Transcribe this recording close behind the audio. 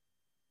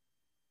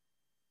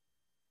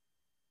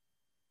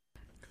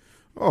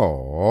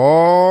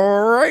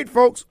All right,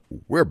 folks,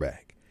 we're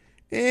back.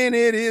 And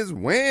it is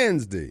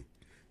Wednesday.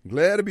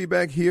 Glad to be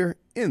back here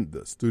in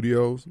the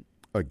studios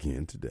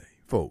again today.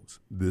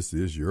 Folks, this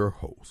is your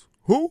host.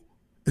 Who?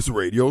 It's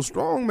Radio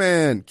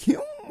Strongman,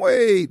 Kim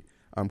Wade.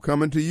 I'm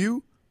coming to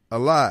you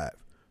alive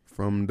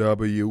from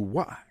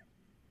WYAB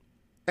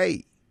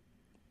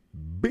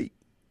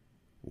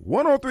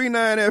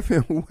 1039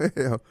 FM.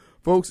 Well,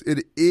 folks,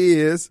 it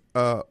is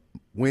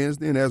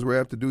Wednesday, and as we're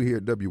apt to do here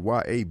at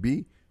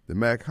WYAB, the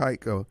Mac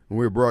Hike, and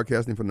we're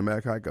broadcasting from the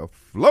Mac Hike of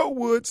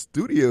Flowood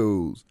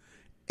Studios.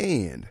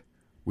 And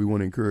we want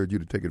to encourage you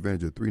to take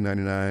advantage of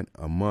 $3.99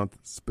 a month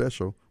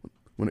special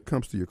when it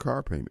comes to your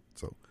car payment.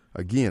 So,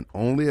 again,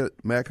 only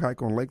at Mac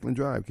Hike on Lakeland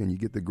Drive can you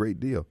get the great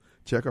deal.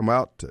 Check them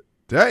out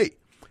today.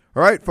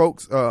 All right,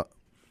 folks,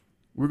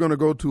 we're going to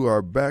go to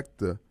our Back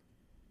to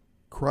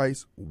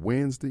Christ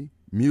Wednesday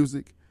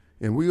music.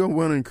 And we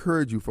want to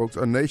encourage you, folks.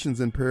 Our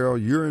nation's in peril.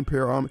 You're in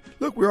peril.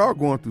 Look, we're all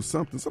going through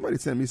something. Somebody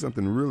sent me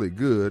something really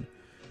good.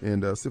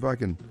 And see if I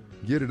can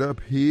get it up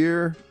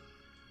here.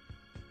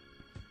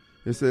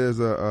 It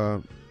says,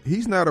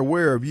 he's not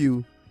aware of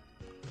you.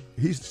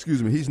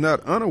 He's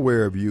not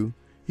unaware of you.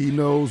 He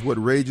knows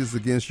what rages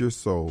against your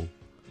soul.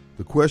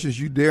 The questions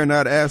you dare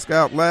not ask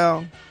out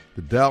loud.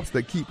 The doubts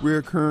that keep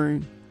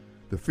reoccurring.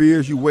 The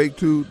fears you wake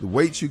to. The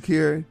weights you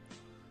carry.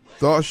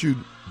 Thoughts you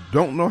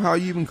don't know how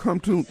you even come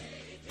to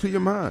your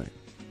mind.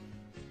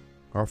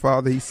 Our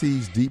Father, he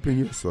sees deep in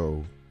your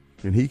soul,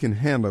 and he can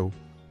handle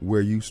where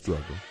you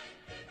struggle.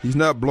 He's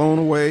not blown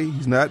away.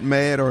 He's not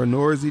mad,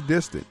 nor is he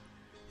distant.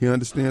 He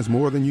understands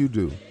more than you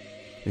do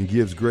and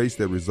gives grace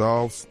that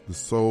resolves the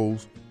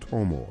soul's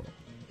turmoil.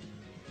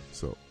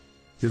 So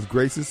his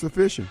grace is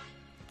sufficient.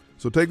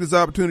 So take this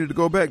opportunity to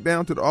go back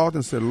down to the altar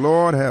and say,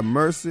 Lord, have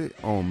mercy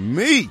on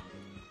me,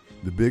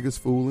 the biggest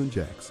fool in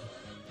Jackson.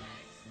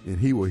 And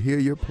he will hear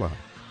your plea.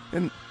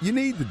 And you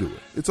need to do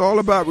it. It's all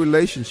about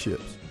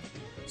relationships.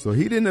 So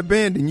he didn't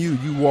abandon you.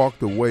 You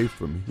walked away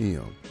from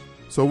him.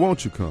 So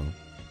won't you come?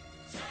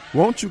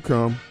 Won't you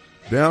come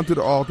down to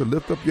the altar,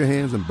 lift up your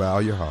hands, and bow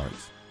your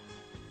hearts?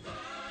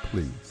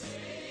 Please.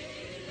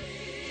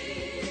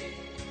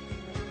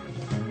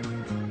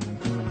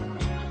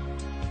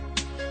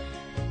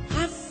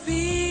 I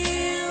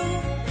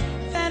feel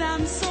that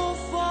I'm so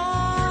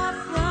far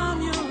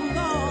from you,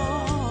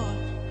 Lord,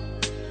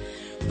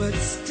 but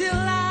still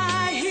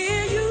I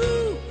hear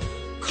you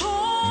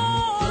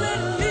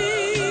calling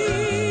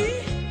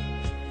me.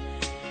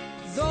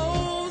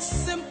 Those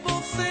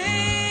simple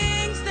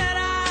things that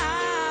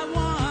I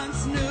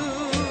once knew,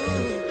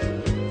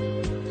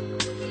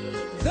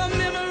 the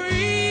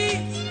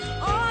memories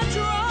are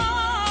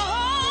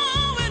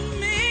drawing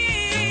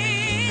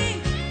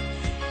me.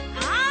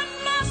 I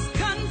must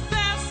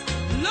confess,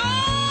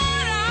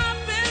 Lord,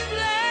 I've been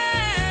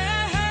blessed,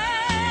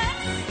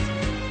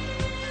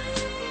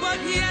 but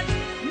yet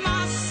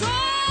my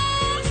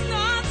soul's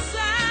not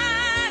satisfied.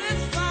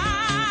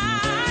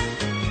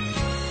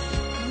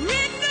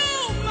 Renew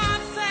my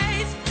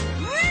faith,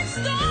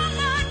 restore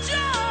my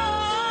joy,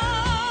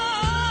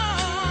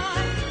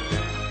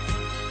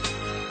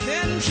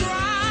 then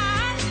dry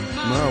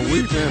My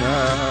weeping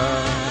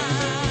eyes.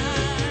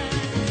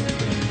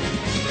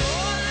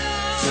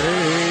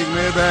 Take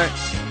me back.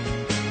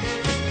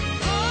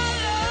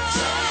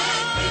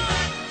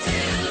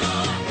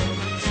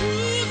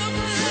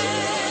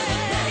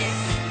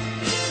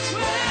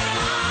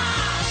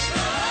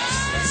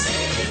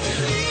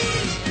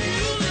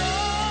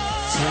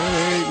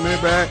 Take me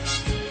back.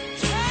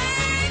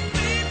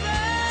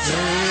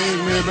 Take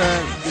me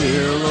back,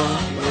 dear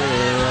Lord,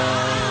 where I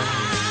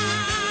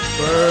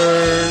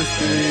first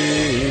believed.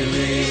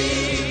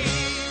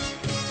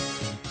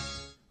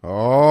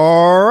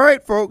 All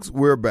right, folks,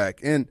 we're back.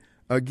 And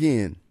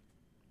again,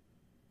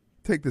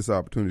 take this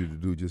opportunity to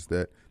do just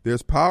that.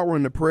 There's power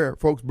in the prayer.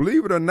 Folks,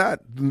 believe it or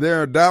not,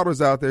 there are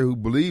doubters out there who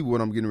believe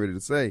what I'm getting ready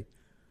to say.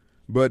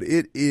 But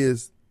it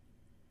is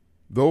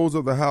those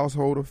of the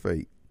household of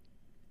faith,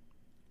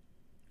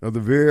 of the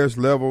various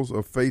levels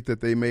of faith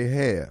that they may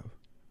have.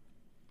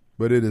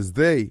 But it is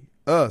they,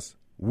 us,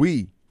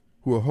 we,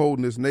 who are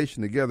holding this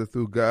nation together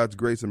through God's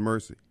grace and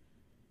mercy.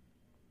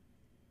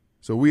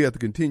 So we have to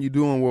continue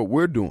doing what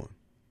we're doing.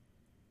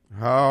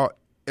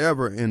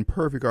 However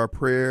imperfect our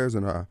prayers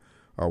and our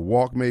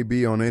walk may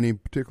be on any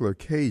particular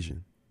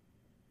occasion,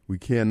 we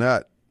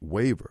cannot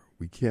waver.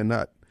 We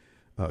cannot,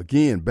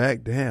 again,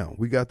 back down.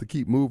 We got to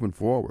keep moving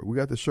forward. We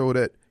got to show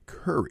that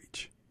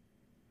courage.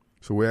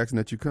 So we're asking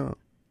that you come.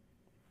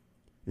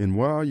 And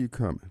while you're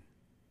coming,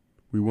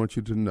 we want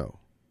you to know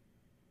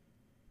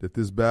that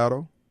this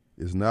battle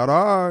is not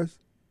ours,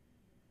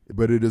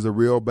 but it is a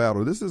real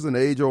battle. This is an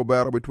age-old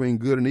battle between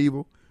good and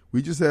evil.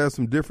 We just have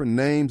some different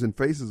names and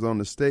faces on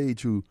the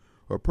stage who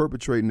are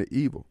perpetrating the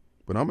evil.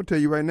 But I'm going to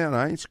tell you right now,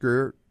 I ain't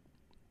scared.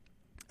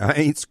 I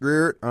ain't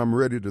scared. I'm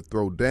ready to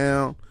throw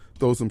down,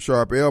 throw some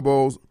sharp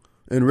elbows,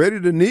 and ready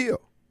to kneel,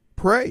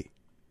 pray.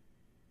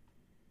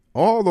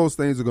 All those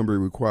things are going to be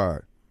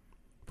required.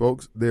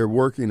 Folks, they're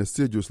working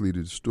assiduously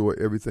to destroy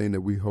everything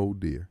that we hold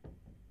dear.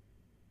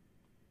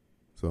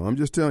 So I'm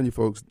just telling you,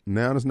 folks,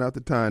 now is not the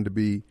time to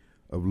be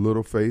of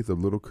little faith,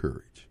 of little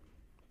courage.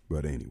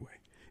 But anyway,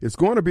 it's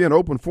going to be an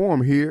open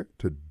forum here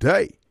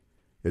today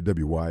at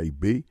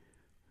WYAB.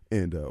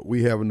 And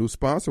we have a new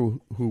sponsor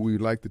who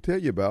we'd like to tell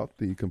you about,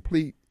 the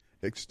Complete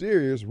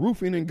Exteriors,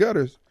 Roofing and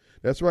Gutters.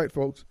 That's right,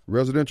 folks,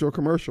 residential or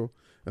commercial.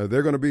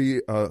 They're going to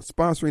be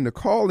sponsoring the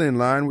call-in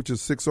line, which is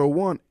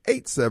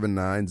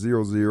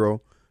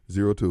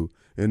 601-879-0002.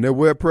 And their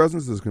web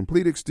presence is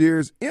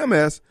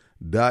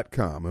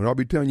CompleteExteriorsMS.com. And I'll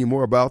be telling you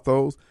more about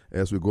those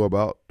as we go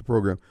about the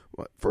program.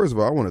 First of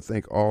all, I want to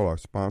thank all our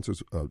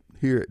sponsors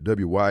here at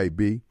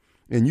WYAB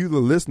and you, the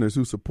listeners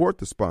who support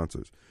the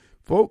sponsors.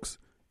 Folks,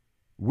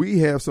 we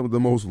have some of the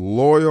most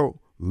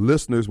loyal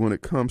listeners when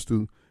it comes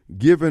to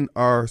giving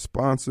our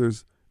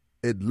sponsors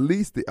at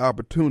least the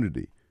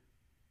opportunity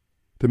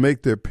to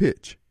make their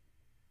pitch.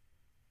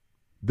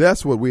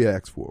 That's what we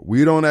ask for.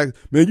 We don't ask,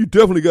 man, you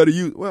definitely got to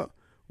use. Well,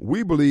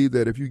 we believe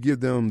that if you give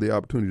them the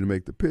opportunity to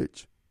make the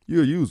pitch,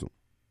 you'll use them.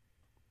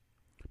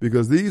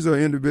 Because these are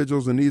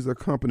individuals and these are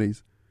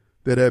companies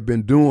that have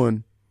been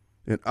doing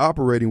and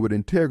operating with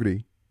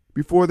integrity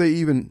before they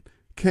even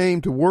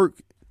came to work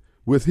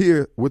with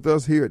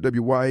us here at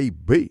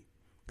WYAB.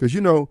 Because,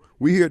 you know,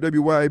 we here at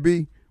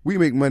WYAB, we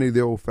make money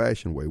the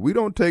old-fashioned way. We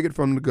don't take it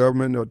from the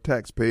government or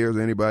taxpayers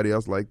or anybody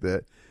else like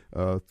that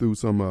through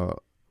some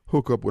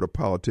hookup with a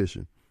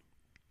politician.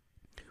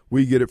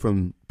 We get it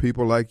from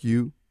people like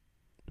you,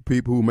 the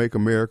people who make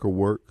America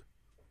work.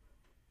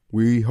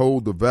 We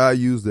hold the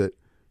values that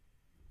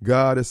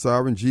God is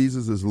sovereign,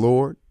 Jesus is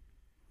Lord,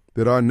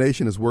 that our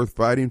nation is worth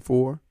fighting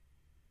for,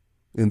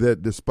 and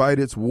that despite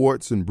its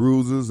warts and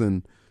bruises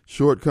and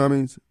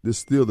shortcomings, this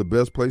is still the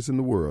best place in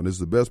the world. This is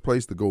the best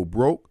place to go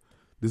broke.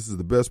 This is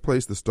the best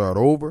place to start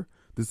over.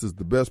 This is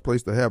the best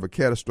place to have a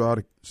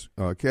catastrophic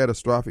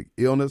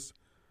illness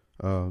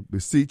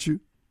beseech you.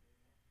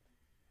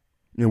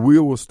 And we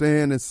will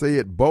stand and say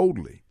it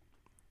boldly.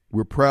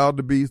 We're proud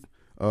to be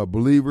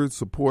believers,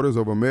 supporters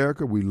of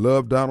America. We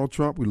love Donald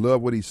Trump. We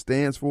love what he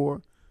stands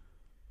for.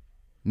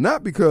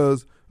 Not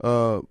because,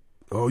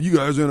 you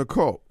guys are in a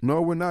cult.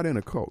 No, we're not in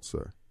a cult,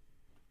 sir.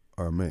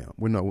 Or ma'am.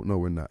 We're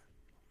not.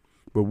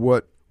 But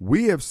what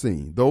we have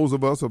seen, those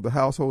of us of the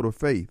household of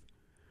faith,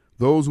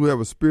 those who have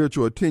a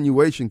spiritual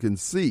attenuation can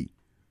see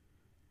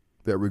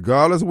that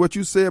regardless of what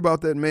you say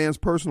about that man's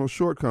personal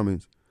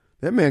shortcomings,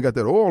 that man got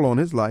that oil on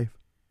his life.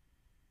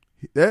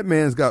 That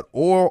man's got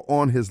oil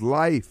on his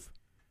life,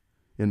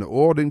 and the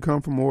oil didn't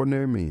come from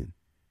ordinary men.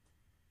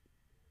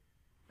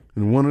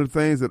 And one of the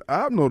things that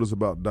I've noticed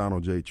about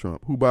Donald J.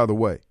 Trump, who, by the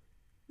way,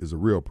 is a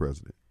real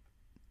president,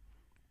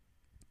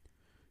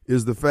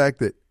 is the fact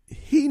that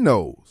he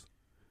knows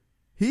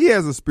he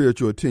has a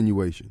spiritual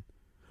attenuation.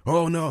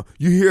 Oh, no,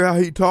 you hear how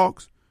he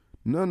talks?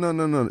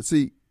 No.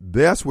 See,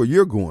 that's where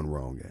you're going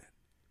wrong at.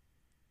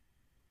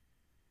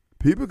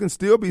 People can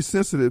still be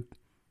sensitive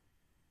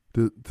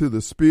to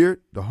the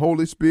Spirit, the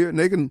Holy Spirit, and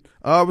they can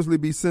obviously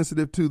be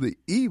sensitive to the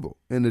evil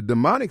and the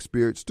demonic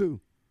spirits too,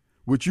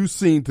 which you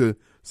seem to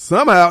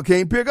somehow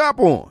can't pick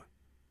up on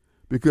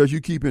because you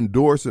keep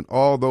endorsing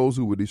all those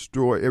who would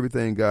destroy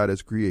everything God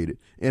has created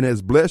and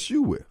has blessed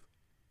you with.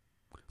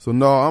 So,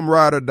 no, I'm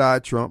ride or die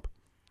Trump.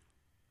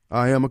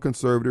 I am a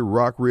conservative,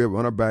 rock rib,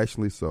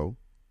 unabashedly so,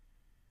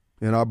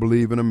 and I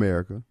believe in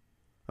America.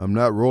 I'm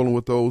not rolling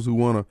with those who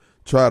want to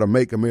try to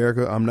make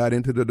America. I'm not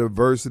into the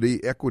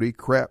diversity, equity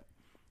crap.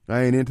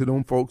 I ain't into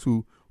them folks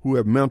who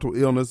have mental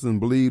illness and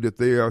believe that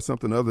they are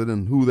something other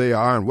than who they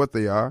are and what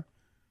they are.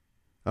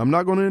 I'm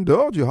not going to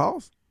indulge you,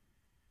 Hoss.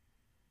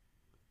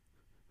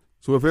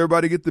 So if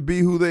everybody get to be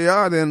who they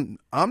are, then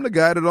I'm the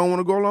guy that don't want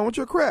to go along with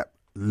your crap.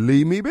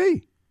 Leave me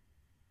be.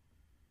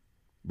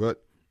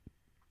 But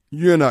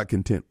you're not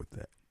content with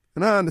that.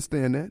 And I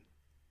understand that.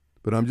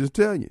 But I'm just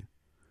telling you,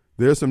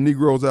 there's some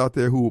Negroes out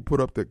there who will put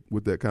up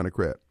with that kind of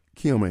crap.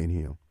 Kim ain't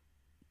him.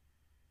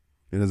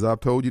 And as I've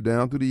told you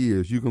down through the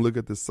years, you can look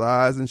at the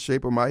size and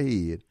shape of my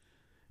head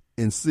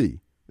and see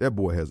that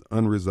boy has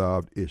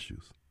unresolved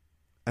issues.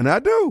 And I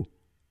do.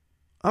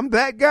 I'm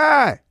that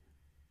guy.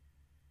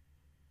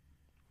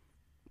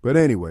 But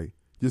anyway,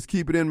 just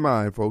keep it in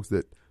mind, folks,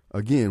 that,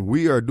 again,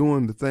 we are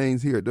doing the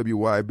things here at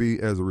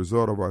WYB as a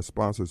result of our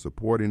sponsors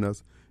supporting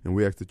us, and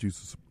we ask that you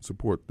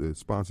support the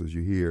sponsors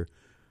you hear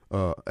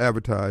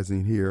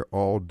advertising here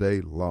all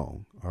day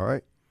long, all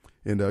right?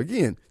 And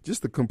again,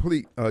 just a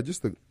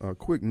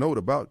quick note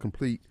about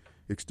Complete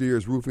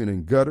Exteriors, Roofing,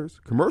 and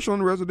Gutters, commercial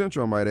and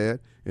residential, I might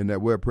add, in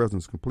that web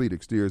presence,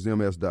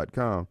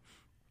 CompleteExteriorsMS.com.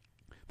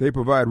 They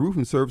provide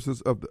roofing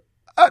services of the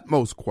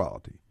utmost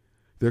quality.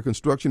 Their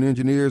construction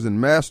engineers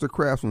and master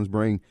craftsmen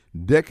bring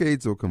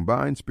decades of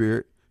combined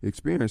spirit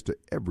experience to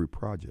every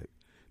project.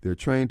 They're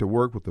trained to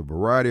work with a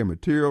variety of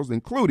materials,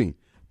 including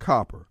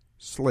copper,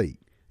 slate,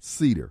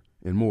 cedar,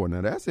 and more. Now,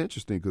 that's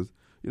interesting because,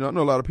 you know, I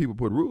know a lot of people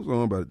put roofs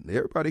on, but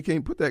everybody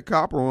can't put that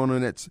copper on,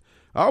 and that's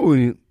I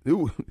would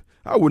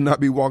not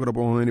be walking up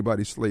on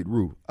anybody's slate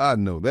roof. I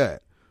know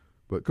that.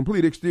 But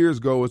Complete Exteriors'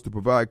 goal is to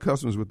provide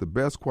customers with the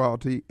best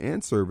quality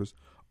and service,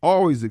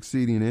 always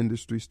exceeding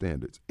industry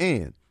standards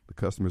and the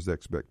customer's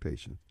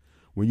expectations.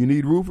 When you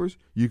need roofers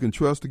you can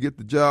trust to get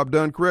the job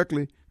done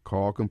correctly,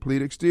 call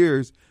Complete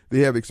Exteriors. They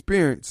have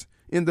experience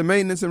in the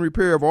maintenance and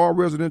repair of all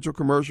residential,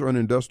 commercial, and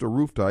industrial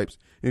roof types,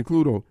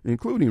 including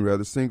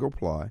single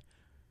ply,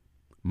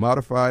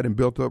 modified and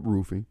built-up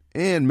roofing,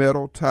 and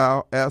metal,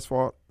 tile,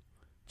 asphalt,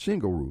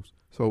 shingle roofs.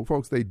 So,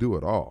 folks, they do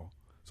it all.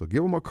 So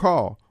give them a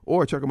call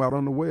or check them out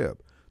on the web.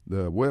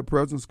 The web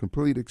presence,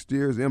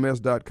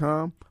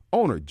 CompleteExteriorsMS.com.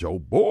 Owner, Joe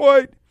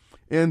Boyd.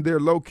 And they're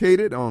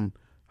located on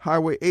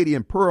Highway 80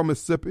 in Pearl,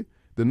 Mississippi.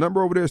 The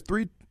number over there is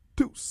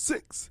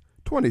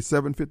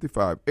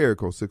 326-2755. Area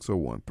code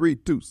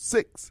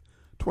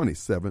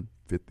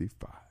 601-326-2755.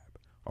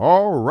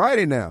 All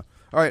righty now.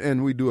 All right,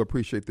 and we do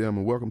appreciate them,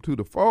 and welcome to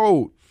the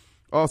fold.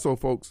 Also,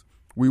 folks,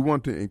 we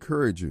want to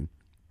encourage you.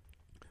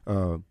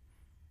 The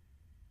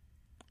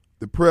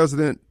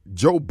President,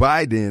 Joe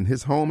Biden,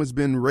 his home has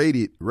been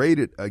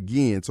raided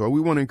again. So we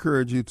want to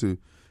encourage you to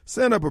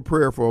send up a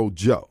prayer for old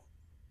Joe.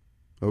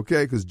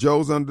 Okay, because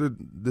Joe's under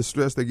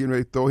distress. They're getting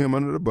ready to throw him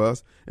under the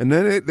bus. And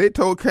then they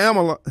told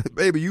Kamala,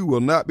 baby, you will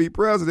not be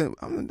president.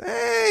 I'm like,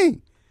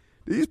 dang,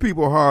 these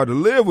people are hard to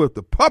live with,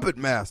 the puppet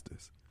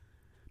masters.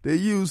 They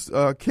used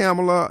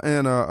Kamala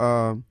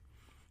and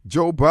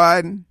Joe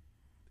Biden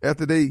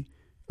after they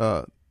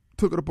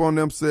took it upon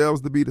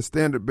themselves to be the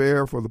standard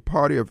bearer for the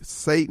party of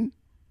Satan.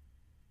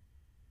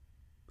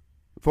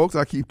 Folks,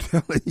 I keep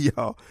telling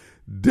y'all,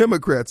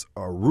 Democrats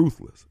are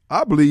ruthless.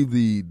 I believe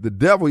the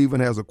devil even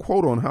has a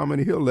quote on how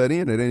many he'll let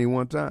in at any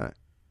one time.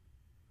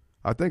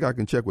 I think I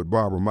can check with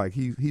Barbara Mike.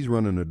 He's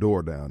running the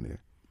door down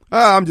there.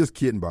 I'm just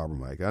kidding, Barbara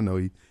Mike. I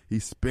know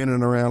he's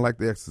spinning around like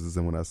the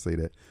exorcism when I say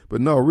that.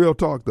 But no, real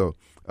talk though.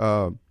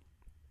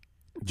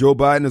 Joe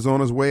Biden is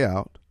on his way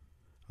out.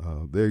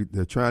 They're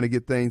trying to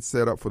get things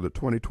set up for the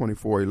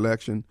 2024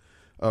 election.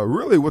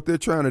 Really what they're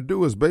trying to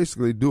do is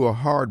basically do a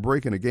hard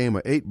break in a game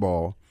of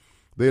 8-ball.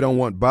 They don't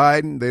want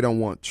Biden. They don't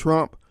want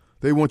Trump.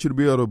 They want you to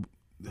be able to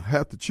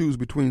have to choose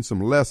between some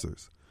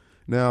lessers.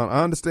 Now,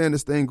 I understand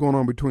this thing going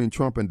on between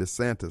Trump and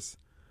DeSantis.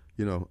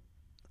 You know,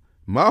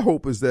 my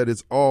hope is that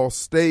it's all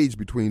staged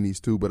between these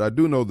two, but I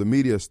do know the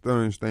media is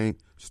stirring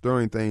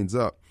things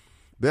up.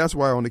 That's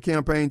why on the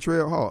campaign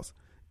trail, Hoss,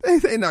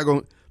 they not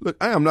going to, look,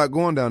 I am not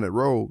going down that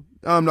road.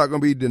 I'm not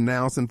going to be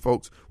denouncing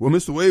folks. Well,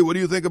 Mr. Wade, what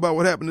do you think about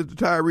what happened to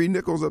Tyree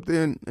Nichols up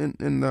there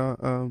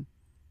in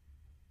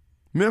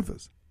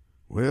Memphis?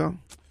 Well,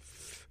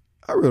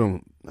 I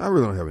really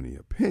don't have any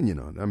opinion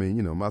on it. I mean,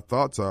 you know, my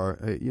thoughts are,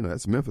 hey, you know,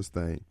 that's a Memphis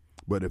thing.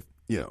 But if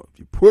you're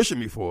pushing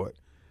me for it,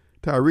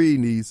 Tyree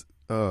needs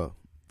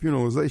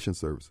funeralization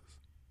services.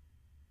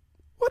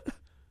 What?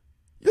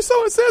 You're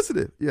so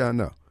insensitive. Yeah, I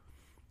know.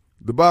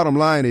 The bottom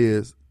line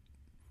is,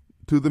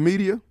 to the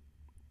media,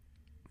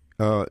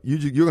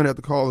 you're gonna have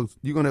to call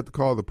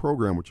the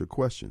program with your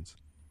questions.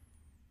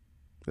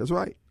 That's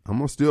right. I'm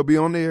gonna still be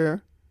on the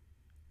air.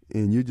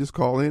 And you just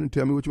call in and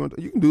tell me what you want.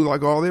 You can do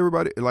like all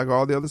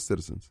the other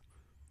citizens.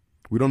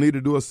 We don't need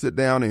to do a sit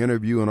down and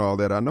interview and all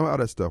that. I know how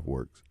that stuff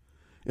works.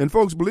 And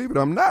folks, believe it,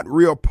 I'm not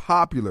real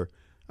popular.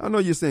 I know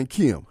you're saying,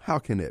 Kim, how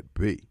can that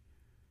be?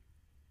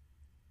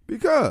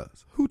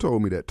 Because who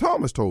told me that?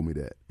 Thomas told me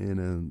that,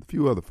 and a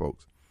few other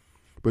folks.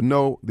 But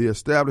no, the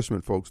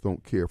establishment folks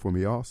don't care for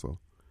me also,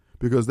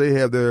 because they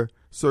have their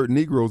certain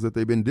Negroes that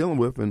they've been dealing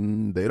with,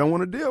 and they don't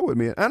want to deal with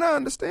me. And I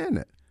understand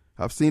that.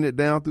 I've seen it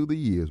down through the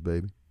years,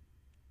 baby.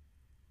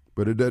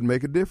 But it doesn't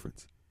make a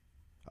difference.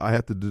 I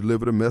have to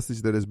deliver the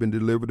message that has been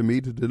delivered to me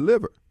to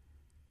deliver.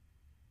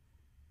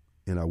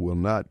 And I will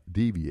not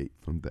deviate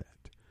from that.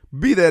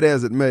 Be that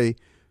as it may,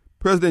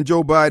 President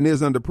Joe Biden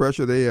is under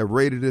pressure. They have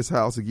raided his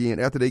house again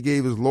after they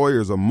gave his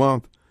lawyers a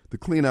month to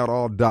clean out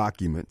all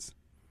documents.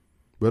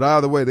 But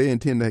either way, they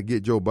intend to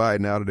get Joe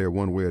Biden out of there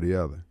one way or the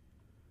other.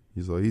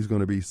 So he's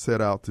going to be set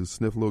out to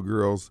sniff little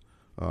girls'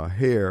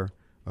 hair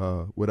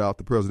without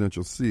the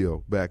presidential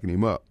seal backing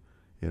him up.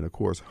 And, of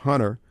course,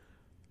 Hunter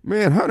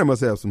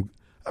must have some.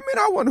 I mean,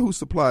 I wonder who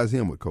supplies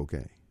him with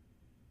cocaine.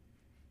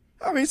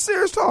 I mean,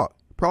 serious talk.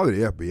 Probably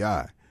the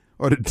FBI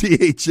or the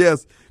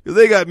DHS, because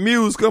they got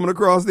mules coming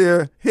across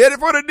there headed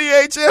for the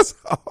DHS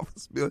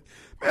office. Man,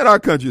 our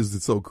country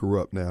is so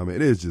corrupt now. I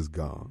mean, it's just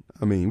gone.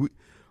 I mean,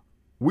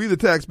 we the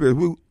taxpayers,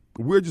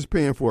 we're just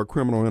paying for a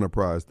criminal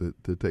enterprise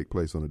to take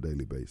place on a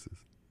daily basis.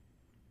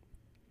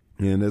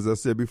 And as I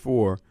said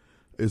before,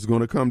 it's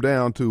going to come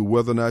down to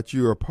whether or not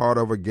you're a part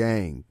of a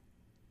gang.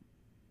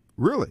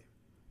 Really.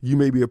 You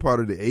may be a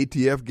part of the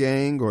ATF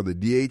gang or the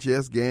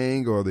DHS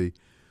gang or the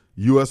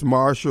U.S.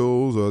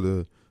 Marshals or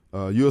the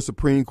U.S.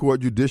 Supreme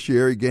Court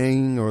Judiciary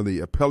gang or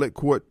the Appellate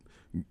Court.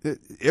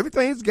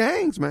 Everything's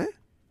gangs, man.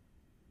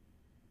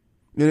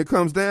 And it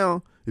comes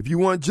down, if you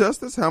want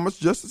justice, how much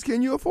justice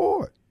can you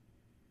afford?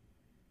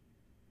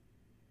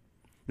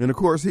 And, of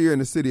course, here in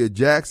the city of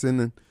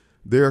Jackson,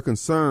 they're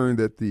concerned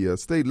that the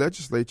state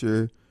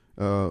legislature,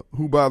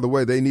 who, by the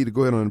way, they need to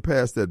go ahead and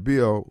pass that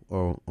bill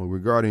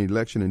regarding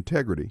election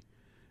integrity.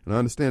 And I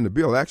understand the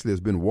bill actually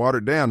has been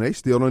watered down. They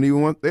don't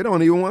even want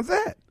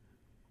that.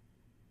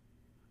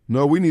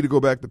 No, we need to go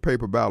back to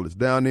paper ballots.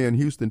 Down there in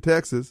Houston,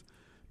 Texas,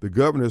 the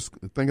governor's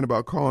thinking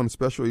about calling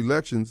special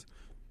elections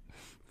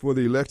for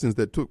the elections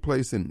that took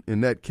place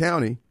in that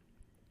county.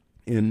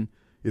 And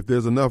if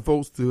there's enough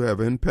votes to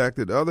have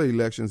impacted other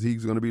elections,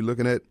 he's going to be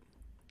looking at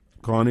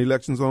calling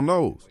elections on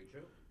those.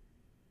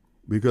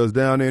 Because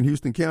down there in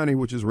Houston County,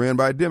 which is ran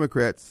by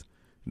Democrats,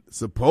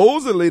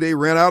 supposedly they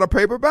ran out of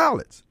paper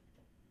ballots.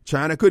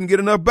 China couldn't get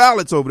enough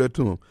ballots over there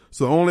to them.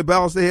 So the only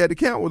ballots they had to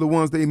count were the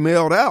ones they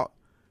mailed out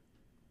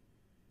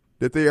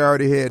that they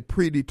already had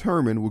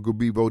predetermined would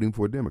be voting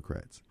for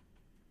Democrats.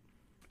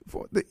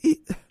 But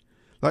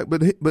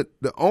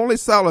the only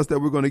solace that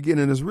we're going to get,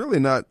 and it's really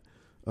not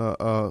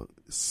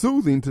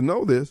soothing to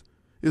know this,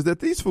 is that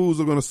these fools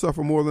are going to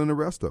suffer more than the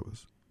rest of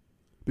us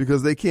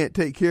because they can't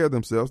take care of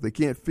themselves, they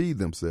can't feed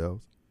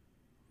themselves,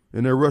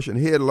 and they're rushing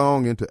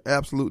headlong into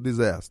absolute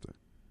disaster.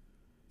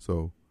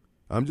 So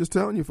I'm just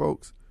telling you,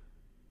 folks,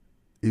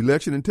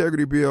 election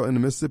integrity bill in the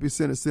Mississippi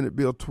Senate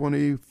Bill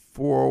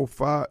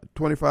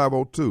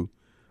 2502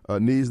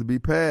 needs to be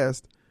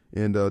passed,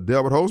 and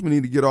Delbert Hosemann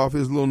needs to get off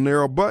his little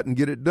narrow butt and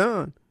get it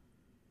done.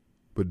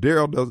 But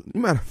Daryl doesn't.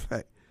 Matter of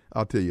fact,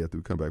 I'll tell you after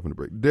we come back from the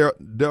break.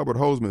 Delbert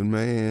Hosemann,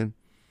 man,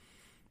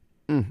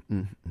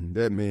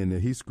 that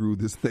man, he screwed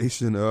this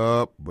nation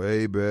up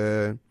way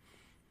bad.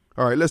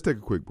 All right, let's take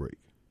a quick break.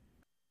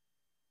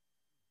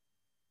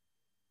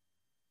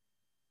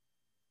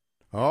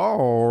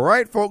 All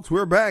right, folks,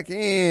 we're back,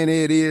 and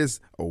it is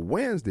a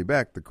Wednesday,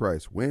 Back to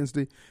Christ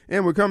Wednesday,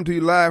 and we're coming to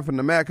you live from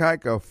the Mac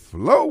Haik of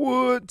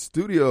Flowood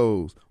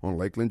Studios on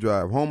Lakeland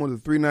Drive, home of the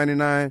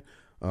 $3.99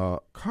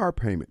 car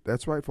payment.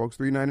 That's right, folks,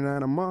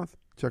 $3.99 a month.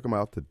 Check them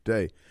out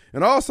today.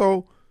 And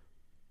also,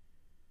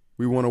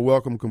 we want to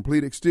welcome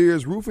Complete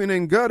Exteriors Roofing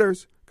and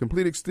Gutters,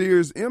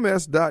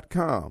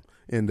 CompleteExteriorsMS.com.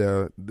 And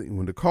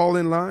when the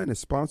call-in line is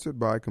sponsored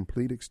by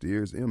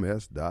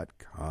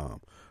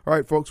CompleteExteriorsMS.com. All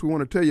right, folks, we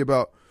want to tell you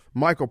about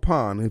Michael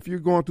Pond. If you're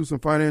going through some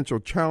financial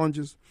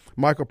challenges,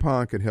 Michael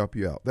Pond can help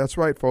you out. That's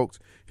right, folks.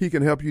 He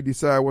can help you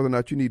decide whether or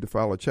not you need to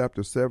file a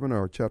Chapter 7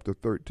 or a Chapter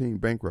 13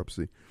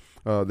 bankruptcy.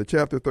 The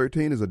Chapter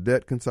 13 is a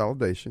debt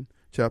consolidation.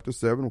 Chapter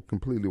 7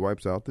 completely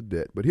wipes out the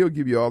debt. But he'll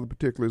give you all the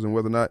particulars on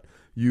whether or not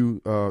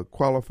you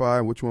qualify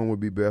and which one would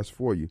be best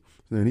for you.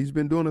 And he's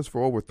been doing this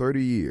for over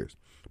 30 years.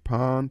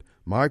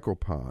 Michael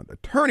Pond,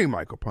 attorney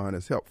Michael Pond,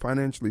 has helped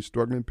financially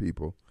struggling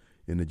people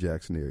in the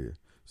Jackson area.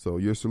 So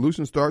your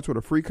solution starts with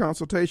a free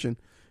consultation,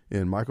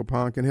 and Michael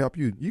Pond can help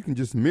you. You can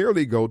just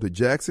merely go to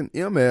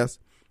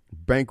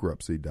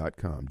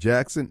JacksonMSBankruptcy.com,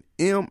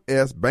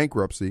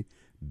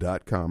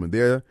 JacksonMSBankruptcy.com, and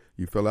there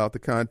you fill out the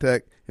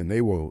contact, and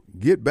they will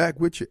get back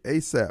with you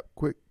ASAP,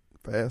 quick,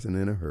 fast, and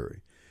in a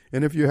hurry.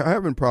 And if you're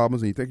having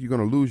problems and you think you're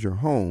going to lose your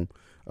home,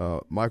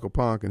 Michael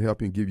Pond can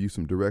help you and give you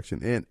some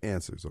direction and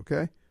answers,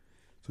 okay?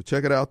 So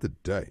check it out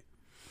today.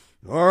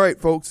 All right,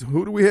 folks,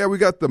 who do we have? We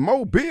got the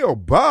Mobile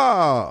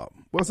Bob.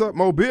 What's up,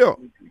 Mobile?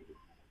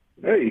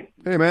 Hey.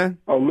 Hey, man.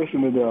 I was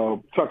listening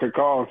to Tucker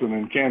Carlson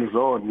and Candace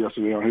Owens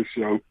yesterday on his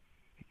show.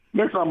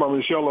 Next time about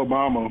Michelle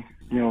Obama,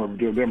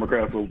 the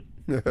Democrats will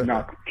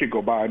not kick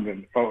Biden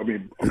and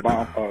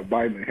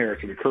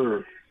Harris to the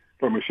curb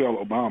for Michelle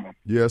Obama.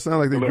 Yeah, it sounds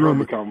like they're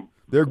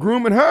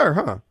grooming her,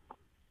 huh?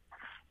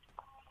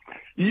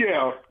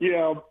 Yeah.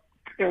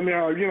 And,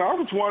 I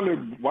was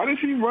wondering, why did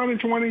she run in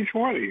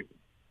 2020?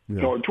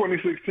 Yeah. So in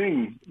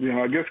 2016,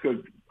 I guess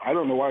because I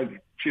don't know why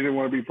she didn't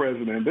want to be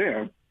president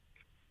then,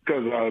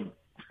 because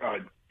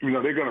they're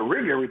going to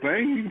rig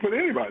everything. You can put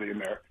anybody in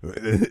there.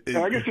 And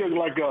I guess it was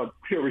like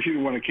Hillary. She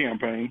didn't want to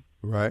campaign,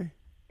 right?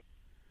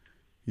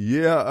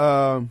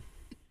 Yeah,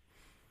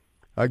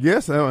 I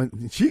guess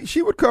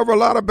she would cover a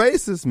lot of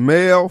bases: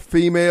 male,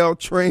 female,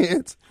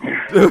 trans.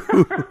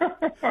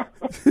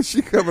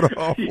 She covered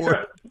all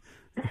four.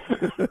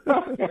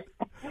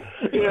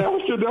 Yeah,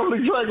 we should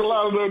definitely track a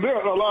lot of the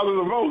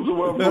votes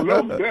from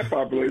that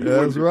population.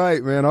 That's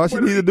right, man. All she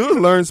needs to do is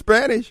learn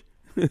Spanish.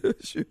 But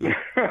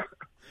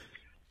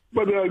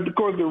of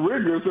course, the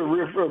riggers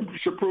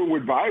should prove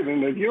with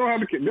Biden that you don't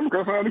have to.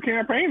 Democrats don't have to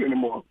campaign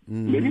anymore.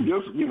 Mm-hmm. They can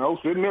just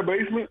sit in their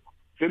basement,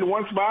 sit in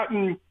one spot,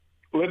 and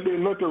let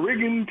the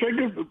rigging take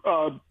it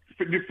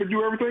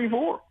do everything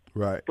for her.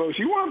 Right. So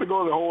she wanted to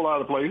go to a whole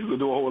lot of places to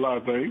do a whole lot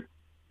of things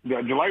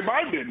that like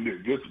Biden didn't do,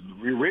 just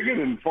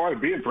rigging and as far as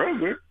being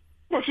president.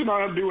 Well, she don't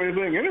have to do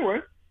anything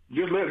anyway.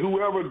 Just let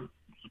whoever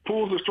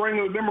pulls the string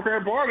of the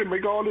Democrat Party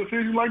make all the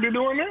decisions like they're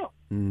doing now.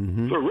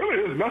 Mm-hmm. So really,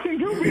 there's nothing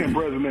to being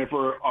president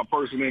for a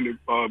person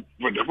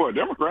for a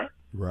Democrat.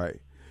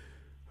 Right.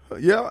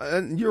 Yeah,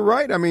 and you're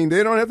right. I mean,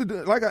 they don't have to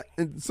do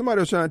and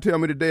somebody was trying to tell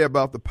me today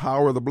about the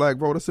power of the black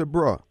vote. I said,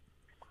 bruh,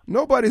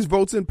 nobody's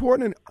vote's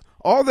important.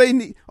 All they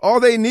need.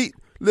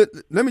 Let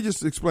me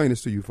just explain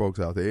this to you folks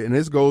out there, and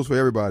this goes for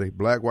everybody: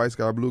 black, white,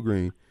 sky, blue,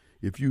 green.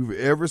 If you've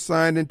ever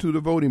signed into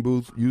the voting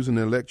booth using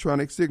an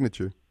electronic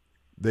signature,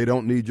 they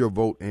don't need your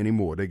vote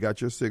anymore. They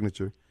got your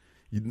signature.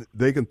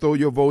 They can throw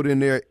your vote in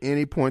there at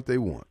any point they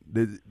want.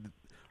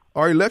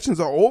 Our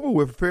elections are over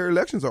with. Fair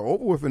elections are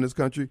over with in this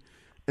country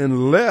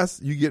unless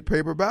you get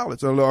paper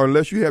ballots or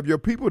unless you have your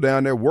people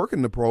down there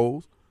working the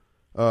polls.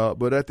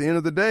 But at the end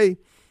of the day,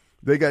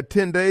 they got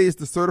 10 days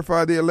to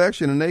certify the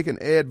election, and they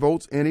can add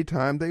votes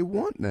anytime they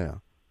want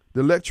now.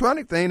 The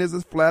electronic thing is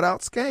a flat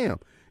out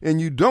scam. And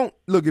you don't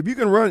look if you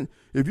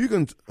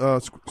can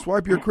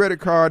swipe your credit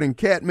card in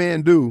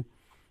Kathmandu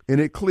and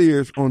it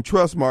clears on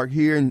Trustmark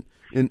here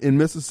in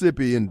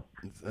Mississippi in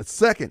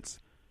seconds,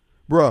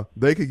 bruh,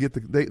 they could get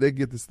they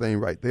get this thing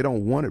right. They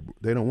don't want it.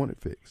 They don't want it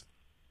fixed.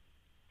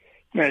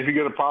 Now, if you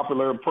get a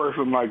popular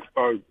person like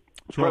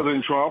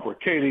President Trump or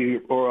Katie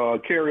or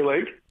Carrie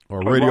Lake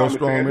or Radio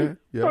Strongman,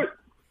 yeah,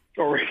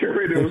 or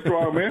Radio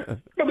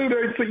Strongman, they'll do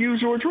their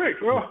usual trick.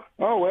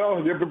 Oh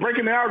well, they're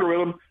breaking the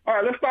algorithm. All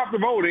right, let's stop the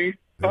voting.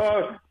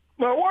 The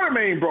water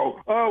main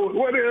broke.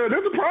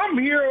 There's a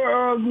problem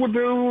here with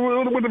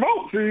the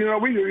votes. You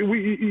know,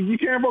 you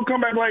can't vote. Come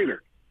back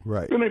later.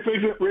 Right. Then they fix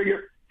it, rig it,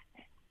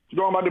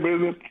 go about the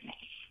business.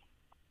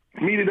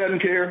 Media doesn't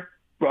care.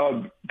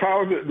 The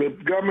government,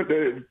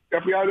 the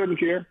FBI doesn't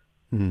care.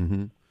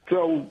 Mm-hmm.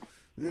 So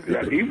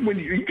even when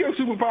you get a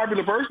super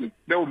popular person,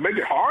 they'll make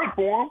it hard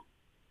for them,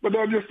 but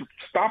they'll just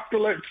stop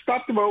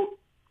the vote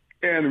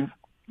and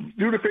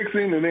do the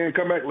fixing and then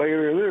come back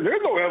later.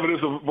 There's no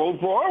evidence to vote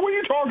for. What are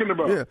you talking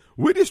about? Yeah,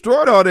 we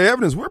destroyed all the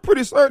evidence. We're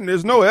pretty certain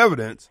there's no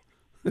evidence.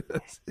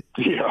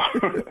 Yeah.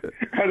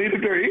 And either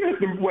there is,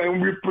 when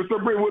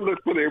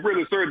they're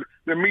really certain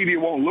the media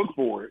won't look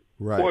for it.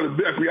 Right. Or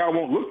the FBI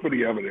won't look for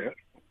the evidence.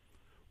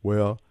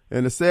 Well,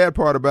 and the sad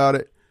part about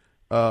it,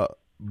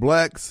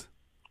 blacks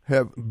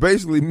have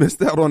basically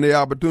missed out on the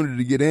opportunity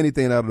to get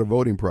anything out of the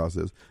voting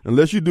process.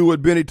 Unless you do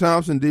what Benny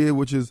Thompson did,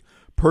 which is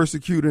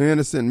persecute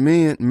innocent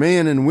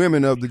men and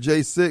women of the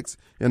J6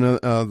 and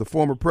the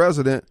former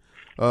president,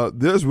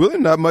 there's really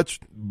not much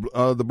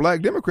the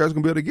black Democrats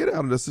going to be able to get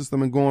out of the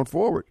system and going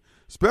forward,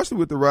 especially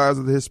with the rise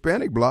of the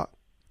Hispanic bloc.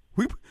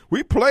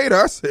 We played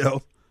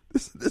ourselves.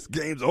 This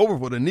game's over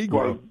for the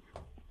Negro.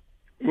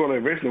 Well, they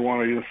eventually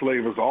want to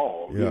enslave us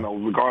all, Yeah.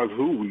 regardless of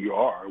who we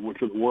are,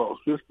 which is the world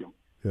system.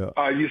 Yeah.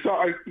 I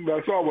saw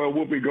where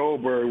Whoopi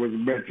Goldberg was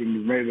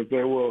mentioned, made it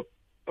say, well,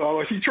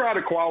 she tried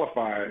to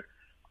qualify it.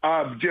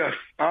 I'm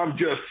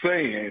just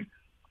saying,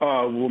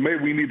 well,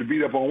 maybe we need to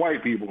beat up on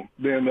white people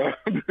then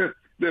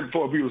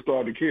before people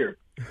start to care.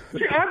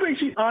 I think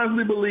she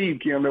honestly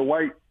believed, Kim, that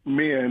white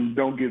men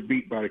don't get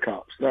beat by the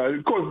cops.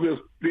 Of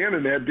course, the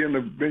internet then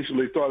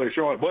eventually started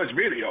showing a bunch of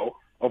video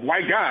of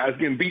white guys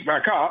getting beat by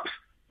cops.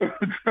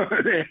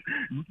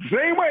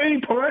 Same way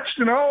he punched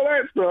and all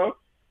that stuff,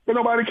 but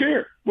nobody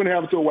cared when it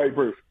happened to a white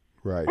person.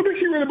 Right. I think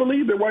she really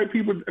believed that white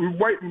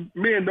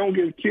men don't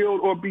get killed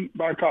or beat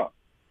by cops.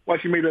 Why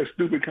she made that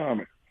stupid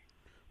comment?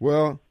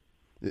 Well,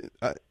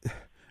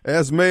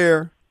 as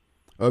mayor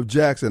of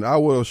Jackson, I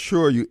will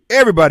assure you,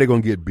 everybody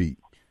gonna get beat.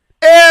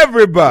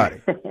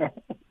 Everybody.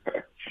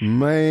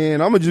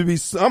 Man, I'm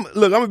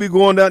gonna be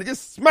going down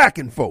just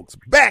smacking folks,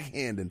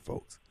 backhanding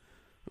folks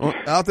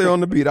out there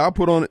on the beat. I'll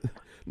put on it.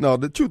 No,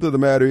 the truth of the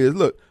matter is,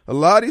 look, a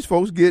lot of these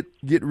folks get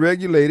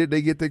regulated.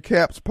 They get their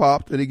caps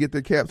popped and they get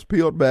their caps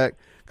peeled back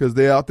because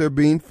they're out there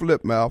being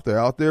flip-mouthed. They're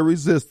out there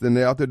resisting.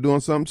 They're out there doing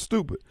something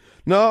stupid.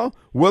 No,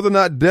 whether or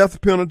not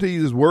death penalty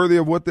is worthy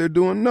of what they're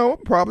doing, no,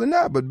 probably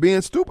not. But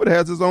being stupid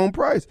has its own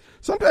price.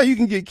 Sometimes you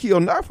can get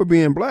killed not for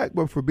being black,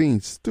 but for being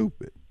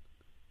stupid.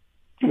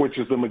 Which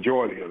is the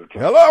majority of the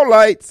time. Hello,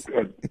 lights.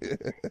 Which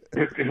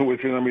is,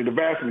 the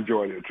vast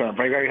majority of the time.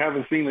 I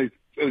haven't seen an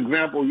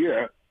example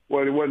yet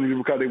where it wasn't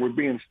because they were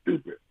being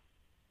stupid.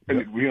 And,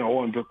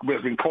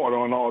 it's been caught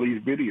on all these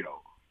videos.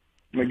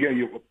 And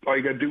again, all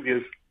you got to do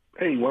is,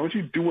 hey, why don't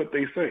you do what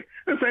they say?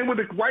 The same with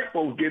the white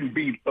folks getting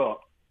beat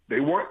up. They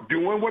weren't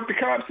doing what the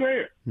cops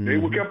said. Mm-hmm.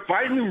 They kept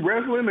fighting and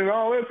wrestling and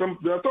all that.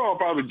 That's all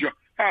probably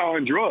high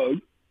on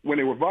drugs when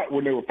they were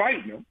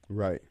fighting them.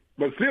 Right.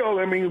 But still,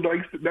 I mean,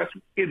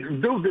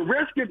 the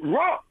rest get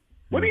rough.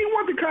 What do you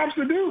want the cops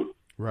to do?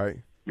 Right.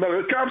 Now,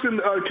 the cops in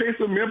the case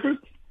of Memphis,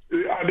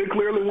 they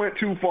clearly went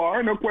too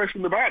far. No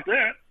question about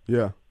that.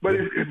 Yeah. But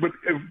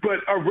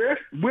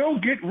arrest will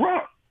get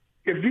rough.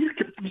 If these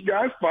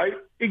guys fight,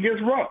 it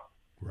gets rough.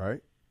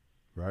 Right.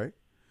 Right.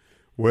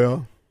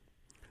 Well,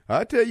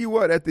 I tell you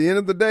what, at the end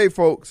of the day,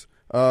 folks,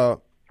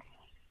 what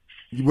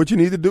you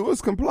need to do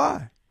is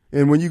comply.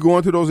 And when you go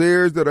into those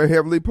areas that are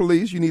heavily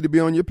policed, you need to be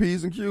on your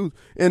P's and Q's.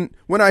 And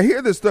when I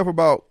hear this stuff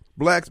about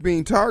blacks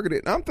being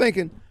targeted, I'm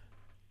thinking,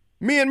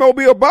 me and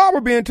Mobile Bob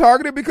are being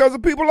targeted because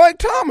of people like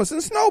Thomas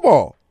and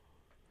Snowball.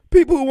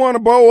 People who want to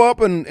bow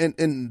up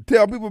and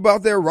tell people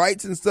about their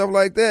rights and stuff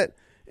like that.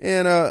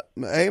 And,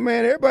 hey,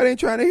 man, everybody ain't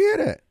trying to hear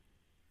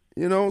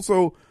that.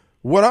 So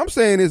what I'm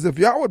saying is if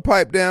y'all would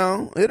pipe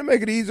down, it'll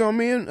make it easy on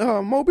me and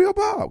Mobile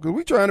Bob because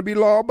we trying to be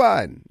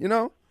law-abiding,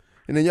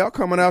 And then y'all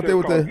coming out there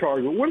with the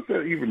target. What does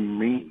that even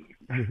mean?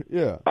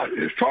 Yeah.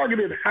 It's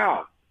targeted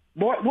how?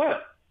 What?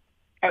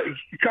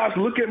 Cops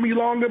look at me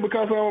longer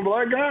because I'm a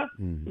black guy?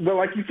 Mm-hmm. But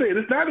like you said,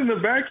 it's not in a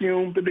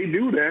vacuum that they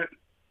do that.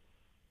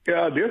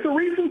 There's a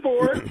reason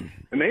for it,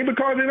 and it ain't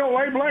because they don't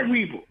like black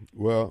people.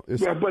 Well,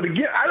 but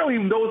again, I don't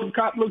even know if a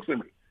cop looks at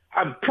me.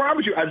 I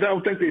promise you, I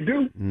don't think they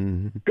do.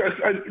 Mm-hmm.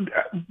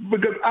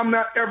 Because I'm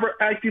not ever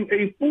acting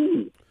a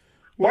fool.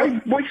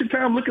 Why waste your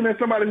time looking at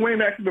somebody who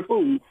ain't acting a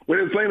fool when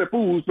they're playing the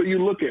fools for you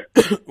to look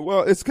at?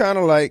 Well, it's kind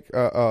of like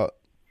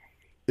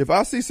if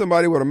I see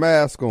somebody with a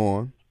mask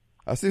on,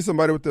 I see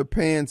somebody with their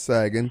pants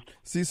sagging,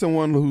 see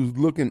someone who's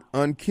looking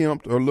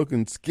unkempt or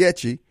looking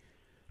sketchy,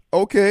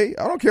 okay,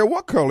 I don't care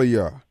what color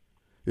you are.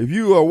 If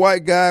you are a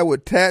white guy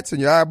with tats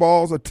and your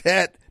eyeballs are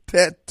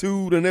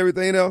tattooed and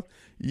everything else,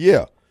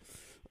 yeah,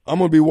 I'm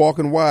going to be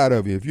walking wide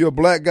of you. If you're a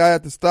black guy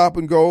at the stop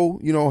and go,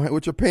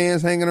 with your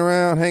pants hanging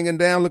around, hanging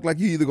down, look like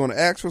you're either going to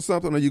ask for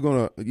something or you're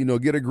going to,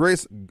 get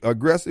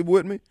aggressive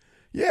with me,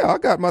 yeah, I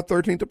got my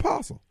 13th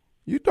apostle.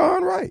 You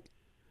darn right.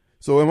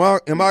 So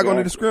am I going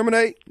to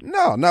discriminate?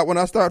 No, not when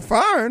I start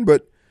firing,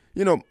 but,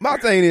 my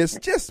thing is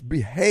just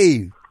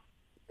behave,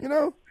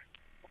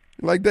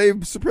 Like Dave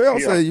Chappelle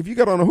said, if you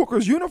got on a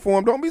hooker's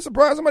uniform, don't be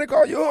surprised somebody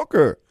call you a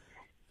hooker.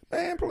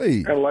 Man,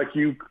 please. And like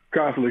you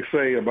constantly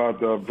say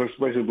about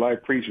especially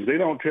black preachers, they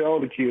don't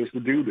tell the kids to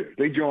do this.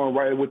 They join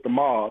right with the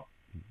mob,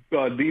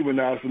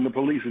 demonizing the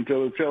police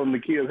until they're telling the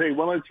kids, hey,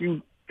 why don't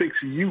you fix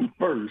you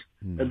first,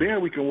 and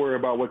then we can worry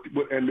about what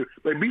and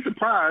they'd be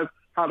surprised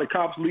how the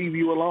cops leave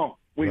you alone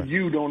when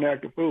you don't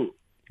act a fool.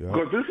 Yeah.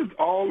 Because this is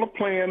all a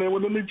plan and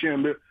with an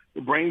agenda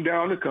to bring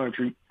down the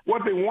country.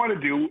 What they want to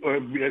do,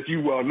 as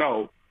you well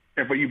know,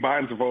 and for you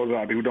Biden supporters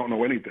out there who don't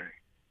know anything,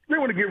 they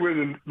want to get rid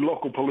of the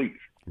local police.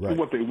 Right. That's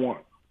what they want.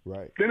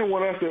 Right. Then they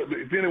want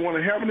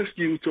to have an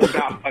excuse to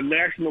adopt a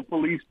national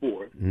police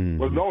force.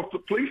 But no, the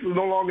police is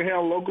no longer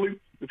handled locally;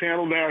 it's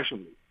handled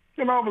nationally.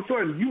 Then all of a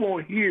sudden, you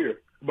won't hear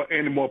about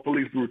any more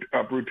police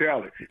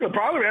brutality. It'll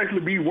probably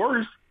actually be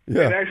worse and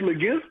actually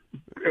against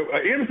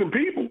innocent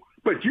people.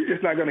 But you're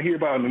just not going to hear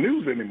about it in the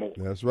news anymore.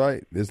 That's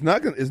right. It's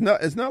not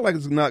like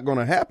it's not going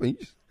to happen.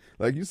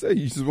 Like you say,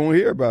 you just won't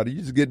hear about it.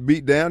 You just get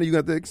beat down, and you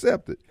got to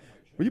accept it.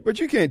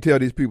 But you can't tell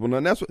these people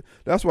nothing.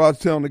 That's why I was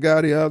telling the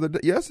guy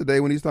yesterday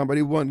when he's talking about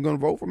he wasn't going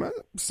to vote for me.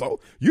 So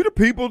you're the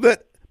people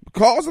that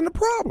causing the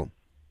problem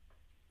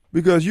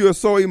because you are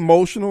so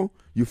emotional.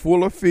 You're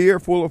full of fear,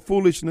 full of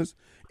foolishness,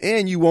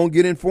 and you won't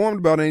get informed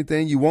about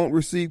anything. You won't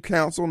receive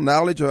counsel,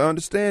 knowledge, or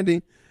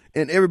understanding,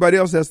 and everybody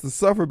else has to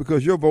suffer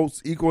because your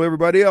votes equal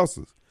everybody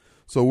else's.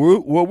 So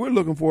what we're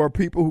looking for are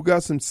people who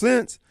got some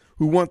sense,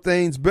 who want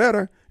things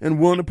better, and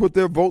willing to put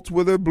their votes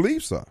where their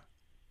beliefs are.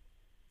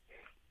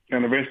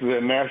 And eventually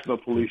that national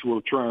police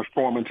will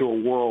transform into a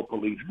world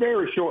police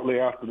very shortly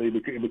after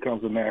it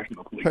becomes a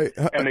national police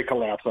and they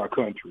collapse our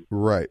country.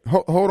 Right.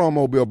 Hold on,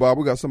 Mobile Bob.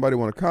 We got somebody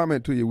want to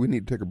comment to you. We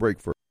need to take a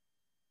break first.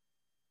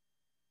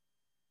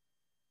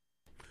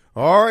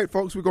 All right,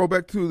 folks, we go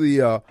back to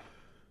the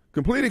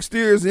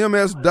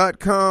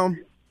CompleteExteriorsMS.com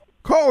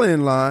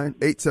call-in line,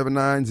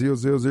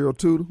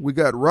 879-0002. We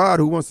got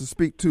Rod who wants to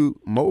speak to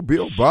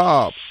Mobile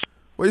Bob.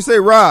 What do you say,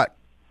 Rod?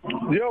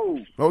 Yo.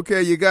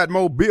 Okay, you got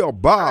Mobile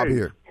Bob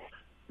here.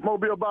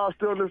 Mobile Bob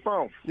still on this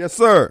phone? Yes,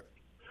 sir.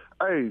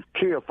 Hey,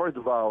 Kim, first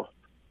of all,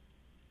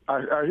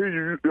 I hear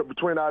you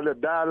between all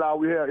that dialogue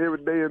we have every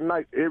day and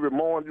night. Every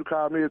morning you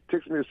call me,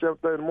 text me at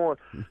 7:30 in the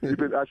morning.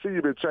 I see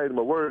you've been changing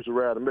my words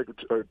around and making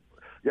got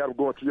them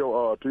going to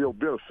your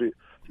benefit.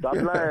 Stop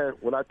lying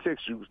when I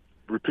text you.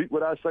 Repeat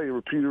what I say and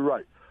repeat it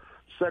right.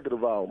 Second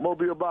of all,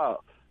 Mobile Bob,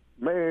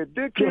 man,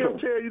 did Kim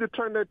tell you to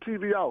turn that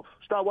TV off?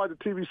 Stop watching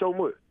TV so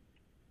much.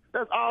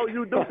 That's all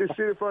you do is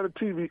sit in front of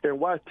TV and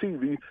watch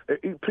TV and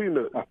eat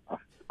peanuts.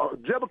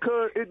 Just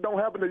because it don't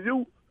happen to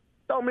you,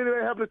 don't mean it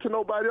ain't happening to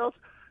nobody else.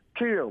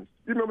 Kim,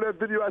 you remember that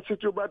video I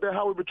sent you about that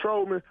highway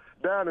patrolman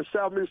down in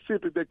South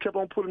Mississippi that kept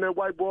on putting that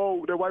white boy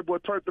over? That white boy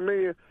turned him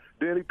in,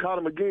 then he caught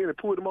him again and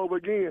pulled him over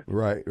again.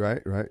 Right,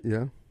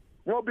 yeah.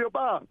 Mobile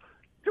Bob,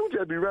 you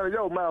just be running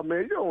your mouth,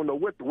 man. You don't know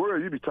what the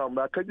world you be talking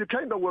about because you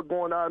can't know what's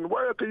going on in the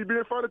world because you be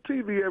in front of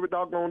TV every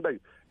doggone day.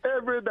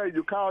 Every day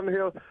you calling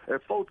here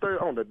at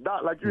 4:30 on the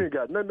dot like you ain't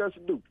got nothing else to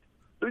do.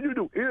 Do you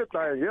do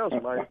anything else,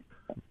 man?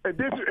 And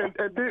did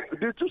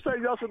you say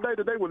yesterday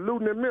that they were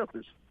looting in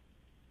Memphis?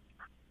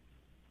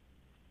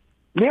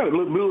 Yeah,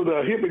 looted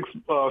a Hibbix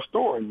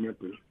store in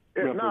Memphis.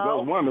 That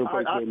was one of the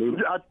places they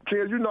looted.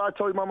 Ken, you know I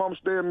told you my mama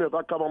stay in Memphis.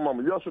 I called my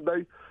mama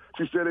yesterday.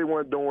 She said they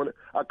weren't doing it.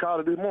 I called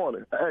her this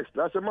morning. I asked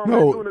her. I said, Mama,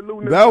 they doing it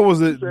looting. That was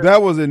it.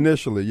 That was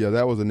initially. Yeah,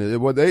 that was initially.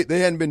 Well, they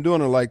hadn't been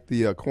doing it like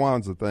the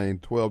Kwanzaa thing,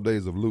 12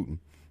 days of looting.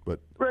 But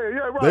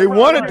they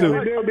wanted to.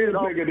 Bob get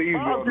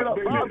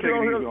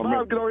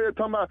on here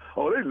talking about,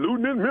 they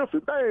looting in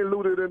Memphis. They ain't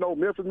looted in no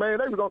Memphis, man.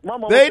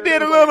 They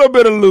did a little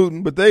bit of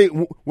looting, but they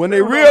looted.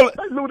 They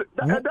loot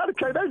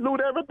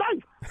every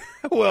day.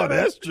 Well,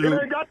 that's true.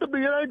 It ain't got to be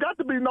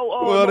no.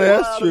 Well,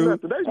 that's true.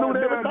 They loot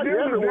every day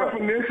everywhere.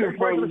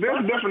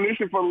 There's a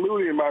definition for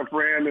looting, my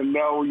friend, and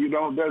no, you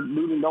don't. That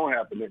looting don't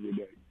happen every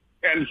day.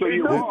 And so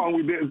you're wrong.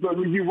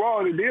 You're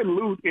wrong. They did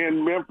loot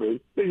in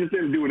Memphis. They just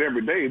didn't do it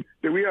every day.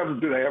 Did they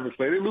ever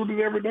say they looted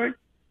every day?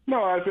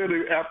 No, I said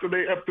after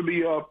the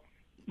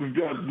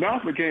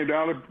announcement came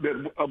down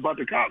about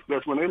the cops,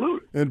 that's when they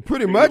looted. And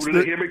pretty much the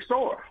Hibbix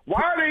store.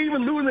 Why are they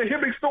even looting the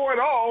Hibbix store at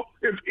all?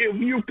 If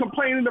you're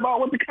complaining about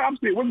what the cops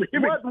did, what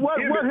Hibbix store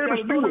they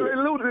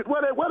looted?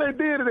 What they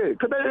did it?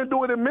 Because they didn't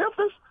do it in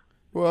Memphis.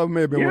 Well,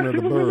 maybe one of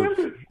the birds.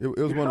 It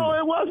was one. No,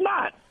 it was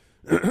not.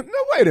 No,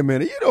 wait a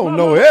minute. You don't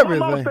know No,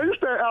 everything. you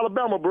stay in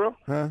Alabama, bro.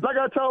 Huh? Like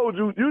I told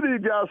you, you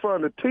need guys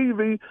from the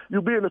TV.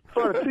 You be in the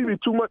front of TV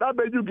too much. I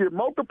bet you get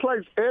more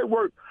complaints at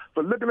work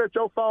for looking at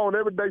your phone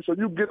every day. So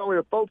you get on here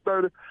at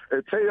 4:30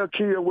 and tell a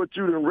kid what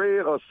you done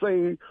read or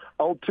seen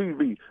on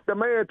TV. The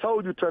man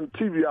told you to turn the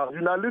TV off.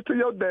 You not listen to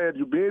your dad.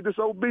 You being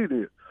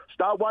disobedient.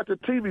 Stop watching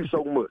TV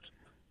so much.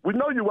 We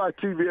know you watch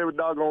TV every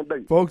doggone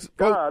day. Folks,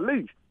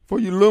 Golly. for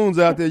you loons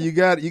out there, you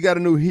got a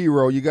new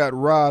hero. You got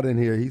Rod in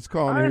here. He's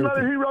calling I ain't here. not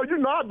a hero. You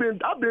know, I've been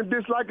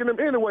disliking him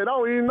anyway. I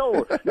don't even know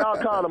it.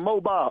 Y'all call him Mobile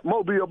Bob.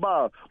 Mobile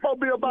Bob,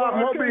 Well,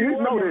 I tell he you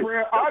what, know my this.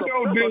 friend, I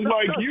don't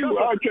dislike you.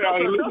 I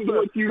tell you, listen to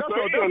what you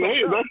say, and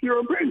hey, that's your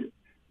opinion.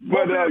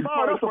 But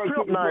Bob, that's a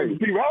pimp name.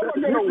 people, how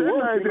am I going to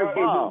work? His name is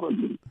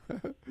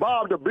Bob.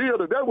 Bob the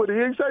Builder. That's what he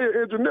ain't say.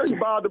 Engineer,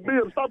 Bob the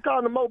Builder. Stop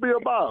calling him Mobile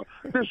Bob.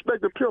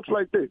 Disrespect the pimps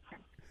like this.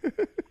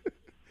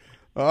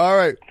 All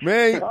right,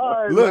 man. All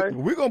right, Look,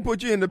 man. we're going to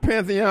put you in the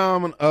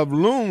pantheon of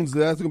loons.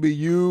 That's going to be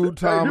you,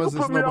 Thomas, you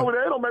can put and me over Snowball.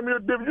 there. It don't make me a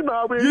difference. You know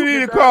how we You need to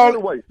get down call.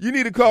 anyway. You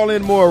need to call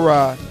in more,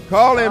 Rod.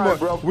 Call in All more. right,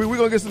 bro. We're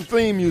going to get some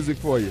theme music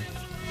for you.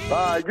 All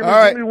right, give All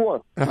right. me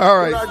one. All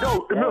right. Here I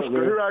go.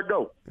 Mister, here I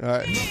go. All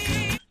right.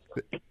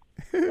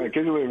 Hey, catch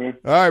you later, man.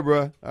 All right,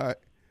 bro. All right.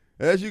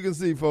 As you can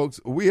see,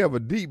 folks, we have a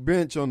deep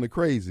bench on the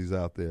crazies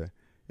out there.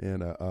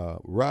 And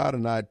Rod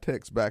and I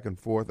text back and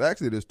forth.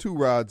 Actually, there's two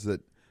Rods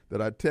that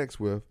I text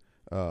with.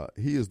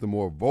 He is the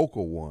more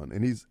vocal one.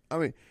 And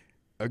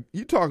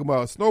you talk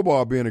about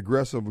Snowball being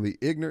aggressively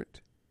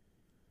ignorant.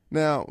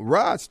 Now,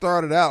 Rod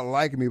started out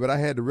liking me, but I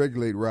had to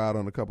regulate Rod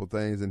on a couple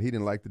things, and he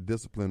didn't like to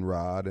discipline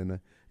Rod. And,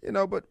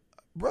 but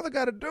brother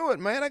got to do it,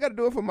 man. I got to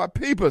do it for my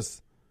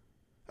peepers.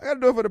 I got to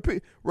do it for the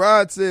people.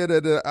 Rod said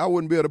that I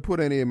wouldn't be able to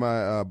put any of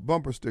my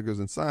bumper stickers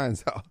and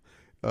signs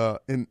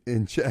out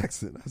in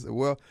Jackson. I said,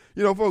 well,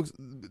 folks,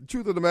 the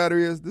truth of the matter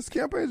is this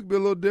campaign is going to be a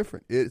little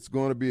different. It's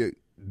going to be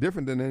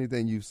different than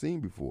anything you've seen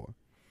before.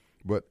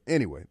 But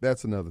anyway,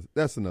 that's another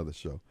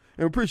show. And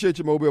we appreciate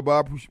you, Mobile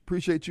Bob.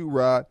 Appreciate you,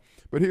 Rod.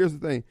 But here's the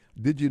thing.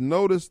 Did you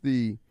notice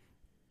the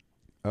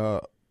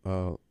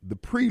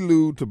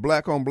prelude to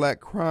black on black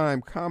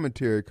crime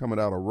commentary coming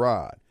out of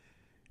Rod?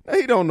 Now,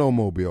 he don't know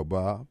Mobile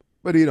Bob,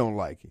 but he don't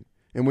like him.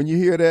 And when you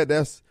hear that,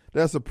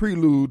 that's a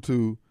prelude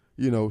to,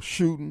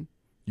 shooting.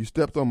 You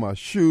stepped on my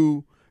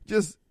shoe.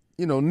 Just,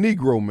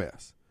 Negro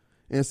mess.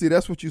 And see,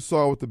 that's what you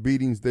saw with the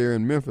beatings there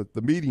in Memphis,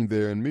 the meeting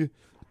there in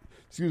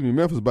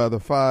Memphis by the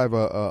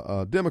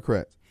 5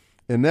 Democrats.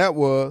 And that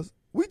was,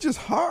 we just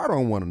hard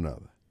on one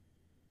another.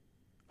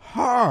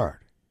 Hard.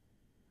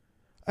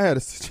 I had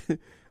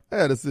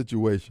a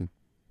situation.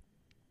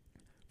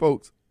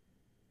 Folks,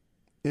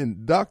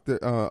 in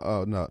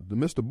the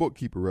Mr.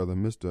 Bookkeeper, rather,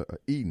 Mr.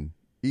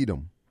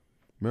 Edom.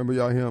 Remember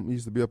y'all him? He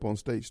used to be up on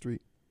State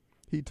Street.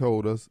 He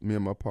told us, me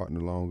and my partner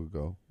long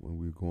ago, when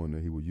we were going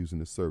there, he was using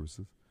his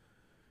services.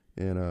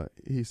 And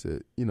he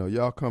said,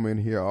 y'all come in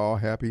here all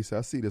happy. He said,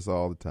 I see this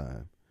all the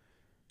time.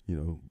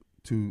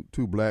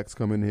 Two blacks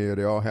come in here.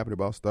 They're all happy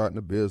about starting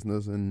a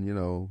business and,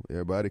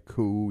 everybody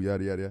cool,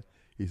 yada, yada, yada.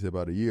 He said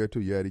about a year or two,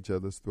 you're at each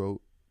other's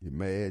throat. You're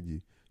mad.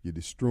 You're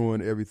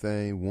destroying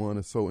everything. One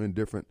is so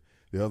indifferent.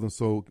 The other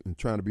one's and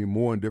trying to be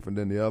more indifferent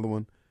than the other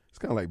one. It's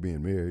kind of like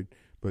being married.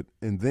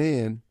 And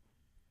then,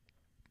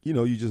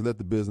 you just let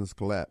the business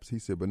collapse. He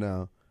said, but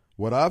now,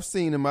 what I've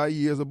seen in my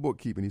years of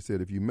bookkeeping, he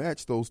said, if you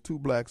match those two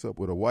blacks up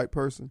with a white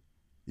person,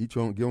 give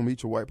them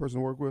each a white person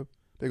to work with,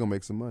 they're going to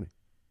make some money.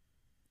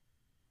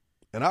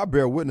 And I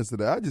bear witness to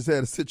that. I just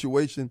had a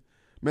situation,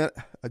 man,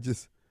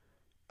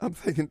 I'm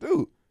thinking,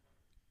 dude,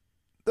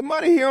 the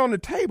money here on the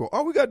table,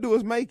 all we got to do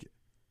is make it.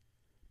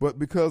 But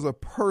because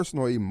of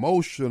personal,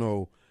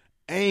 emotional,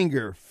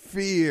 anger,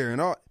 fear, and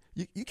all,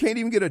 you can't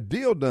even get a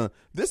deal done.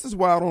 This is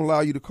why I don't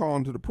allow you to call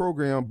into the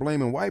program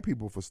blaming white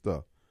people for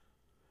stuff.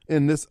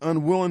 And this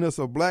unwillingness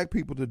of black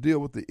people to deal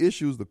with the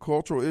issues, the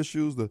cultural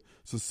issues, the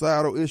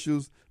societal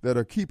issues that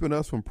are keeping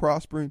us from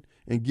prospering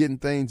and getting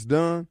things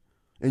done,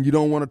 and you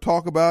don't want to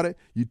talk about it.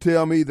 You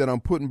tell me that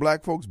I'm putting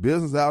black folks'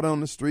 business out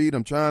on the street.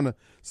 I'm trying to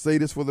say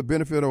this for the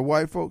benefit of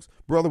white folks.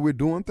 Brother, we're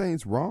doing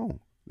things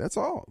wrong. That's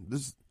all.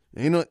 This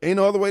ain't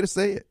no other way to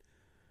say it.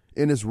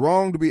 And it's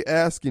wrong to be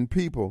asking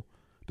people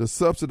to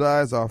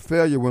subsidize our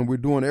failure when we're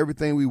doing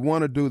everything we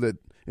want to do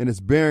and it's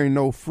bearing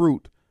no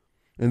fruit.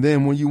 And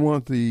then when you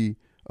want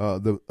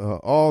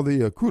all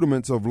the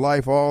accoutrements of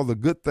life, all the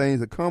good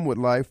things that come with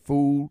life,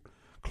 food,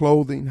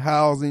 clothing,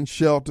 housing,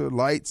 shelter,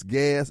 lights,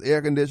 gas,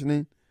 air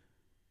conditioning,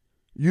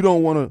 you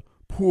don't want to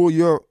pull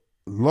your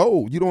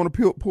load. You don't want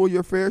to pull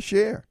your fair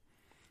share.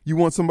 You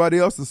want somebody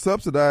else to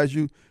subsidize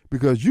you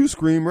because you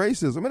scream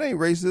racism. It ain't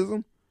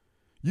racism.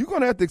 You're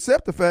going to have to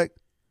accept the fact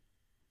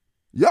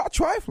y'all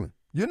trifling.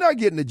 You're not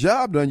getting the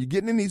job done. You're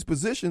getting in these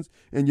positions,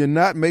 and you're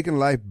not making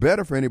life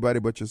better for anybody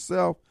but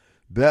yourself.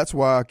 That's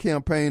why a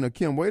campaign of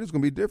Kim Wade is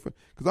going to be different.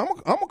 Because I'm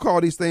going to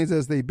call these things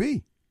as they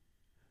be.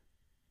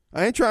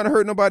 I ain't trying to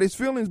hurt nobody's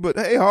feelings, but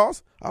hey,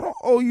 Hoss, I don't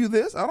owe you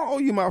this. I don't owe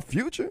you my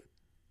future.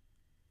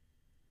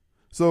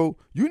 So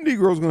you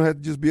Negroes going to have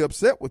to just be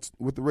upset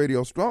with the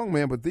radio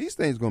strongman, but these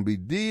things going to be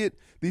did.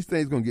 These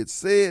things going to get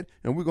said,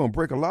 and we're going to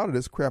break a lot of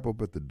this crap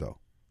up at the door.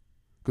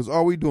 Because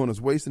all we doing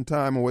is wasting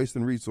time and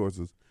wasting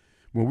resources.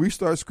 When we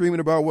start screaming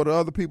about what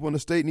other people in the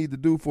state need to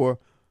do for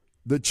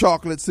the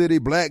chocolate city,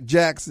 Black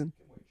Jackson,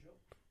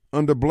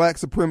 under black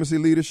supremacy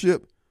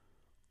leadership,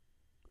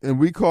 and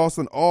we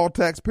costing all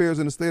taxpayers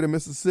in the state of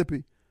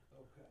Mississippi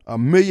 $1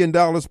 million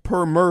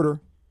per murder,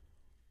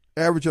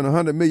 averaging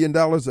 $100 million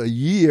a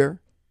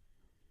year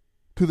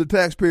to the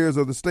taxpayers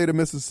of the state of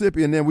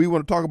Mississippi, and then we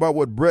want to talk about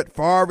what Brett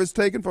Favre is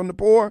taking from the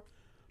poor.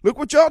 Look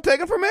what y'all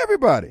taking from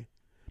everybody,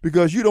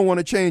 because you don't want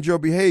to change your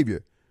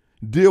behavior.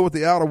 Deal with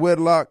the out of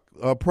wedlock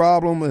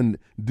problem, and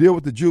deal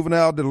with the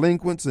juvenile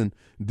delinquents, and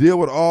deal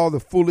with all the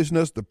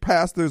foolishness the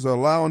pastors are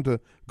allowing to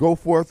go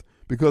forth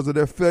because of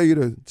their failure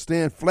to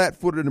stand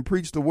flat-footed and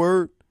preach the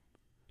word.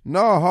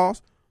 No,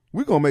 Hoss,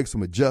 we're going to make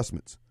some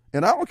adjustments.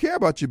 And I don't care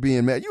about you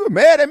being mad. You were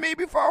mad at me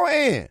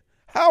beforehand.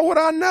 How would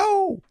I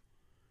know?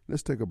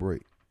 Let's take a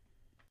break.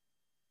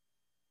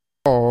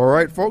 All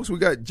right, folks, we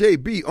got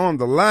JB on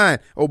the line.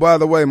 Oh, by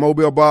the way,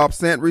 Mobile Bob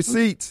sent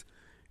receipts.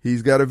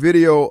 He's got a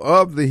video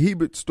of the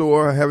Hebert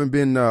store having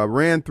been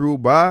ran through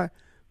by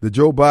the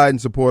Joe Biden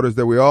supporters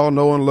that we all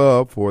know and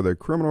love for their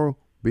criminal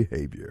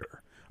behavior.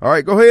 All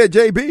right, go ahead,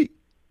 JB.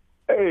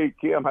 Hey,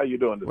 Kim, how you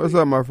doing today? What's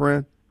up, my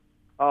friend?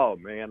 Oh,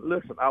 man,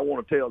 listen, I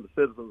want to tell the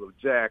citizens of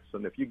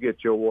Jackson, if you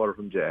get your water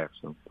from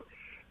Jackson,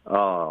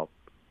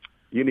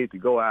 you need to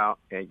go out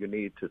and you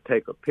need to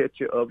take a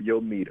picture of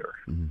your meter,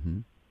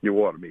 your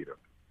water meter.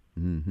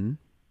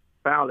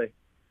 Finally,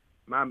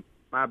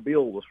 my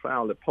bill was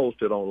finally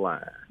posted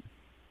online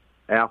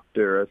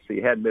after,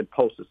 it hadn't been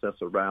posted since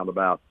around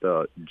about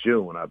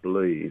June, I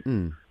believe.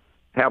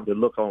 Having to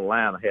look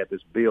online, I had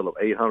this bill of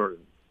 $800 and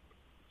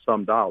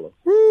some dollars.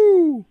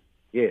 Woo!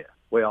 Yeah,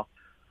 well,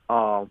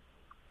 so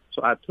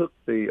I took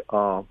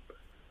I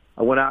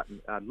went out and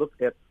I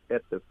looked at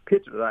the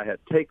picture that I had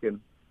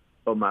taken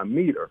of my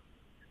meter,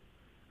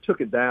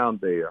 took it down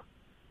there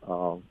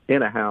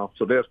anyhow,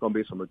 so there's going to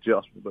be some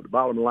adjustment. But the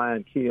bottom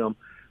line, Kim,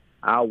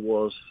 I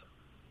was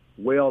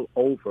well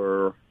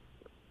over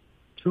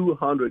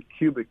 200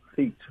 cubic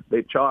feet.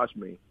 They charged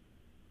me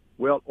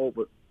well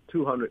over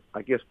 200,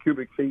 I guess,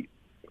 cubic feet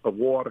of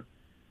water.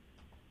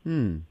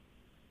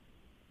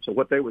 So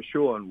what they were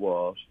showing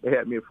was they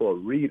had me for a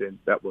reading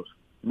that was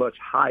much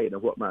higher than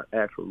what my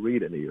actual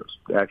reading is,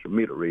 the actual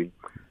meter reading.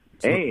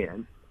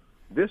 And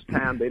this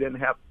time they didn't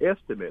have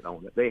estimate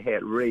on it. They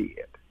had read,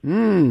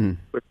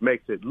 which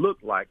makes it look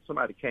like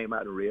somebody came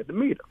out and read the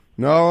meter.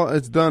 No,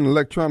 it's done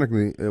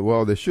electronically.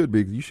 Well, they should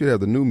be. You should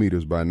have the new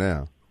meters by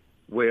now.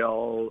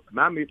 Well,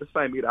 my meter, the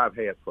same meter I've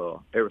had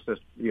for ever since,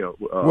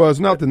 well, it's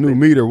not the new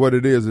meter. What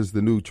it is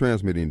the new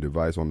transmitting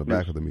device on the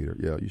back of the meter.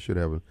 Yeah, you should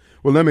have it.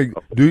 Well, let me.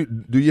 Do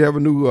you have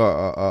a new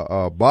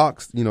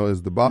box?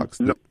 Is the box?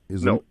 No,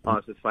 it's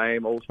the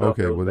same old stuff.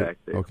 Okay, well, back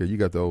there. Okay, you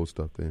got the old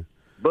stuff then.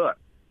 But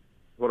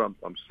what I'm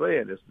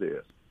saying is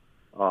this: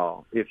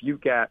 if you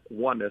got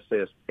one that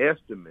says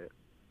estimate,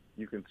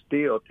 you can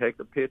still take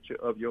a picture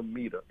of your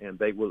meter, and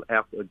they will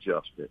have to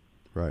adjust it.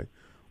 Right.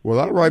 Well,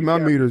 I write my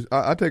meters.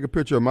 I take a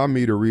picture of my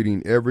meter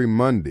reading every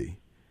Monday.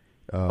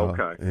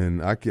 Okay.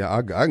 And I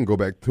can go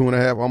back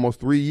 2.5, almost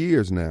 3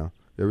 years now,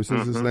 ever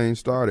since this thing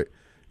started.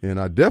 And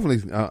I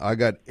definitely I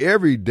got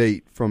every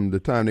date from the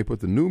time they put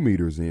the new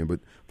meters in.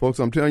 But folks,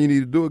 I'm telling you, you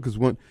need to do it, because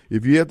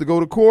if you have to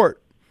go to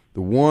court,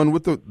 the one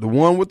with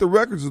the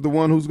records is the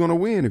one who's going to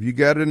win. If you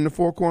got it in the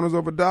four corners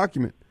of a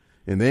document,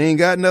 and they ain't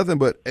got nothing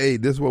but, hey,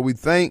 this is what we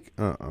think.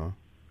 They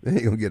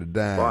ain't gonna get a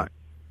dime. Right.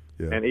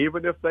 Yeah. And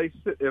even if they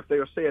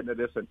are saying that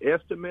it's an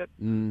estimate,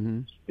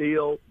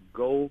 still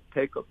go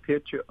take a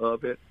picture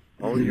of it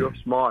on your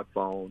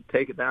smartphone.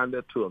 Take it down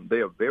there to them.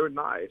 They are very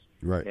nice,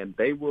 right? And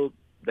they will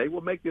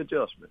make the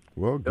adjustment.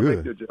 Well, They'll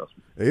good. make the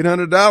adjustment.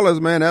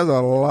 $800, man. That's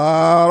a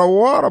lot of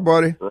water,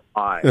 buddy.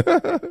 Right.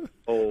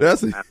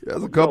 That's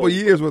a couple of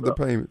years worth of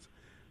payments.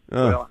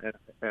 Well,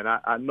 and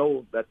I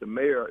know that the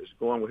mayor is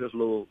going with his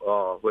little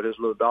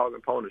dog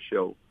and pony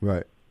show.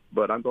 Right.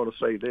 But I'm going to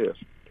say this.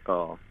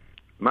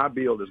 My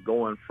bill is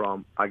going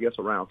from, I guess,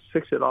 around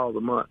 $60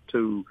 a month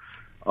to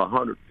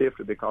 $150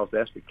 because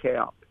that's the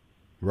cap.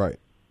 Right.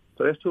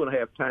 So that's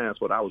 2.5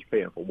 times what I was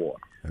paying for water.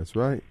 That's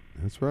right.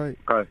 That's right.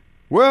 Okay.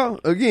 Well,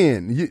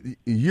 again,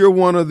 you're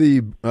one of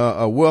the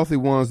wealthy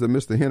ones that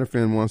Mr.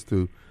 Hennepin wants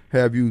to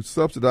have you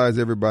subsidize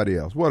everybody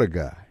else. What a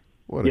guy.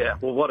 What a guy.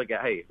 Well, what a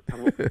guy. Hey,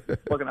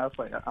 what can I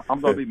say? I'm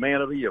going to be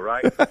man of the year,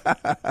 right?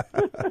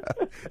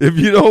 If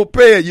you don't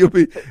pay it,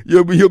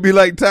 you'll be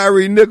like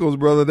Tyree Nichols,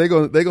 brother. They're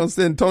gonna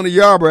send Tony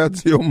Yarbrough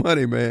after your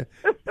money, man.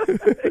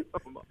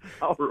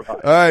 All right. All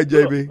right,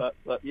 JB.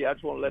 I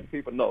just want to let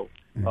people know.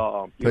 You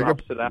don't have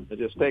to sit down and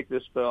just take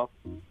this stuff.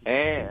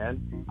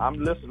 And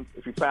I'm listening.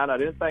 If you find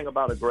out anything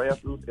about a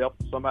grassroots effort,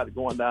 somebody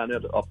going down there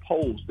to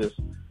oppose this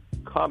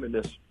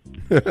communist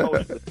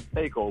socialist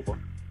takeover,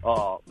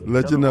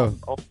 let you know.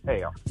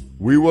 Okay.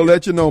 We will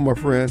let you know, my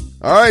friend.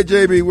 All right,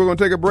 JB, we're going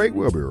to take a break.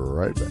 We'll be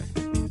right back.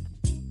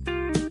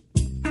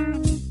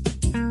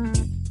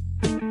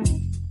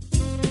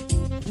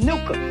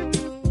 Snooker.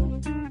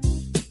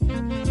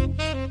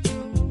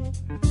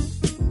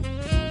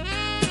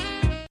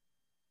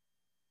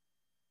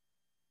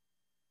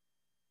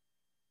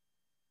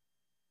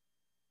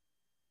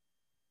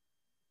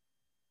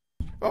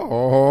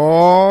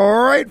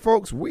 All right,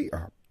 folks, we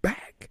are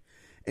back.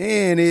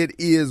 And it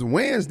is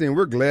Wednesday, and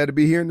we're glad to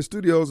be here in the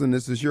studios. And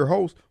this is your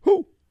host,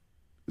 who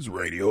is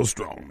Radio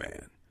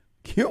Strongman,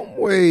 Kim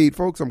Wade.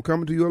 Folks, I'm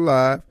coming to you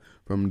live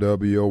from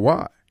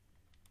WYAB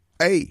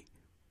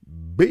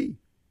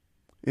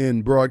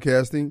in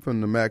broadcasting from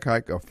the Mac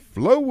Hike of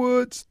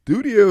Flowwood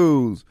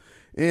Studios.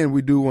 And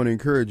we do want to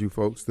encourage you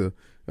folks to,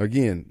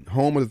 again,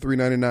 home of the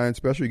 $3.99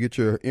 special. You get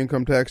your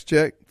income tax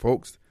check,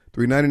 folks.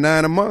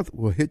 $3.99 a month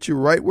will hit you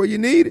right where you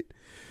need it.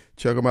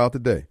 Check them out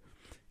today.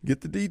 Get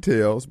the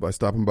details by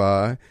stopping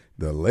by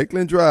the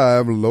Lakeland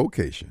Drive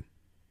location.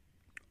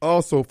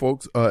 Also,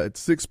 folks, at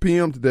 6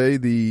 p.m. today,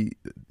 the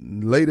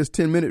latest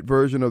 10-minute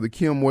version of the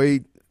Kim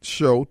Wade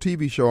Show,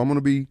 TV show. I'm going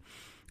to be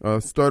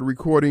start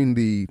recording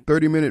the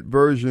 30-minute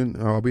version.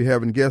 I'll be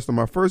having guests.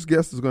 My first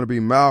guest is going to be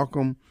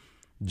Malcolm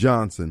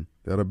Johnson.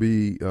 That'll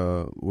be,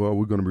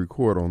 we're going to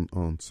record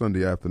on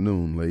Sunday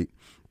afternoon late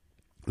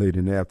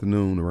in the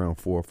afternoon around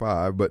 4 or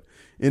 5. But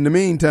in the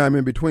meantime,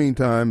 in between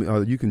time,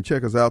 you can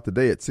check us out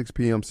today at 6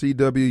 p.m.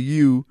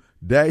 CWU-TV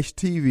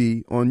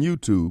on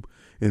YouTube.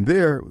 And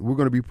there, we're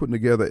going to be putting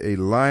together a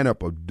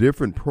lineup of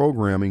different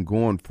programming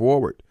going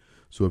forward.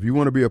 So if you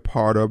want to be a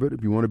part of it,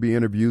 if you want to be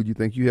interviewed, you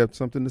think you have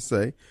something to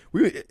say,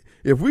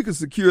 if we could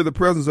secure the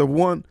presence of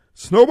one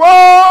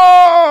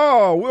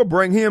Snowball, we'll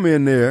bring him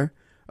in there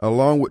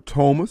along with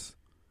Thomas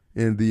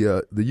and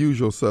the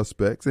usual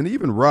suspects, and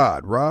even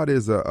Rod. Rod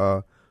is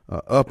a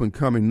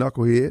up-and-coming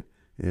knucklehead,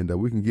 and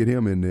we can get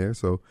him in there.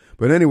 So,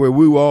 but anyway,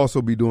 we will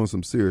also be doing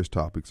some serious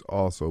topics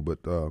also. But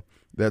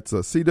that's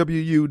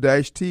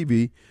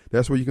CWU-TV.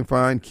 That's where you can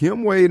find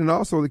Kim Wade and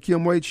also the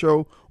Kim Wade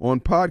Show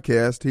on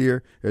podcast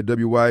here at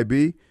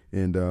WYB.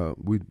 And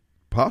we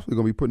possibly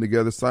going to be putting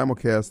together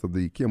simulcast of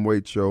the Kim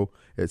Wade Show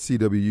at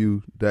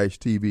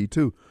CWU-TV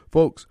too.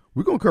 Folks,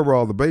 we're going to cover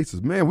all the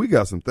bases. Man, we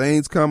got some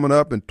things coming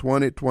up in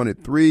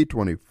 2023,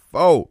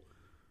 24.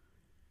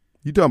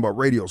 You talking about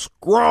Radio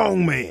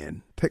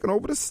Strongman taking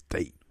over the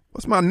state.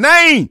 What's my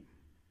name?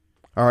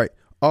 All right.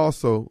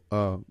 Also,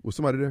 was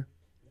somebody there?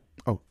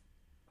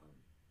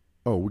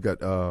 Oh, we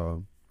got,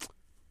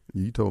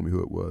 you told me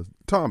who it was.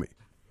 Tommy.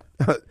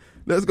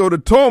 Let's go to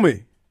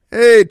Tommy.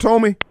 Hey,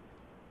 Tommy.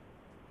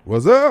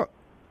 What's up?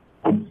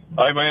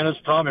 Hey, man,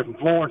 it's Tommy from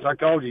Florence. I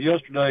called you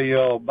yesterday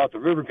about the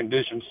river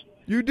conditions.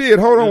 You did.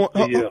 Hold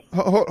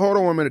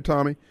on one minute,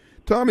 Tommy.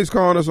 Tommy's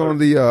calling us on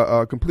the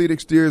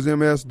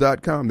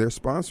CompleteExteriorsMS.com. They're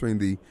sponsoring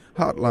the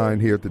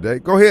hotline here today.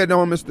 Go ahead,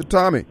 Mr.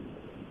 Tommy.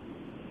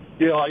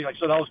 Yeah, like I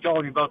said, I was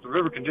calling you about the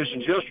river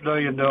conditions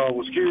yesterday, and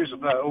was curious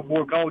if that old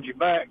boy called you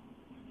back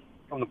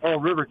from the Pearl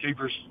River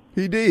Keepers.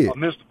 He did.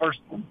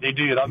 He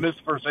did. I missed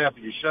the first half of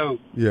your show.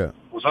 Yeah.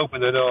 Was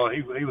hoping that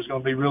he was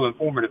going to be real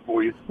informative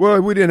for you.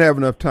 Well, we didn't have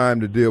enough time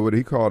to deal with it.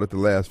 He called at the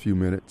last few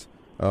minutes.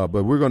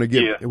 But we're going to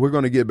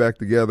get back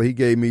together. He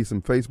gave me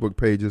some Facebook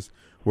pages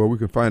where we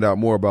can find out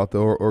more about the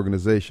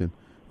organization,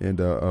 and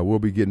we'll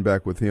be getting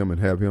back with him and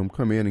have him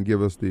come in and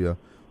give us the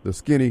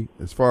skinny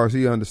as far as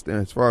they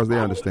understand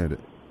it.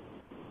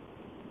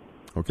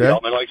 Okay. Yeah, I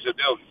mean, like I said,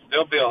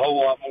 they'll be a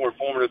whole lot more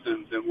informative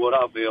than what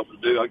I'll be able to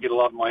do. I get a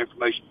lot of my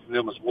information from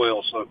them as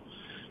well. So,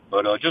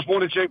 but just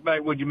wanted to check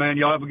back with you, man.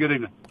 Y'all have a good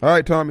evening. All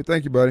right, Tommy.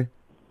 Thank you, buddy.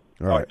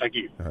 All right. Thank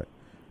you.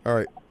 All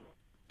right.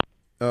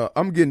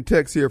 I'm getting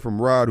texts here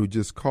from Rod, who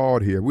just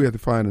called here. We have to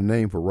find a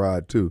name for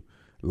Rod too.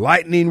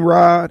 Lightning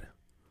Rod,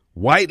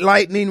 White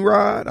Lightning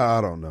Rod.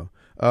 I don't know.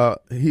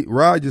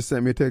 Rod just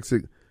sent me a text.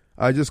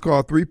 I just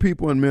called 3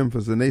 people in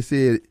Memphis, and they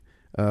said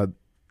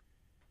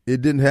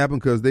it didn't happen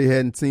because they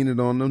hadn't seen it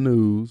on the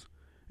news.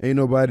 Ain't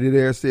nobody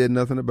there said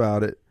nothing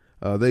about it.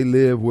 They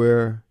live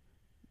where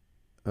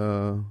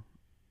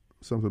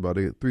something about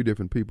it. 3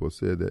 different people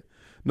said that.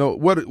 No,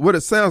 what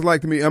it sounds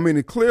like to me, I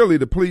mean, clearly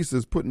the police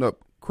is putting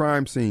up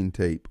crime scene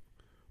tape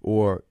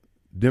or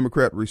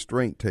Democrat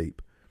restraint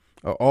tape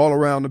all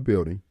around the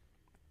building.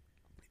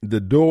 The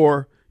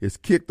door is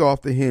kicked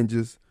off the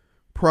hinges.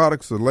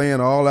 Products are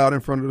laying all out in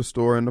front of the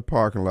store in the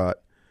parking lot.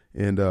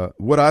 And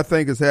what I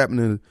think is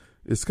happening,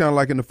 it's kind of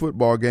like in the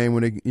football game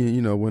when they're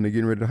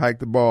getting ready to hike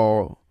the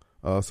ball.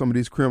 Some of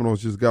these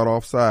criminals just got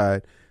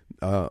offside.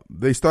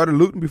 They started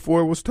looting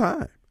before it was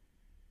time.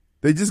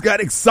 They just got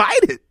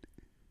excited.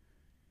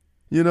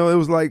 It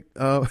was like,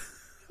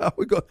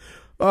 we go.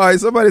 All right,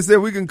 somebody said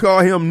we can call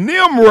him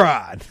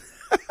Nimrod.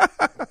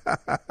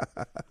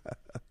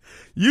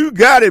 You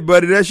got it,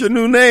 buddy. That's your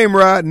new name,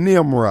 Rod.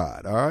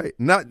 Nimrod. All right,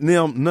 not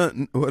numbskull,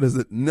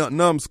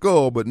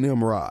 but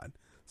Nimrod.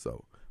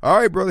 So, all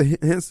right, brother.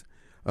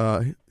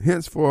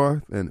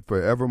 Henceforth and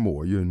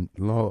forevermore, you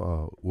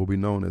will be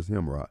known as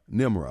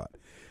Nimrod.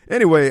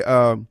 Anyway,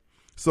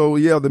 so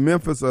yeah, the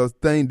Memphis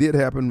thing did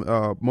happen.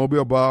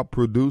 Mobile Bob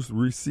produced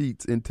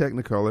receipts in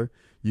Technicolor.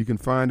 You can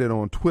find it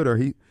on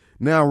Twitter.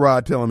 Now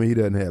Rod telling me he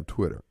doesn't have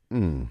Twitter.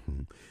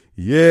 Mm-hmm.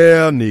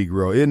 Yeah,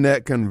 Negro, isn't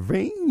that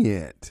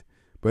convenient?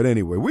 But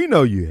anyway, we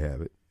know you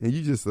have it, and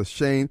you just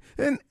ashamed,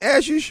 and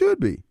as you should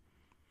be.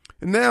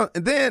 And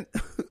then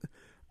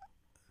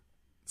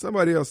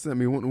somebody else sent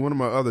me one of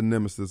my other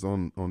nemesis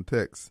on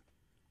text.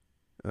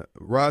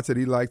 Rod said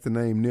he liked the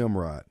name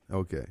Nimrod.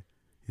 Okay.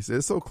 He said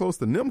it's so close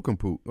to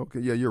Nimcompoop. Okay,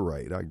 yeah, you're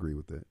right. I agree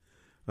with that.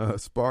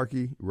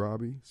 Sparky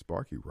Robbie.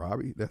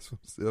 That's from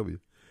Sylvia.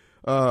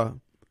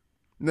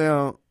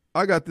 Now,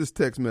 I got this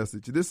text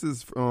message. This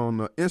is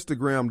on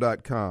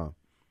Instagram.com.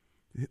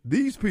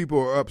 These people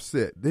are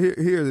upset. Here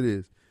it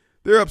is.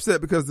 They're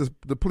upset because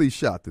the police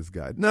shot this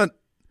guy. Now,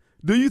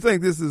 do you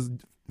think this is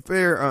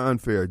fair or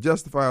unfair?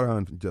 Justified or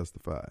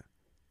unjustified?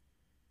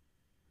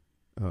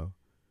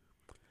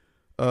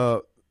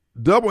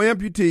 Double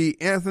amputee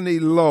Anthony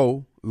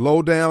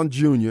Lowdown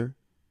Jr.,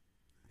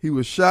 he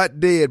was shot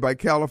dead by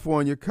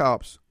California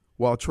cops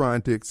while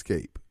trying to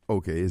escape.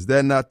 Okay, is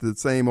that not the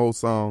same old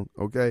song?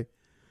 Okay,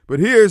 but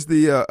here's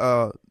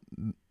the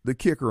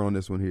kicker on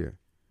this one here.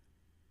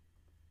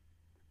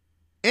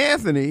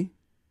 Anthony,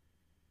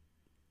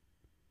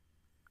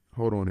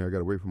 hold on here, I got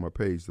to wait for my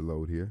page to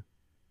load here.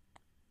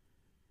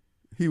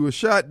 He was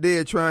shot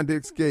dead trying to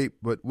escape,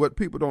 but what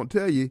people don't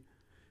tell you,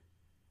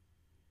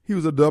 he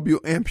was a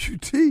double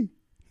amputee.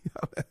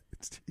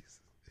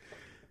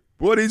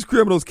 Boy, these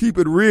criminals keep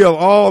it real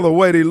all the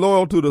way. They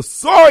loyal to the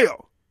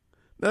soil.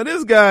 Now,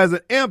 this guy's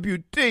an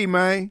amputee,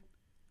 man.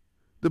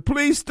 The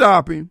police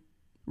stop him.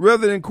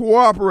 Rather than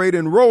cooperate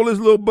and roll his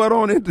little butt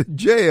on into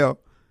jail,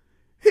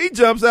 he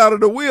jumps out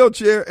of the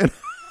wheelchair and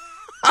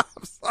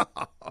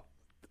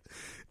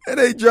and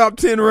they dropped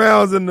 10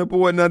 rounds in the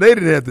boy. Now, they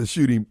didn't have to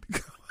shoot him.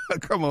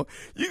 Come on.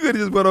 You could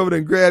have just went over there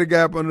and grabbed a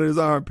guy up under his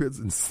armpits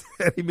and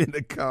set him in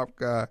the cop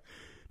car.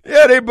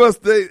 Yeah, they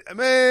busted.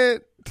 Man,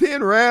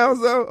 10 rounds,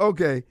 though?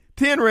 Okay.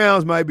 10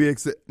 rounds might be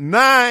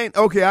 9.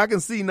 Okay, I can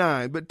see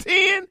 9. But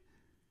 10?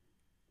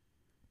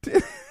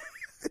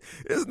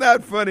 It's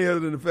not funny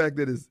other than the fact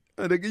that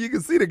you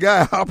can see the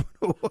guy hopping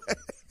away.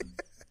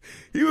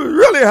 He was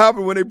really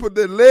hopping when they put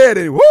that lead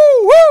in. Woo,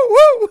 woo,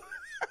 woo.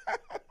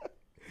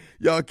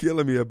 Y'all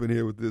killing me up in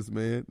here with this,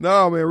 man.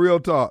 No, man, real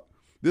talk.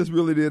 This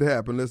really did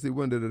happen. Let's see,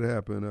 when did it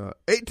happen?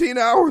 18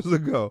 hours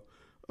ago.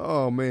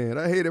 Oh, man,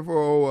 I hate it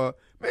for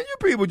man, you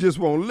people just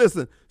won't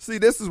listen. See,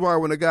 this is why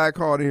when a guy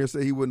called in here and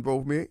said he wouldn't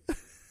vote for me.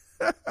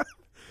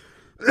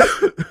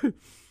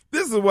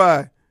 This is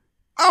why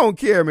I don't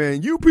care,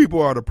 man. You people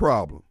are the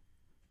problem.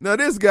 Now,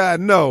 this guy,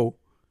 no,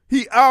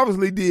 he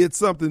obviously did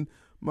something.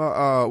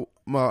 My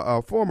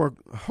former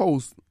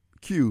host,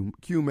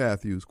 Quentin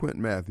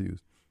Matthews,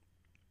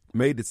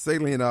 made the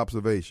salient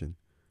observation.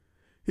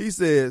 He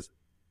says,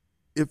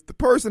 if the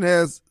person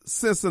has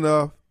sense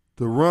enough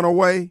to run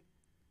away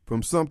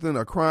from something,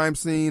 a crime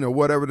scene or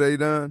whatever they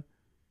done,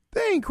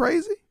 they ain't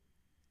crazy.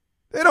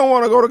 They don't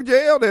want to go to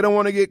jail. They don't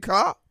want to get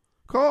caught.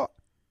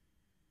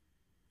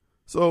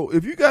 So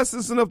if you got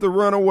sense enough to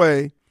run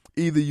away,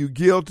 either you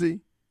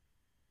guilty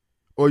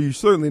or you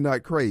certainly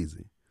not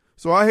crazy.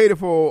 So I hate it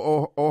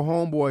for our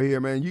homeboy here,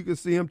 man. You can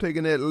see him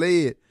taking that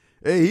lead.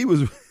 Hey, he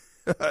was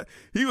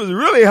he was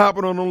really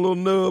hopping on them little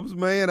nubs,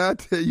 man. I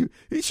tell you,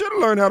 he should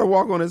have learned how to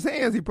walk on his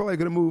hands. He probably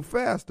could have moved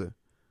faster.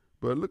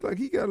 But it looked like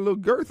he got a little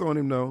girth on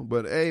him, though.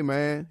 But, hey,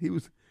 man, he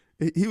was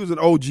an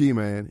OG,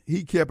 man.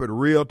 He kept it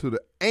real to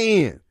the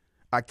end.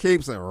 I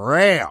keep saying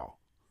real.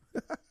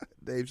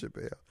 Dave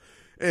Chappelle.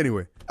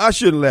 Anyway, I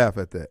shouldn't laugh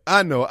at that.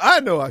 I know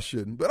I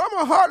shouldn't. But I'm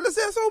a heartless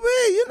SOB.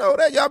 You know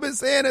that. Y'all been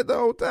saying it the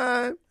whole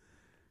time.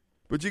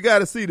 But you got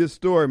to see this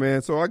story,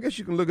 man. So I guess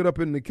you can look it up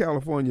in the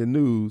California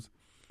news.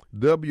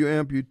 W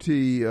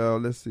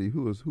amputee, let's see,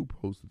 who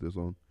posted this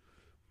on?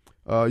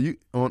 You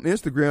on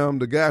Instagram,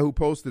 the guy who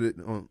posted it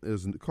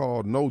is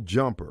called No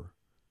Jumper.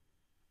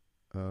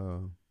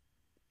 You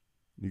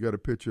got a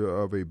picture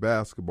of a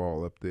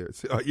basketball up there.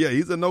 Yeah,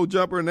 he's a no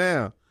jumper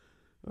now.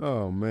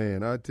 Oh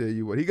man, I tell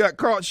you what, he got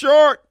caught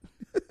short.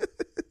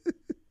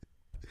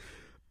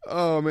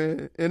 Oh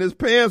man, and his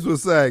pants were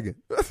sagging.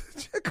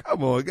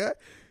 Come on, guy.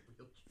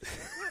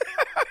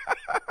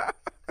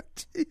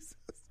 Jesus.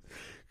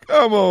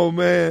 Come on,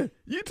 man.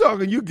 You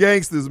talking, you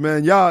gangsters,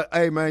 man. Y'all,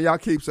 hey, man, y'all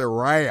keeps it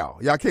real.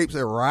 Y'all keeps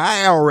it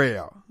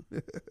real.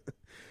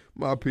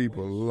 My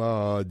people,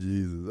 Lord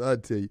Jesus, I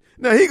tell you.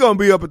 Now, he going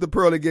to be up at the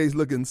pearly gates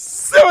looking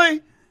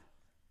silly.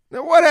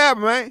 Now, what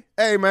happened, man?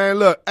 Hey, man,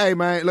 look. I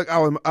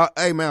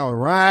was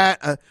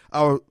riding.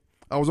 I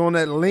was on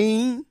that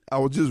lean. I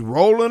was just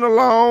rolling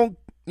along,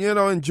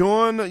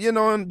 enjoying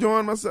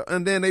myself.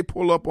 And then they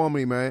pull up on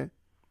me, man.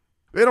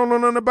 They don't know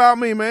nothing about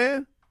me,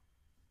 man.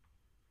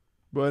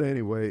 But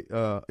anyway,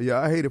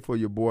 yeah, I hate it for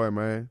your boy,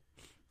 man.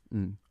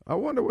 I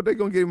wonder what they're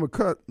going to give him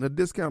a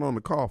discount on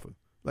the coffin.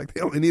 Like, they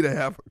only need a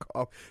half a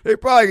coffin. They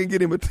probably can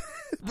get him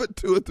but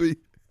 2 or 3.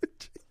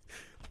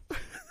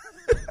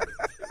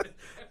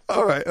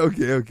 All right,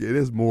 okay.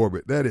 That's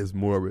morbid. That is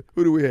morbid.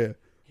 Who do we have?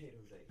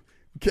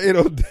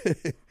 Cato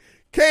Dave.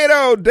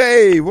 Cato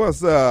Dave,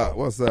 what's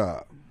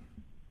up?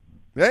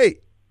 Hey.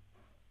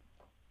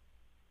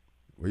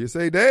 What you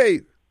say,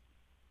 Dave?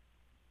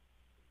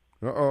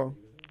 Uh-oh.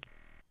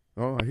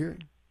 Oh, I hear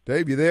it.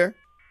 Dave, you there?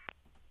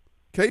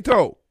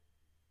 Cato.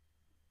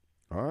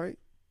 All right.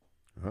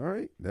 All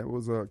right. That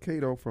was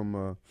Cato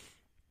from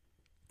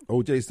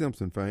O.J.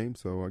 Simpson fame,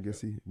 so I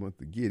guess he wants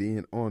to get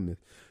in on this.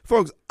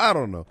 Folks, I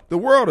don't know. The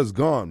world has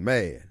gone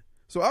mad.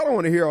 So I don't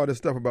want to hear all this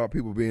stuff about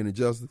people being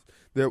injustice.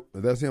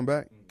 That's him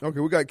back? Okay,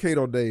 we got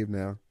Cato Dave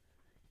now.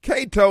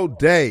 Cato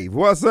Dave,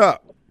 what's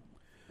up?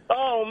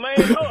 Oh,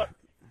 man, look.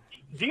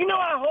 Do you know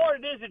how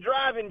hard it is to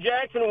drive in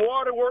Jackson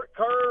Waterworks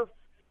Curve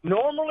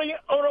normally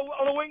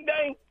on a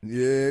weekday?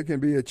 Yeah, it can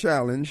be a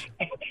challenge.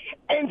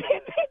 And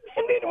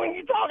then when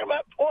you're talking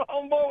about poor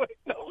homeboy with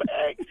no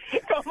legs,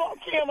 come on,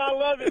 Kim, I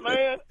love it,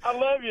 man. I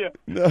love you.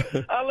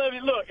 I love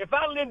you. Look, if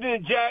I lived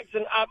in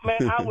Jackson, I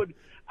want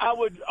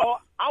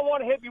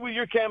to help you with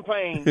your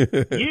campaign.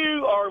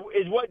 You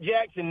is what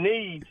Jackson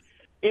needs.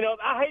 You know,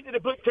 I hate that they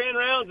put 10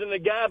 rounds in the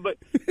guy, but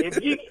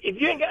if you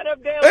ain't got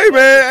enough down. Hey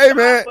man,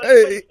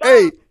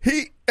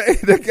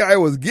 that guy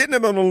was getting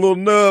it on the little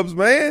nubs,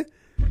 man.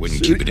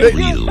 Wouldn't keep it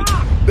real.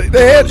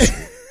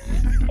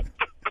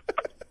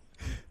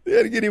 They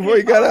had to get him before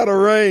he got out of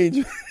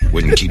range.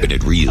 Wasn't keeping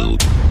it real.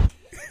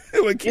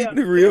 They were keeping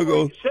it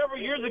real. Several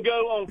years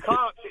ago on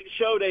Cox, it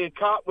showed a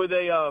cop with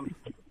a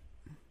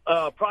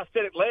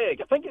prosthetic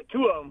leg. I think it's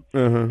two of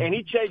them, and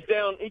he chased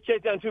down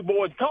two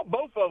boys, caught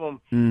both of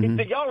them. He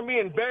said, "Y'all are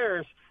being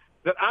embarrassed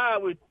that I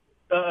would,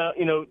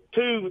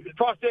 two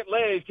prosthetic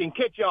legs can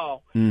catch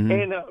y'all."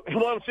 And one of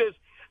them says,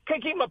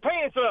 "Can't keep my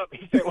pants up."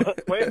 He said,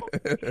 "Well,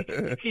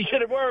 you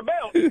should have worn a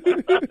belt."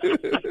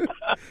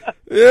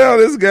 Yeah,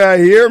 this guy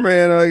here,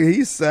 man,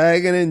 he's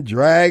sagging and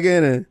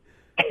dragging, and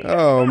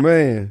oh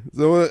man.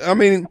 So I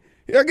mean,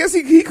 I guess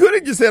he could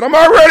have just said, "I'm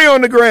already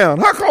on the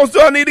ground. How close do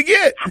I need to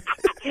get?"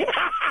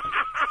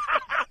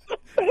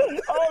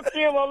 Oh,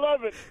 Kim, I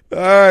love it. All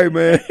right,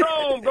 man.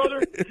 Strong,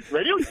 brother.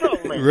 Radio strong,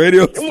 man.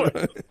 Radio strong.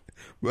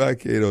 Bye,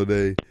 Cato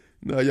Day.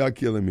 No, y'all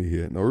killing me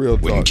here. No, real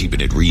talk. When keeping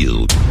it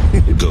real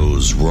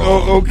goes wrong.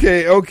 Oh,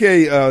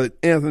 okay,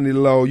 Anthony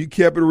Lowe, you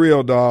kept it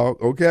real,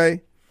 dog,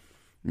 okay?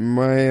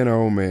 Man,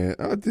 oh, man.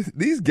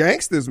 These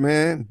gangsters,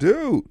 man,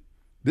 dude.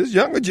 This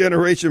younger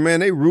generation, man,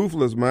 they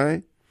ruthless,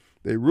 man.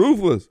 They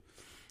ruthless.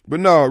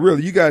 But no,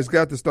 really, you guys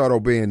got to start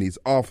obeying these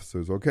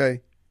officers,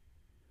 okay?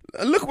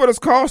 Look what it's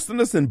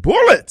costing us in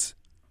bullets.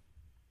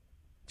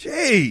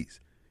 Jeez.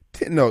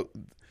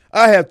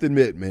 I have to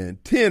admit, man,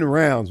 10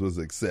 rounds was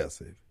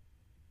excessive.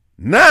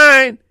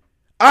 9,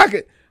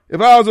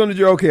 if I was on the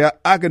jury, okay,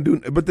 I can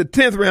do, but the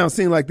 10th round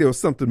seemed like there was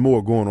something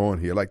more going on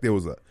here. Like there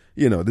was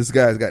this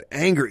guy's got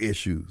anger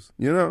issues,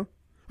 Or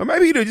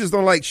maybe he just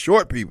don't like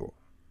short people,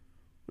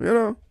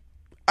 I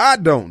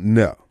don't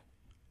know.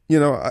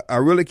 I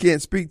really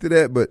can't speak to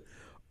that, but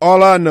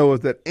all I know is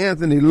that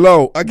Anthony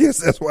Lowe, I guess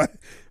that's why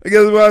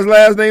his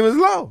last name is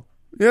Lowe,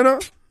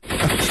 Anthony,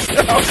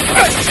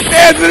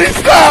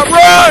 stop,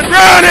 run,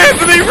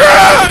 Anthony,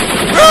 run.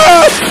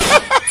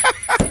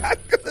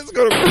 Let's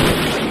go to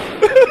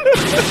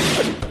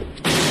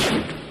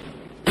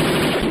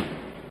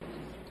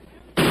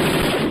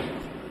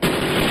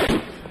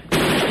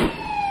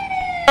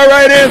all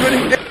right,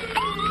 Anthony.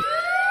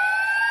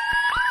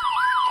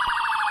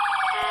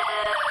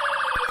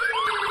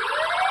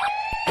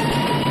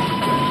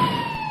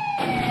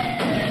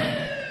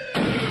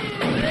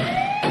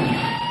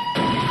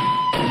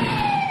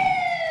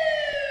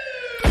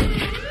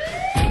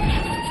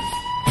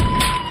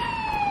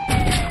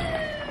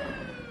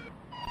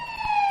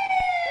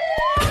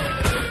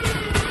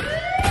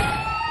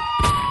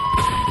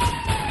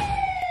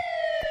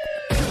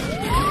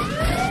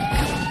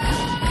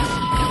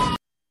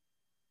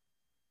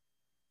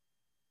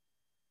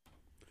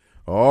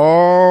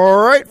 All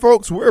right,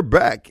 folks, we're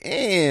back,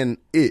 and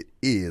it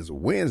is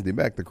Wednesday,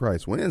 Back to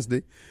Christ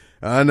Wednesday.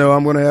 I know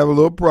I'm going to have a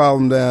little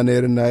problem down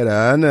there tonight.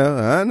 I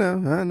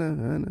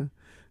know.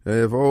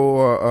 If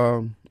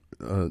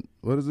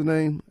what is his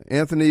name?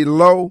 Anthony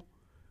Lowe.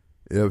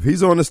 If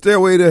he's on the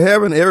stairway to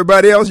heaven,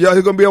 everybody else, y'all,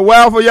 it's going to be a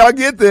while for y'all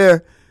get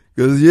there.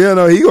 Because, he's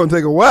going to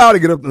take a while to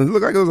get up. It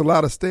looked like there was a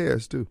lot of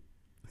stairs, too.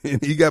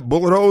 And he got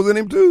bullet holes in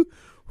him, too.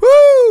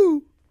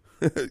 Woo!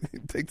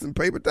 Take some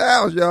paper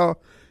towels,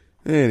 y'all.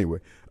 Anyway,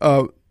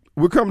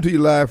 we're coming to you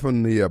live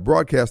from the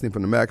broadcasting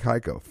from the Mac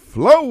Hiker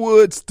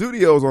Flowwood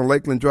Studios on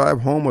Lakeland Drive,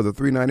 home of the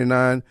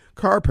 $3.99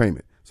 car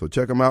payment. So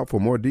check them out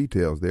for more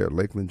details there at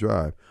Lakeland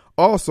Drive.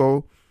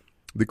 Also,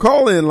 the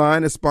call-in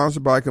line is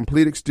sponsored by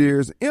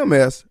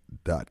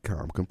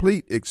CompleteExteriorsMS.com.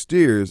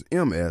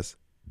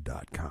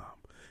 CompleteExteriorsMS.com.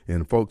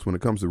 And folks, when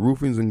it comes to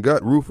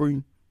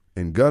roofing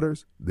and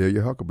gutters, they're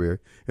your Huckleberry.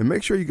 And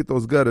make sure you get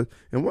those gutters.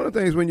 And one of the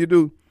things when you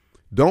do,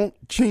 don't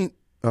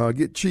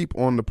get cheap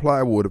on the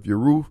plywood. If your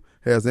roof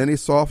has any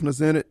softness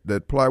in it,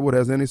 that plywood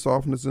has any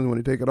softness in it when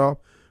you take it off,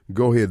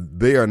 go ahead.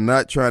 They are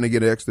not trying to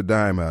get an extra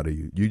dime out of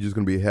you. You're just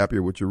going to be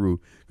happier with your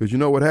roof. Because you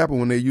know what happened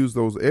when they use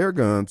those air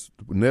guns,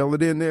 nail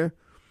it in there,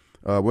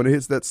 when it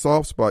hits that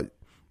soft spot,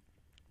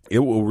 it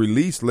will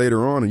release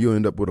later on and you'll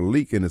end up with a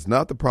leak. And it's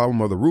not the problem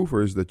of the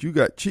roofer, it's that you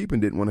got cheap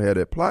and didn't want to have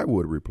that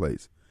plywood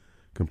replaced.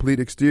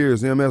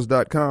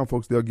 CompleteExteriorsMS.com,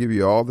 folks, they'll give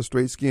you all the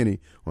straight skinny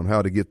on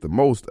how to get the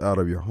most out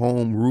of your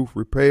home roof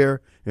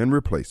repair and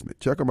replacement.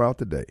 Check them out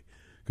today,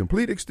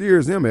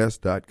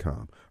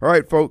 CompleteExteriorsMS.com. All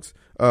right, folks.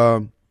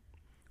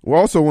 We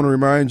also want to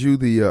remind you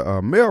the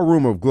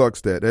mailroom of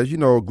Gluckstadt. As you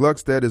know,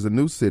 Gluckstadt is a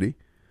new city,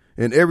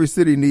 and every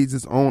city needs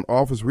its own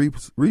office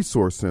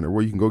resource center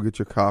where you can go get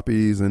your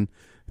copies, and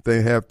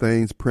they have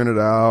things printed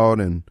out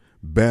and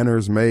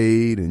banners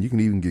made, and you can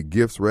even get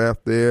gifts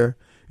wrapped there.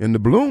 And the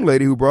balloon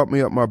lady who brought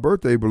me up my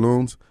birthday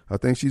balloons, I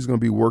think she's going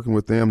to be working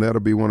with them. That'll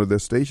be one of their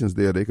stations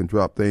there. They can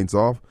drop things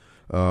off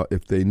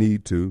if they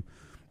need to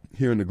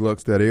here in the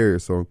Gluckstadt area.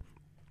 So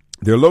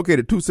they're located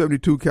at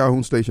 272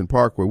 Calhoun Station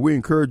Parkway. We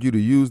encourage you to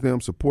use them,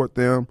 support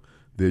them.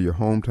 They're your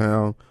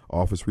hometown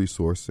office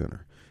resource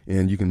center.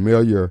 And you can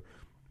mail your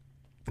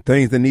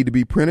things that need to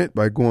be printed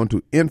by going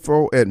to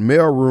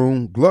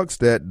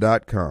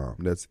info@mailroomgluckstadt.com.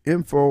 That's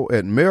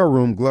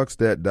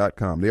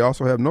info@mailroomgluckstadt.com. They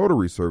also have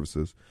notary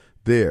services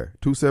there,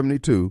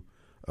 272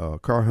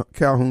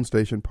 Calhoun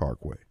Station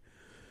Parkway.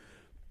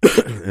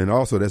 And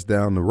also that's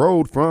down the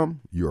road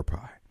from Your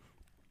Pie.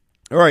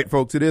 All right,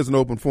 folks, it is an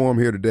open forum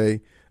here today.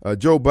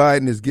 Joe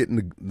Biden is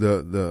getting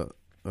the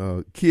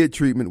kid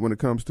treatment when it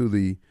comes to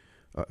the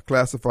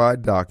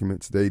classified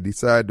documents. They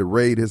decide to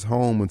raid his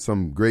home with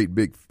some great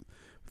big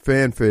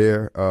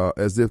fanfare,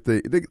 as if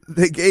they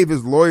gave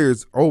his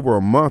lawyers over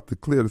a month to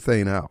clear the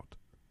thing out.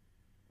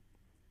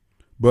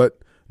 But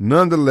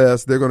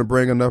nonetheless, they're going to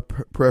bring enough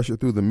pressure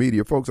through the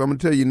media. Folks, I'm going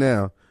to tell you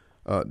now,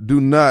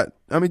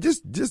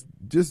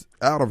 just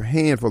out of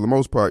hand for the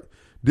most part,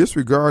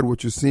 disregard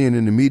what you're seeing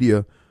in the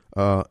media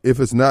if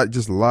it's not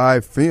just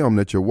live film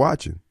that you're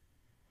watching.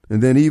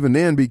 And then even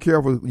then, be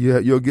careful.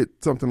 You'll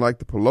get something like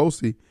the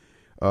Pelosi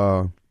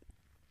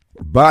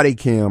body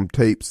cam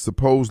tapes,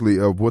 supposedly,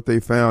 of what they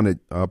found at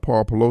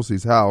Paul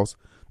Pelosi's house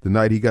the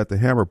night he got the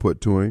hammer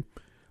put to him.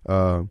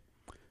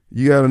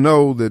 You got to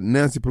know that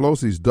Nancy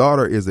Pelosi's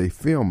daughter is a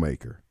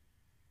filmmaker.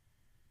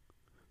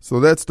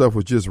 So that stuff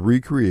was just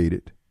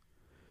recreated.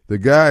 The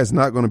guy is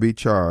not going to be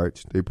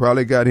charged. They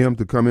probably got him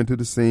to come into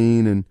the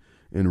scene and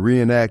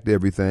reenact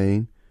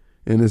everything.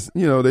 And it's,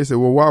 they say,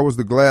 well, why was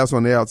the glass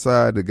on the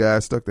outside? The guy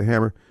stuck the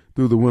hammer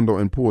through the window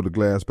and pulled the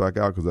glass back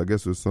out because I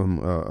guess there's some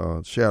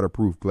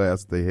shatterproof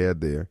glass that they had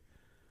there.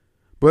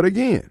 But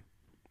again,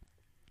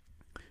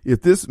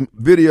 if this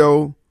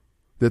video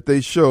that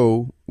they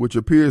show, which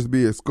appears to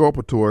be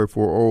exculpatory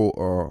for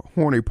old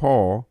horny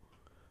Paul,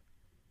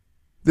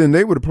 then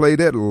they would have played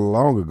that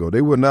long ago.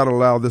 They would not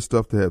allow this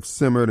stuff to have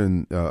simmered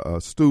and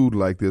stewed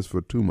like this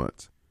for 2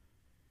 months.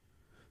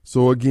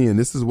 So again,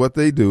 this is what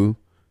they do.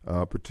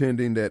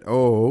 Pretending that,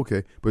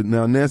 okay. But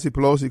now Nancy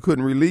Pelosi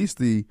couldn't release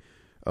the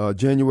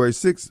January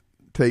 6th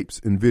tapes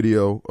and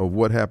video of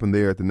what happened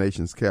there at the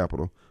nation's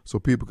capital so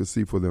people could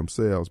see for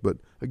themselves. But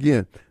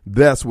again,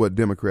 that's what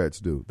Democrats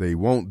do. They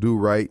won't do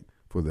right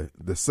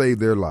to save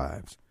their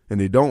lives. And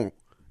they don't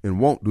and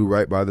won't do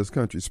right by this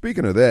country.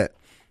 Speaking of that,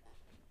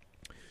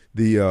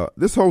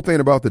 this whole thing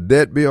about the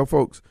debt bill,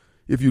 folks,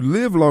 if you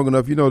live long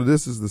enough, you know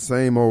this is the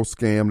same old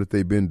scam that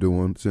they've been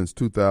doing since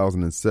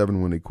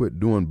 2007 when they quit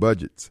doing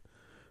budgets.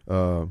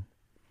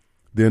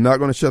 They're not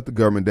going to shut the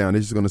government down.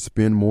 They're just going to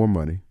spend more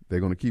money. They're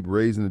going to keep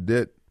raising the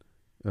debt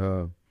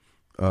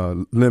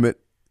limit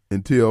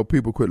until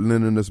people quit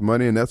lending us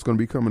money, and that's going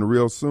to be coming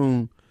real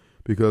soon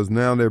because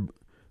now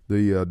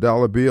the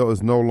dollar bill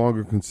is no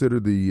longer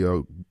considered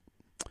the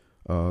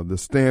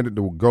standard,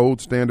 the gold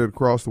standard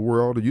across the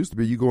world. It used to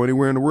be you go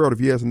anywhere in the world, if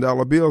you had some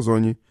dollar bills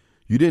on you,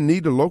 you didn't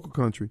need the local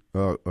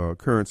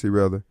currency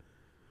rather.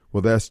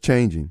 Well, that's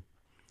changing.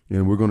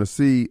 And we're going to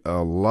see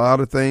a lot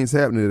of things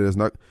happening.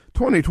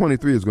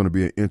 2023 is going to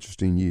be an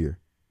interesting year.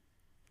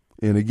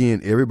 And again,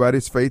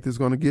 everybody's faith is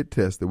going to get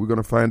tested. We're going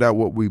to find out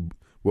what we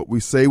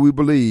say we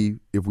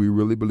believe, if we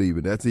really believe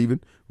it. That's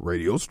even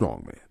Radio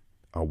Strongman.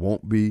 I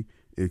won't be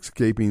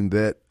escaping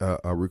that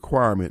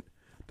requirement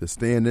to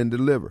stand and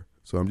deliver.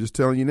 So I'm just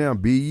telling you now,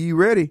 be ye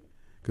ready,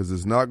 because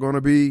it's not going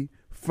to be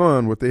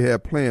fun what they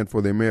have planned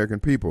for the American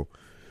people.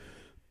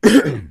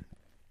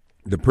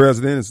 The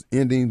president is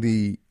ending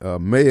the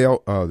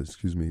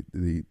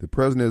the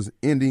president is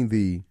ending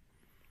the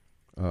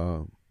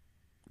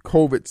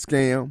COVID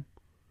scam.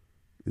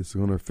 It's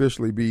going to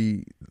officially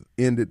be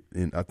ended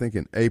in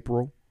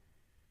April,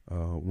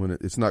 when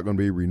it's not going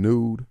to be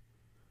renewed.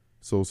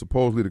 So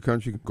supposedly the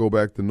country can go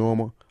back to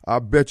normal. I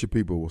bet you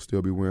people will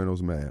still be wearing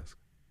those masks.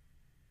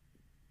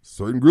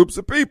 Certain groups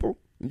of people,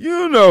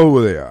 you know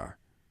who they are.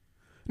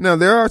 Now,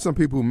 there are some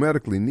people who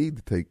medically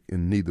need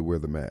to wear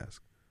the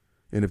mask.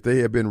 And if they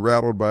have been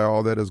rattled by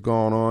all that has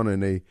gone on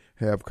and they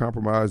have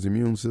compromised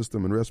immune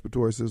system and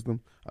respiratory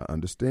system, I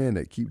understand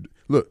that.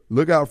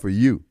 Look out for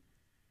you.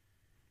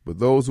 But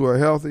those who are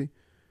healthy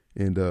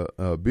and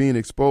being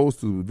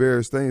exposed to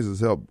various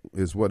things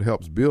is what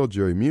helps build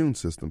your immune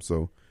system.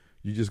 So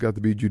you just got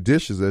to be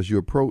judicious as you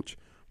approach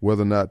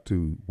whether or not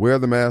to wear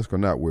the mask or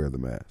not wear the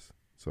mask.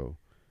 So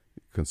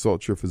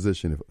consult your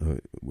physician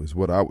is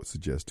what I would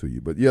suggest to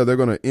you. But yeah, they're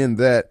going to end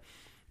that.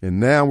 And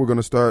now we're going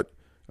to start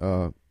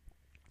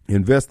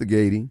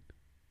investigating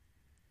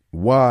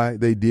why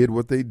they did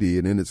what they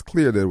did, and it's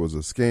clear that it was a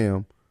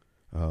scam.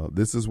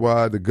 This is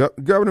why the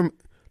government,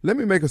 let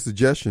me make a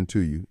suggestion to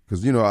you,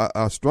 because, you know,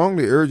 I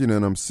strongly urge it,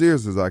 and I'm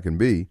serious as I can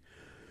be.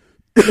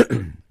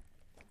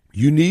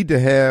 You need to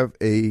have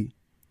a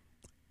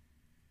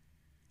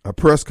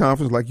press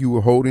conference like you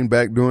were holding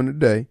back during the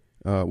day,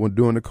 when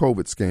doing the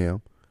COVID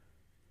scam,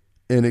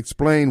 and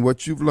explain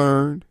what you've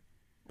learned,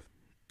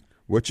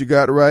 what you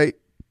got right,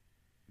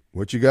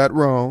 what you got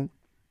wrong,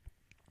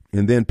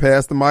 and then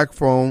pass the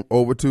microphone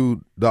over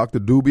to Dr.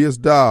 Dubious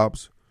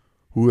Dobbs,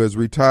 who has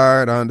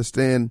retired. I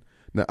understand.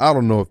 Now, I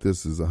don't know if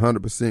this is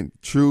 100%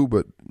 true,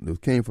 but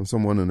it came from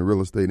someone in the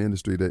real estate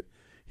industry that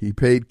he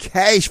paid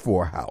cash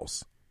for a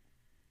house.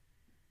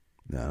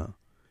 Now,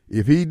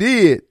 if he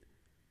did,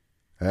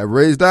 I have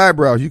raised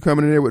eyebrows. You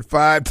coming in there with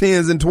 5,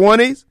 10s, and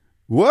 20s?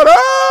 What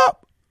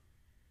up?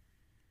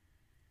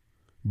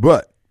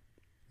 But,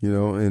 you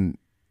know, and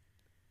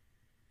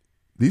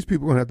these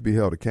people are going to have to be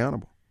held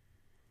accountable.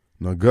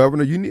 Now,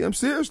 Governor, you need them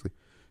seriously.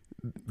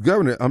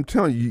 Governor, I'm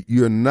telling you,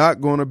 you're not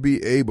going to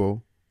be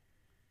able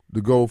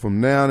to go from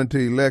now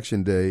until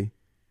Election Day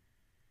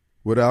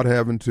without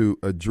having to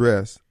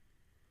address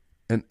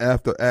an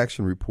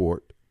after-action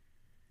report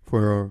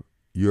for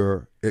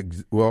you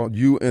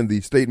and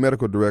the state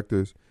medical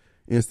directors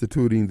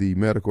instituting the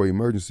medical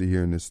emergency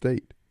here in this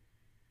state.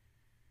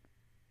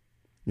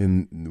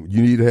 And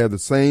you need to have the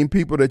same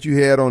people that you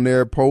had on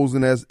there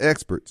posing as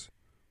experts,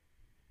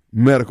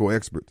 medical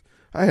experts.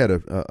 I had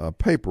a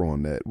paper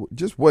on that.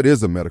 Just what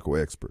is a medical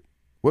expert?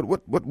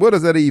 What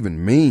does that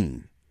even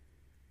mean?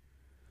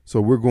 So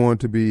we're going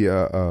to be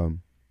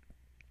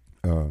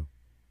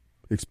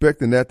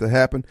expecting that to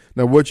happen.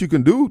 Now, what you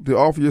can do to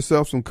offer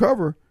yourself some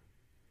cover,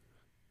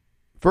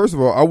 first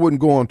of all, I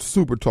wouldn't go on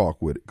Super Talk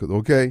with it.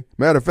 Okay?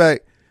 Matter of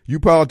fact, you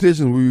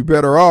politicians would be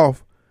better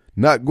off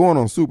not going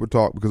on Super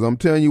Talk, because I'm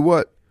telling you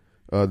what,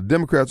 the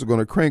Democrats are going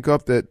to crank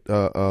up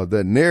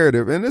that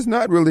narrative, and it's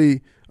not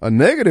really a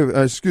negative,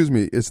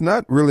 it's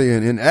not really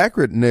an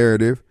inaccurate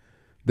narrative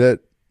that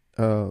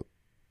the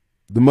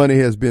money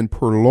has been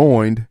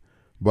purloined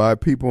by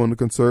people in the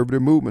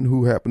conservative movement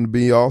who happen to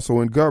be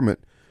also in government.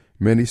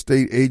 Many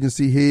state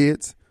agency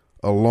heads,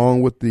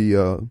 along with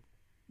the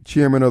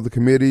chairman of the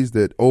committees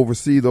that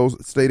oversee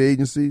those state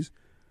agencies,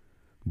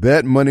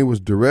 that money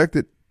was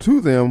directed to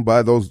them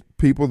by those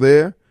people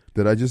there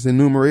that I just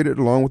enumerated,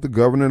 along with the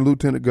governor and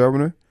lieutenant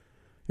governor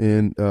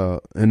and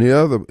the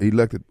other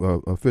elected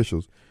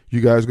officials. You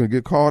guys are going to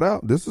get called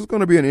out. This is going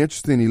to be an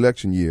interesting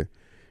election year.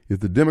 If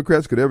the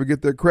Democrats could ever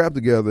get their crap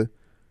together,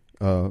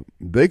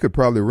 they could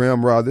probably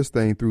ramrod this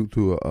thing through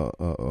to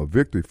a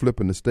victory,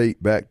 flipping the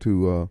state back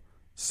to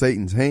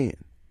Satan's hand.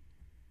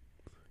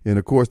 And,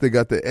 of course, they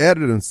got the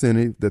added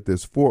incentive that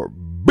there's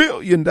 $4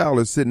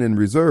 billion sitting in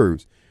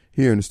reserves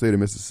here in the state of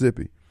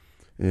Mississippi.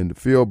 And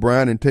Phil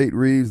Bryant and Tate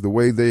Reeves, the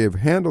way they have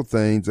handled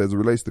things as it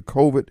relates to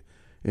COVID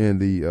and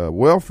the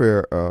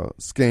welfare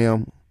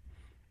scam,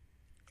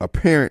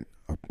 apparent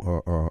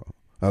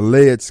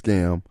alleged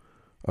scam,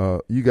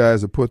 you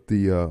guys have put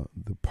the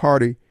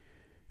party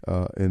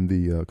and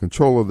the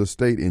control of the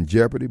state in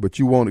jeopardy, but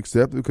you won't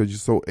accept it because you're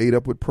so ate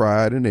up with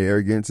pride and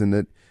arrogance, and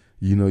that,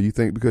 you know, you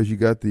think because you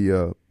got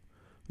the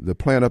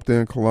plant up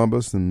there in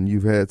Columbus and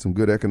you've had some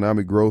good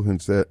economic growth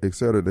and et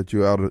cetera, that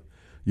you're out of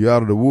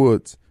the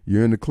woods,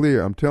 you're in the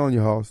clear. I'm telling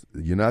you, Hoss,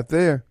 you're not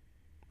there.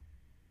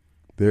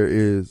 There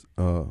is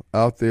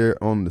out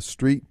there on the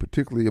street,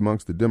 particularly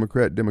amongst the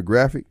Democrat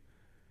demographic,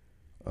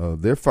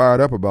 they're fired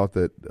up about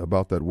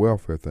that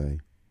welfare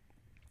thing.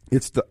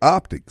 It's the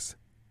optics.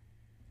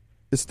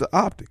 It's the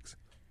optics.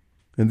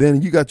 And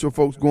then you got your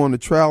folks going to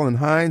trial in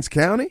Hinds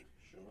County.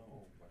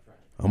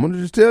 I'm going to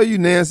just tell you,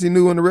 Nancy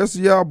New and the rest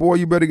of y'all, boy,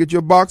 you better get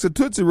your box of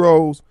Tootsie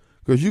Rolls,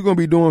 because you're going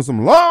to be doing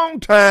some long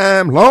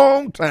time,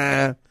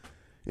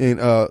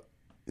 and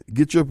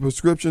get your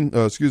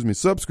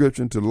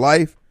subscription to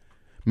Life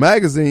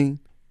magazine,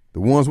 the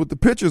ones with the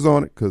pictures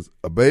on it, because,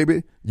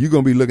 baby, you're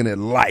going to be looking at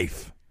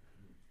Life.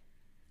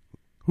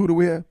 Who do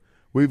we have?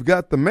 We've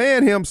got the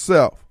man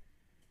himself,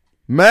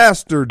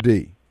 Master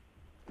D.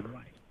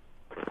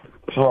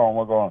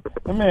 So,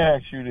 let me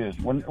ask you this: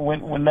 when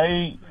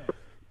they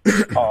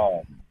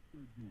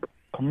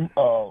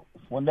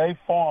when they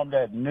form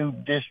that new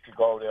district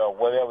over there, or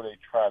whatever they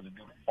try to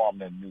do to form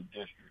that new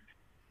district,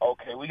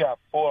 okay, we got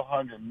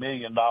 $400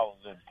 million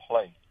in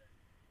play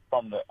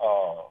from the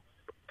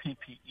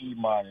PPE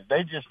money.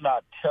 They just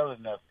not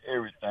telling us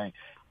everything.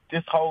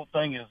 This whole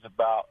thing is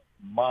about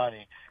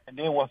money. And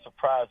then what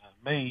surprises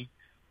me,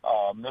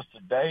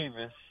 Mr.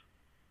 Davis,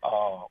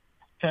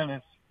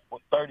 sentence for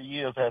 30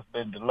 years has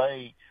been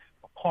delayed.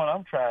 The point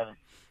I'm trying to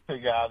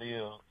figure out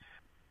is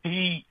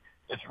he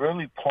is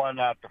really pointing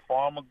out the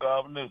former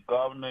governor,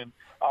 and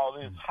all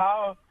this.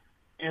 How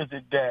is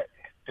it that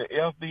the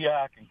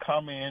FBI can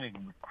come in and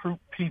recruit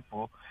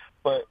people,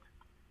 but,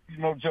 you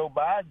know, Joe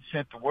Biden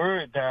sent the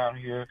word down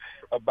here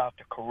about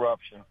the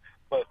corruption,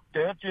 but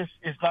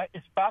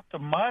it's about the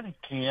money,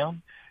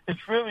 Kim.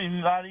 It's really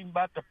not even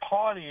about the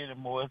party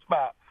anymore. It's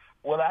about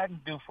what I can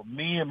do for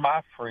me and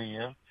my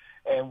friends,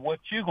 and what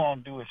you're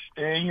going to do is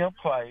stay in your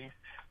place.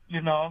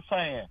 You know what I'm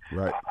saying?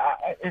 Right.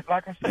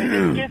 like I said,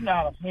 it's getting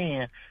out of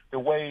hand the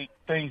way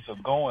things are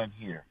going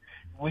here.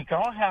 We're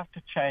going to have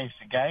to change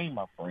the game,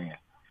 my friend.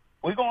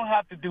 We're going to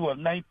have to do a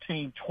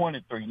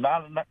 1923,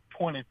 not a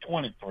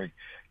 2023.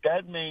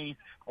 That means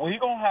we're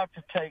going to have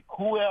to take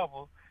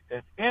whoever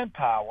that's in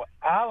power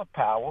out of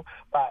power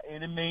by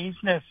any means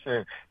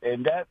necessary.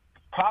 And that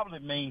probably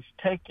means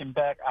taking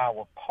back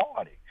our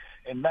party.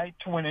 In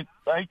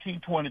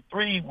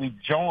 1923, we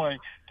joined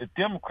the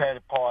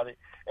Democratic Party,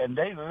 and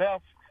they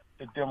left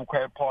the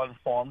Democratic Party and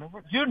formed.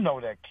 You know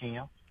that,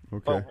 Kim.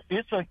 Okay. But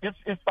it's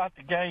about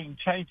the game,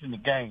 changing the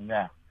game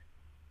now.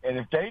 And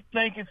if they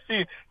think it's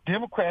serious,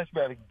 Democrats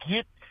better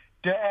get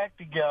their act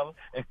together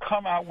and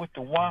come out with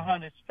the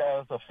 100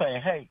 status of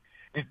saying, hey,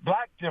 it's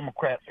black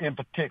Democrats in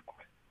particular.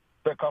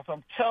 Because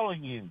I'm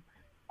telling you,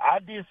 I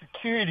did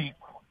security,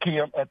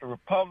 Kim, at the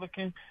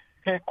Republican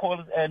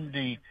headquarters, and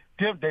they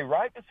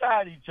right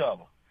beside each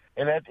other.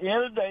 And at the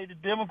end of the day, the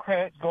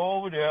Democrats go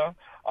over there,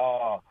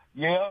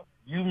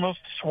 you, Mr.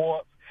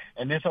 Schwartz,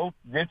 and this old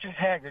Richard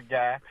Haggard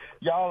guy,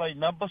 y'all ain't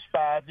number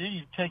spies. Then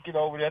you take it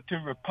over there to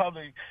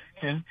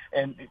Republicans,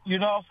 and you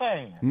know what I'm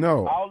saying?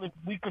 No. All this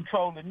we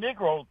control the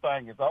Negro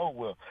thing is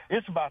over.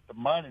 It's about the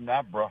money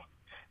now, bro.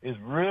 It's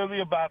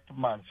really about the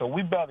money. So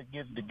we better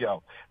get it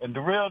together. And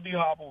the real D.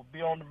 Harper will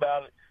be on the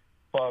ballot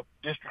for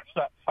District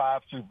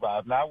 5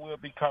 supervisor. And I will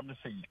be coming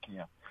to see you,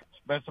 Kim.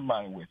 Spend some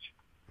money with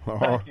you.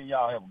 Thank you.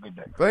 Y'all have a good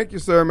day. Thank you,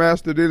 sir,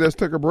 Master D. Let's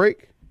take a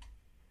break.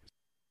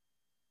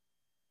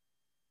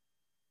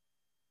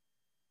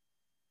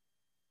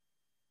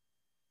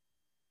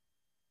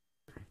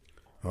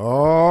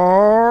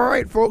 All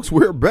right, folks,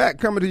 we're back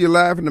coming to you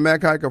live from the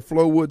Mac Haik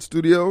Flowwood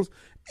Studios.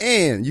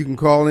 And you can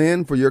call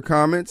in for your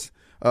comments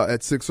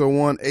at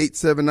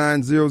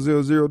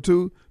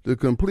 601-879-0002. The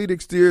Complete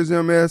Exteriors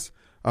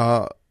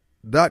MS.com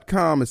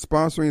is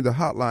sponsoring the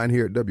hotline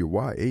here at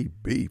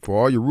WYAB for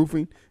all your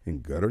roofing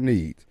and gutter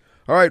needs.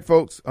 All right,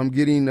 folks, I'm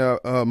getting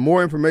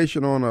more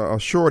information on a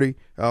shorty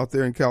out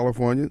there in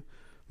California.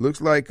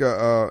 Looks like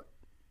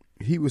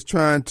he was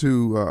trying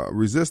to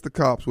resist the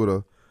cops with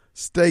a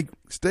steak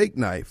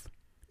knife,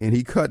 and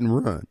he cut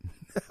and run.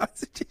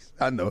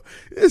 I know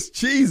it's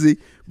cheesy,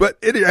 but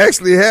it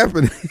actually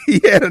happened.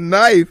 He had a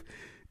knife,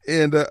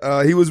 and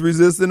he was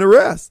resisting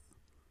arrest,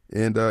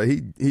 and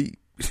he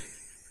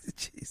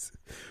jeez.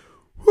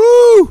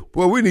 Whoo!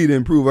 Well, we need to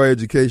improve our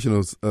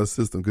educational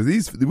system because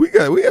we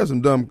have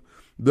some dumb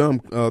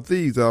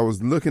thieves. I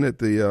was looking at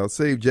the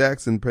Save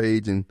Jackson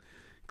page, and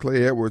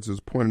Clay Edwards was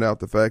pointing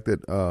out the fact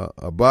that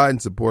a Biden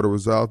supporter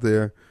was out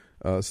there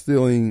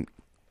stealing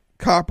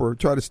copper,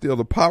 tried to steal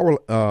the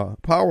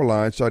power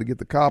lines, tried to get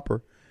the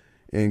copper,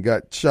 and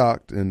got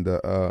shocked. And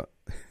there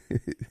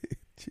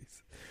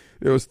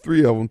was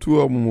 3 of them. 2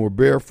 of them were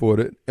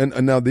barefooted, and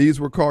now these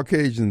were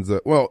Caucasians.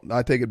 Well,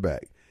 I take it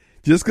back.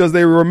 Just because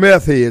they were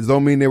meth heads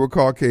don't mean they were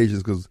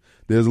Caucasians, because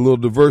there's a little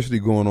diversity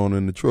going on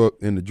in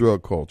the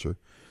drug culture.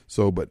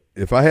 So, but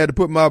if I had to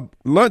put my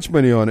lunch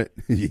money on it,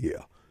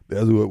 yeah,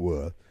 that's who it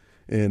was.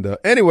 And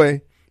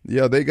anyway,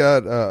 yeah, they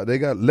got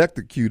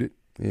electrocuted,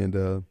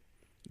 and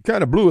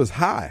kind of blew his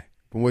high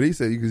from what he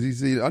said, because he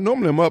said, I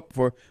normally am up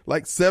for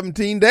like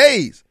 17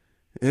 days,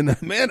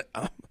 and man,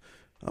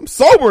 I'm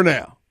sober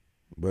now.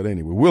 But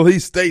anyway, will he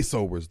stay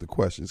sober is the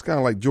question. It's kind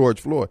of like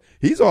George Floyd.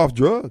 He's off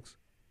drugs.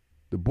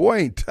 The boy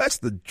ain't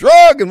touched the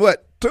drug in,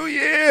 2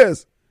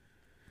 years?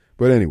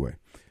 But anyway,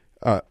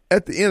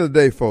 at the end of the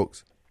day,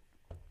 folks,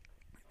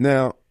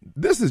 now,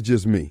 this is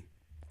just me.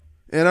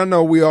 And I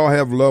know we all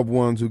have loved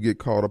ones who get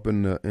caught up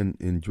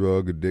in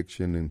drug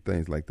addiction and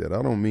things like that.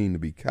 I don't mean to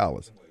be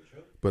callous,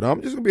 but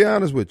I'm just going to be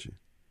honest with you.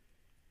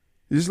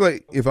 Just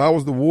like if I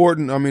was the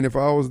warden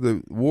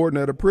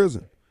at a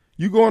prison,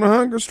 you go on a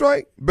hunger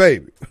strike?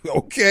 Baby,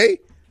 okay,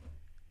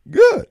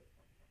 good.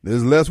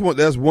 That's one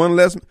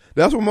less.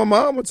 That's what my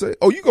mom would say.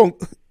 You gonna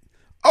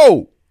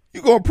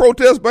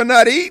protest by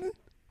not eating?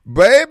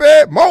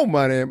 Baby, more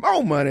money.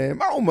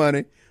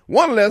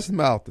 One less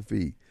mouth to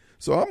feed.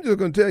 So I'm just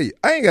going to tell you,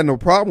 I ain't got no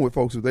problem with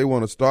folks if they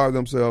want to starve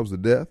themselves to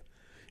death.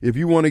 If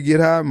you want to get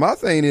high, my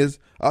thing is,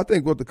 I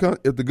think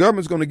if the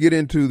government's going to get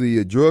into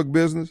the drug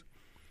business,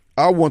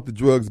 I want the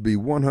drugs to be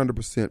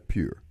 100%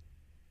 pure.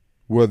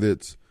 Whether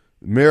it's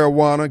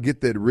marijuana,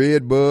 get that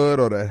red bud,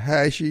 or that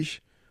hashish,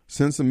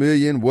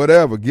 Sensimillion,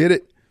 whatever, get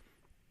it.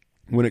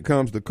 When it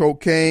comes to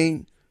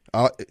cocaine,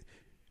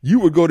 you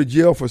would go to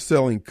jail for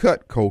selling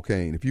cut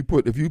cocaine. If you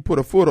put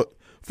a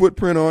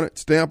footprint on it,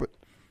 stamp it,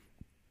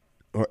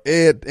 or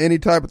add any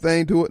type of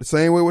thing to it, the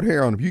same way with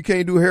heroin. If you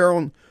can't do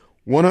heroin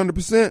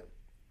 100%,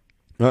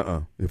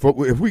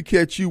 If we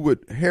catch you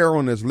with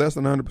heroin that's less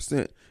than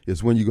 100%,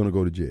 it's when you're going to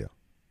go to jail.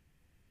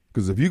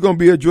 Because if you're going to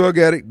be a drug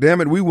addict,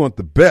 damn it, we want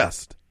the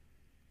best.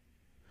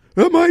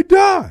 I might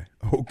die.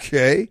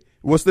 Okay.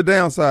 What's the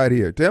downside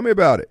here? Tell me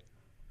about it.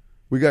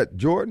 We got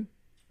Jordan?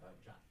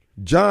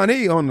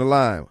 Johnny on the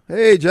line.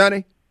 Hey,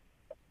 Johnny.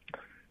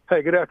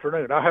 Hey, good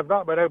afternoon. I have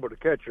not been able to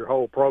catch your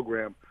whole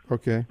program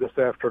this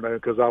afternoon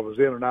because I was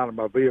in and out of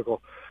my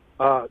vehicle.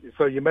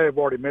 So you may have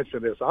already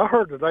mentioned this. I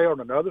heard today on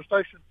another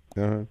station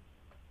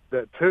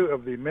that 2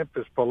 of the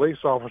Memphis police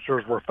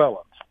officers were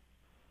felons.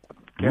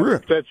 Can't Really?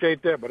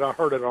 substantiate that, but I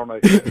heard it on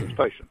a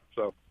station.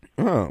 So,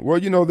 Well,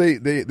 you know,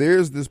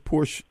 there's this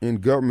push in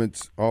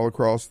governments all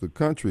across the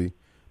country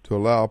to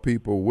allow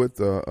people with,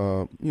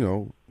 you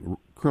know,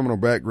 criminal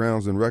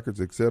backgrounds and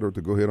records, et cetera,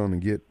 to go ahead on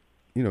and get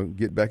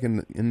back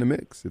in the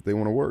mix if they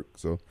want to work.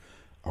 So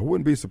I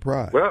wouldn't be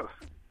surprised. well,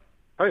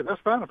 hey,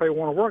 that's fine if they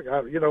want to work.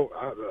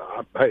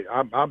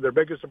 I'm their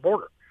biggest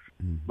supporter.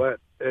 Mm-hmm. But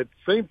it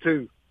seemed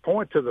to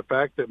point to the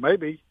fact that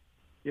maybe,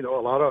 you know,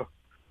 a lot of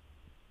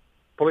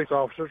police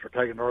officers are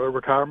taking early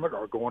retirement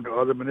or going to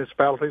other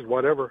municipalities,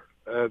 whatever.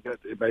 That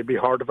it may be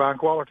hard to find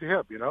quality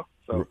help, you know.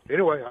 So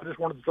anyway, I just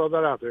wanted to throw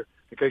that out there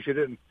in case you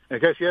hadn't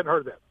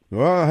heard that.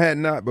 Well, I had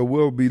not, but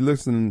we'll be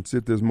listening and see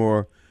if there's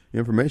more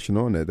information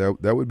on that.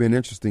 That would be an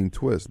interesting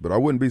twist. But I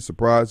wouldn't be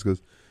surprised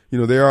because, you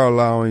know, they are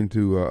allowing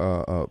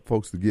to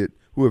folks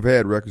who have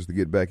had records to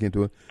get back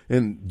into it.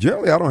 And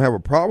generally, I don't have a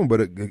problem,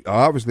 but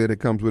obviously it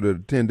comes with an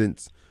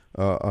attendance.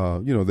 You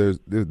know, there's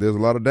a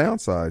lot of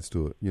downsides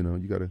to it. You know,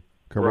 you got to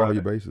cover all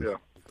your bases. Yeah.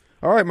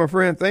 All right, my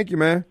friend. Thank you,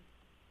 man.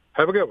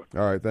 Have a good one.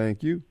 All right,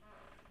 thank you.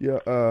 Yeah,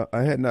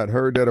 I had not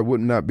heard that. I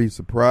would not be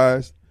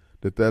surprised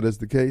that is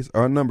the case.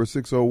 Our number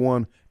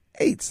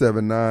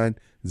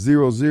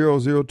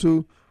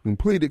 601-879-0002.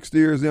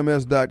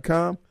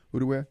 CompleteExteriorsMS.com. Who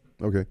do we have?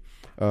 Okay.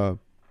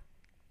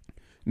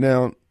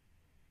 Now,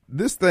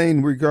 this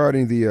thing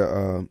regarding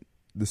the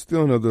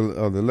stealing of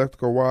the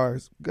electrical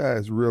wires,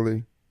 guys,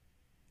 really?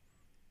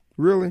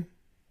 And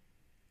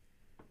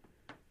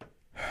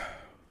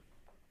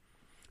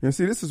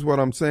see, this is what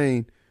I'm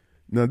saying.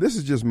 Now, this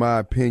is just my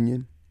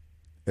opinion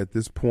at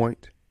this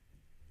point,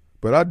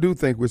 but I do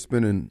think we're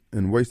spending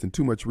and wasting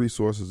too much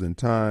resources and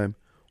time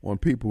on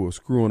people who are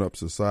screwing up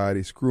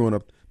society,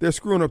 they're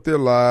screwing up their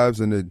lives,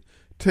 and they're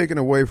taking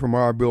away from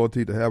our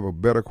ability to have a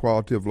better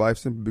quality of life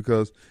simply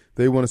because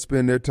they want to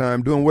spend their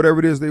time doing whatever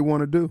it is they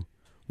want to do,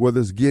 whether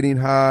it's getting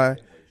high,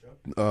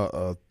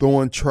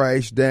 throwing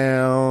trash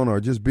down, or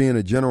just being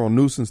a general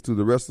nuisance to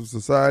the rest of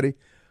society.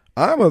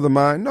 I'm of the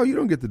mind, no, you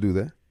don't get to do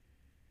that.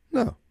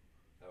 No.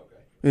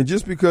 And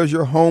just because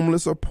you're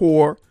homeless or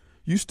poor,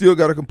 you still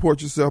got to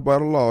comport yourself by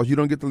the laws. You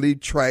don't get to leave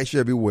trash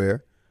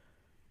everywhere.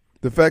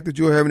 The fact that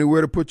you don't have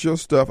anywhere to put your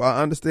stuff,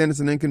 I understand it's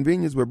an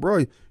inconvenience, but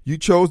bro, you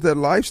chose that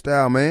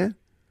lifestyle, man.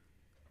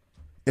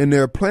 And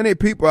there are plenty of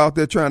people out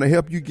there trying to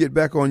help you get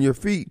back on your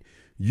feet.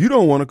 You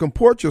don't want to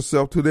comport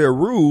yourself to their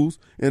rules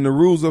and the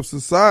rules of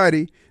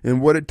society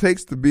and what it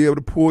takes to be able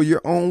to pull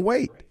your own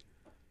weight.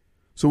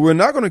 So we're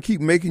not going to keep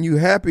making you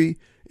happy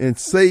and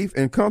safe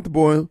and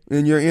comfortable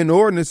in your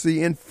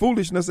inordinacy and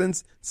foolishness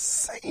and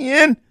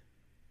sin.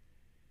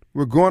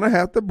 We're going to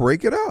have to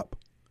break it up.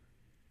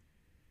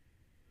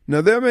 Now,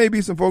 there may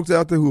be some folks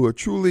out there who are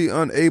truly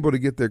unable to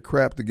get their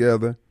crap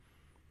together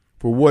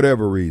for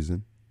whatever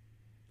reason,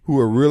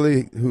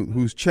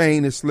 whose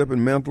chain is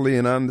slipping mentally,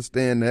 and I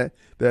understand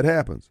that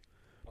happens.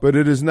 But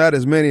it is not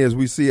as many as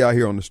we see out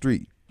here on the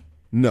street.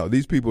 No,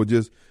 these people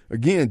just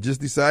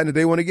deciding that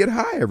they want to get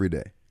high every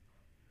day.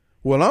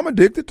 Well, I'm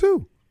addicted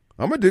too.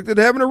 I'm addicted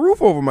to having a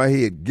roof over my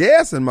head,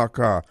 gas in my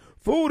car,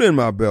 food in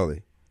my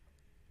belly.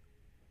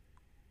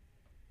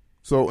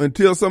 So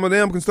until some of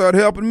them can start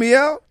helping me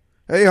out,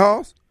 hey,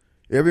 Hoss,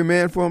 every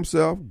man for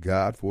himself,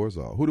 God for us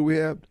all. Who do we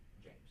have?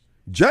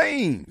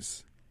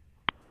 James.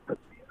 What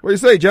do you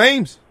say,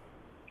 James?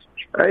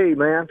 Hey,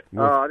 man.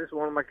 I just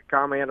want to make a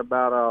comment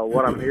about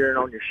what I'm hearing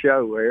on your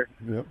show here.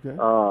 Yeah, okay.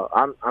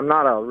 I'm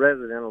not a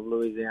resident of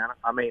Louisiana.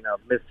 I mean,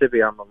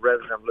 Mississippi. I'm a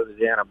resident of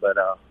Louisiana, but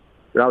I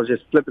was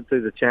just flipping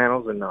through the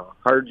channels and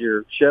heard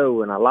your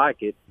show, and I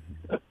like it.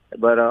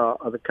 But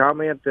the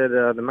comment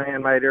that the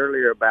man made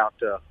earlier about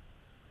the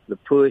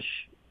push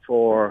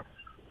for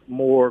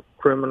more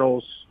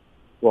criminals,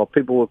 well,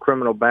 people with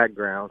criminal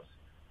backgrounds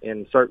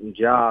in certain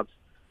jobs,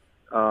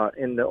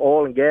 in the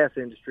oil and gas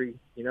industry,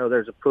 you know,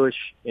 there's a push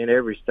in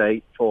every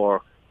state to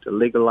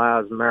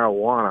legalize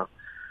marijuana.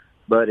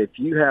 But if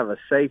you have a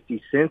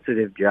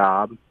safety-sensitive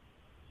job,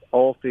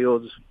 oil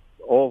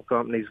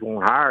companies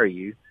won't hire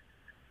you.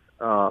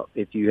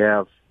 If you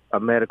have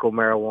a medical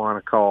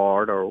marijuana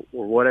card or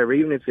whatever,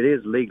 even if it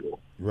is legal.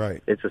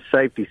 Right. It's a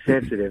safety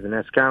sensitive, and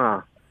that's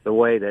kind of the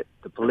way that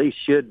the police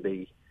should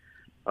be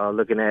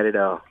looking at it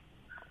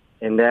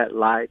in that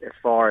light as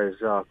far as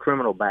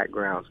criminal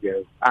backgrounds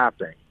go, I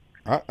think.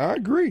 I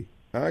agree.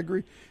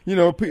 You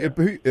know,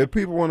 if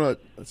people want to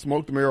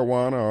smoke the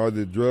marijuana or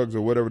the drugs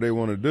or whatever they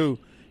want to do,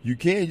 you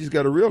just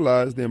got to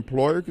realize the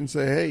employer can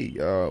say,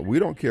 hey, we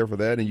don't care for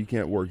that and you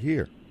can't work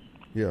here.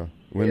 Yeah.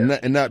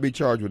 And not be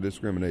charged with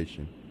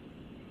discrimination.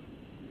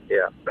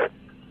 Yeah.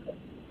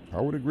 I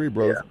would agree,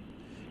 brother. Yeah.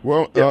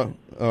 Well,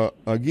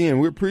 again,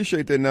 we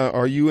appreciate that. Now,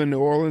 are you in the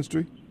oil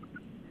industry?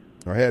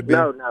 Or had been?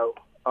 No.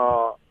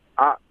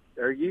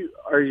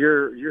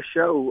 Your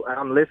show,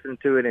 I'm listening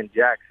to it in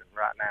Jackson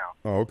right now.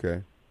 Oh,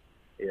 okay.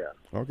 Yeah.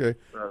 Okay.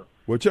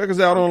 Well, check us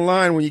out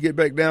online when you get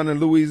back down in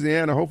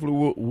Louisiana.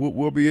 Hopefully,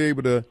 you'll be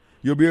able to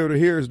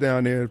hear us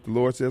down there if the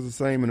Lord says the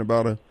same in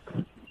about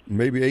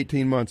maybe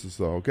 18 months or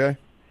so. Okay.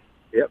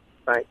 Yep.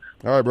 Thanks.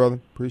 All right, brother.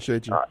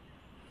 Appreciate you. All right.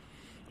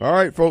 All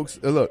right, folks.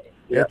 Look.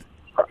 Yeah.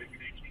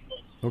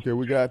 Okay,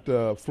 we got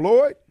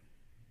Floyd.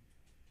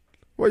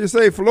 What you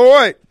say,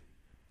 Floyd?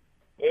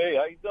 Hey,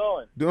 how you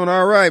doing? Doing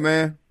all right,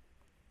 man.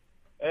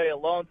 Hey, a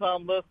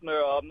long-time listener.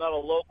 I'm not a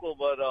local,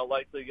 but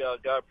like the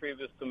guy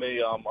previous to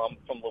me, I'm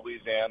from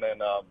Louisiana,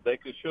 and they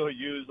could sure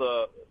use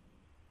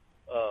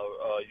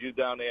you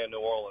down there in New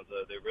Orleans.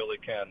 They really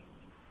can.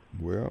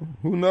 Well,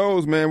 who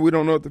knows, man? We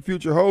don't know what the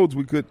future holds.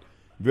 We could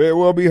very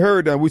well be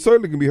heard. We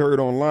certainly can be heard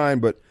online,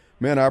 but,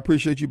 man, I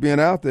appreciate you being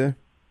out there.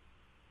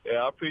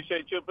 Yeah, I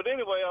appreciate you. But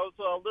anyway, I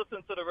was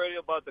listening to the radio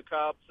about the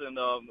cops and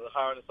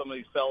hiring some of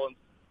these felons.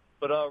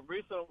 But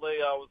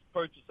recently I was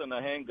purchasing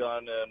a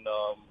handgun and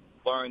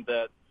learned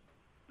that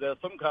there are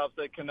some cops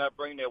that cannot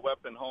bring their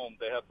weapon home.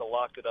 They have to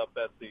lock it up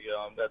at the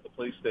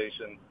police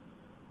station.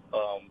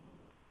 An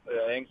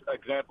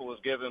example was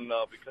given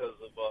because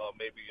of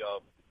maybe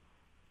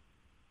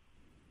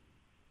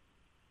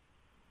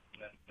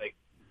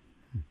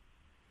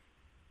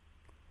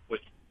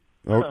which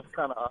is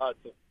kind of odd.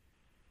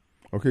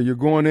 Okay, you're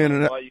going in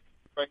and out. Why you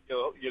bring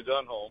your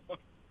gun home?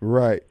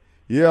 Right.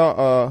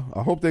 Yeah.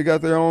 I hope they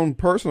got their own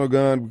personal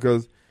gun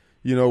because,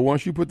 you know,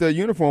 once you put that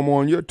uniform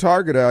on, you're a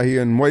target out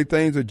here, and the way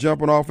things are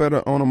jumping off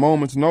on a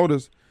moment's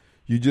notice,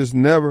 you just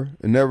never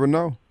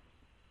know.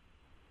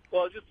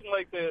 Well, just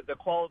like the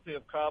quality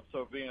of cops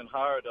are being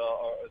hired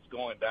is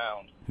going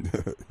down.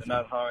 They're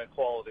not hiring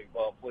quality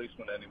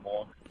policemen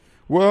anymore.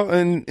 Well,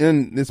 and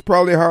it's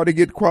probably hard to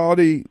get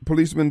quality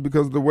policemen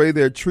because of the way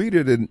they're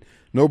treated and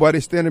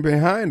nobody's standing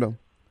behind them,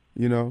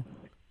 you know.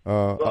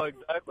 Well,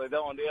 exactly.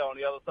 On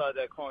the other side of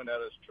that coin,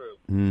 that is true.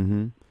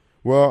 Mm-hmm.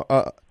 Well,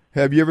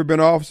 have you ever been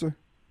an officer?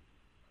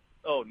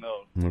 Oh,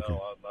 no. Okay.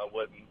 No, I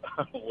wouldn't.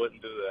 I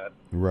wouldn't do that.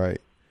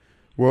 Right.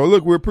 Well,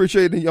 look, we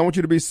appreciate it. I want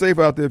you to be safe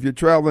out there if you're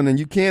traveling, and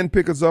you can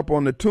pick us up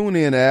on the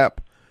TuneIn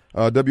app,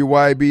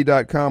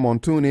 WYAB.com on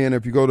TuneIn.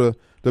 If you go to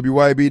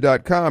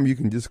WYAB.com, you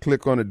can just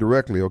click on it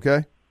directly,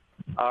 okay?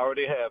 I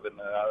already have it.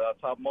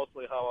 That's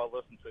mostly how I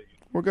listen to you.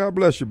 Well, God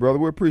bless you, brother.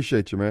 We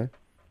appreciate you, man.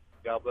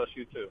 God bless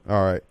you, too.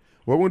 All right.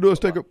 What we're going to do is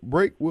take a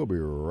break. We'll be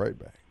right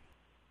back.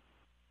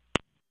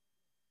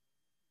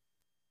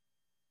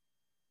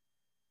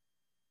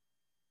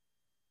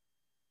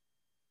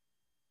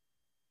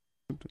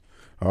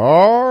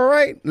 All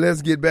right.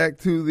 Let's get back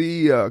to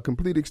the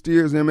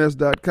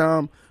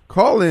CompleteExteriorsMS.com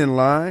call-in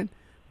line.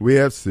 We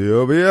have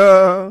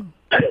Sylvia.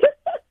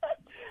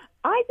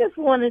 I just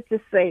wanted to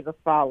say the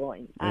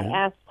following. I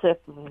asked Tiff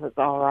if it was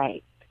all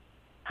right.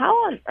 How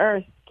on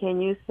earth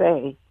can you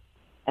say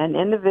an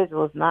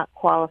individual is not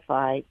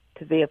qualified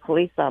to be a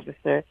police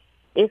officer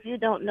if you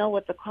don't know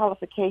what the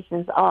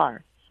qualifications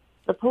are?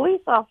 The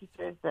police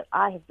officers that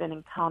I have been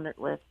encountered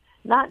with,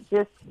 not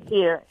just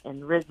here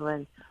in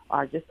Ridgeland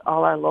or just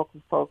all our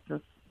local folks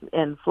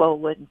in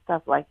Flowood and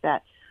stuff like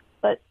that,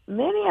 but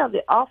many of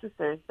the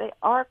officers, they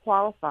are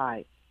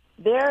qualified.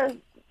 Their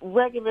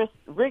rigorous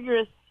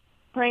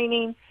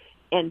training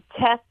and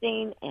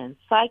testing and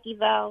psych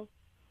evals,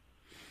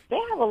 they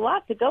have a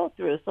lot to go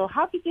through. So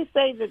how could you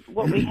say that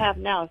what we have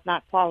now is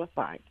not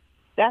qualified?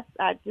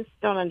 I just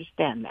don't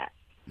understand that.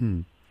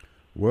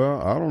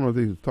 Well, I don't know if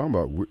he was talking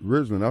about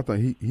Ridgeland. I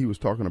think he was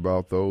talking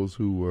about those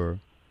who were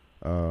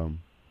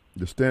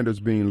the standards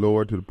being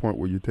lowered to the point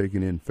where you're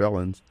taking in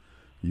felons.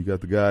 You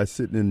got the guy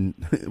sitting in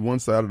one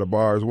side of the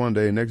bars one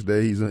day, next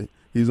day he's on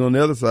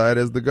the other side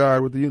as the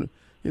guard with the unit.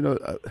 You know,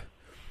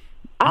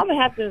 I'm gonna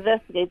have to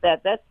investigate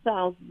that. That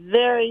sounds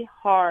very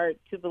hard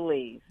to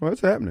believe. Well,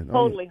 it's happening.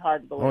 Totally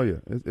hard to believe. Oh yeah,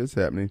 it's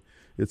happening.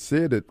 It's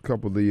said that a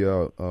couple of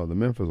the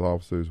Memphis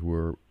officers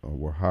were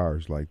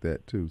hires like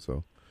that too.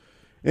 So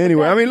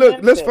anyway, I mean,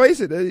 look, let's face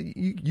it.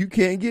 You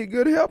can't get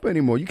good help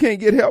anymore. You can't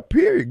get help,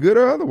 period, good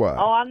or otherwise.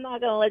 Oh, I'm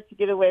not gonna let you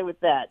get away with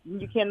that.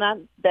 You cannot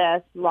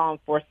bash law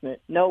enforcement.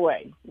 No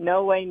way,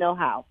 no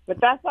how. But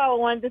that's all I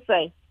wanted to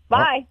say.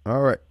 Bye.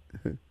 All right.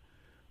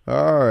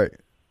 All right.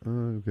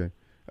 Okay.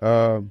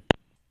 The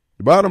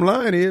bottom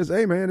line is,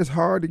 hey, man, it's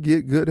hard to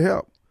get good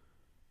help,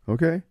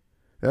 okay?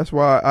 That's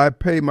why I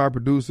pay my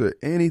producer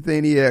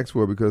anything he asks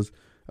for because,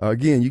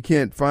 again, you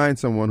can't find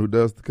someone who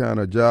does the kind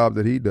of job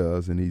that he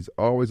does, and he's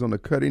always on the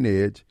cutting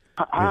edge.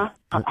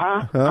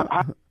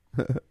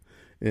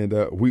 And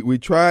we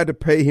tried to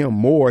pay him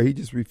more. He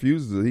just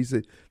refuses it. He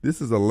said,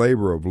 this is a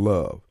labor of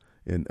love,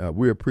 and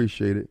we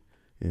appreciate it.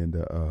 And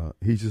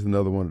he's just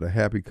another one of the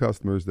happy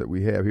customers that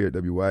we have here at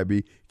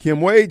WYB.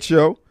 Kim Wade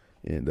Show.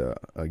 And,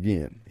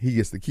 again, he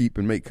gets to keep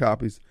and make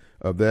copies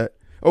of that.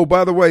 Oh,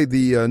 by the way,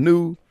 the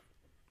new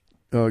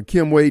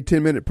Kim Wade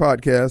 10-minute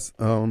podcast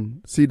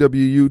on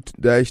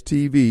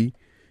CWU-TV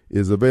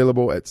is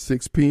available at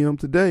 6 p.m.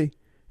 today.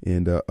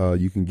 And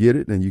you can get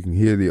it, and you can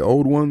hear the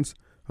old ones.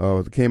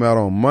 It came out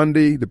on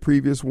Monday, the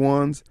previous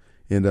ones.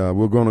 And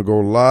we're going to go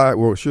live.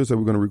 Well, sure said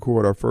we're going to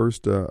record our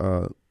first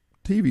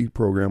TV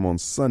program on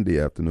Sunday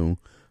afternoon.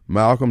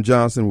 Malcolm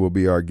Johnson will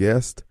be our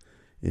guest.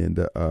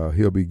 And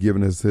he'll be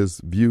giving us his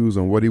views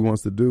on what he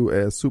wants to do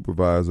as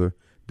supervisor,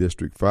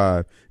 District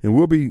 5. And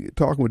we'll be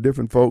talking with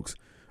different folks.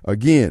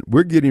 Again,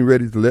 we're getting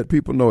ready to let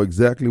people know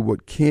exactly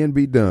what can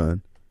be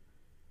done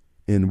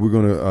And we're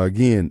going to,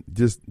 again,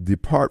 just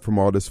depart from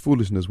all this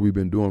foolishness we've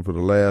been doing for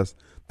the last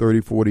 30,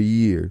 40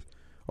 years.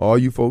 All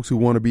you folks who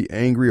want to be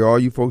angry, all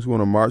you folks who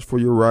want to march for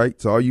your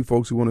rights, all you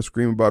folks who want to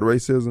scream about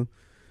racism,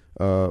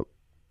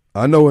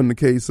 I know in the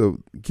case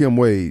of Kim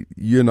Wade,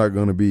 you're not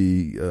going to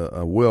be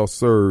well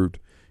served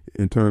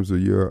in terms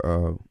of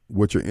your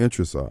what your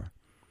interests are.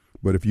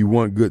 But if you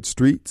want good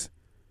streets,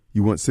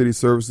 you want city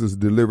services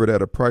delivered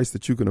at a price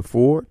that you can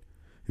afford,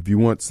 if you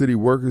want city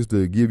workers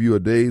to give you a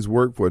day's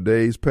work for a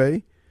day's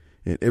pay,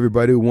 and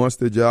everybody who wants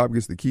their job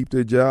gets to keep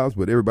their jobs,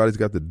 but everybody's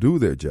got to do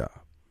their job.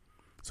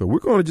 So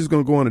we're just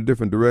going to go in a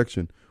different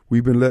direction.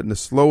 We've been letting the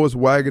slowest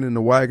wagon in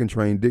the wagon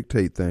train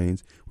dictate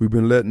things. We've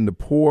been letting the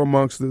poor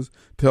amongst us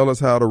tell us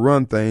how to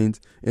run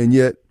things, and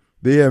yet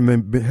they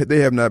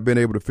have not been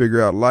able to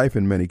figure out life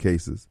in many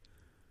cases.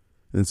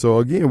 And so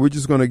again, we're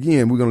going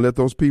to let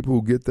those people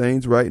who get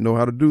things right, know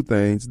how to do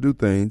things.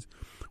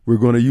 We're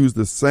going to use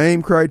the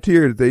same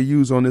criteria that they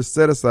use on this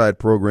set-aside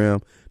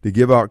program to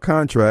give out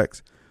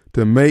contracts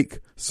to make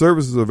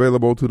services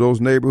available to those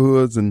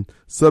neighborhoods and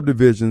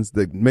subdivisions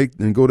that make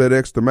and go that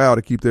extra mile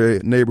to keep their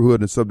neighborhood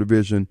and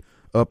subdivision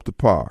up to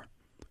par.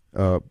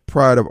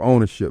 Pride of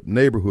ownership,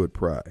 neighborhood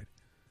pride.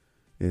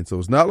 And so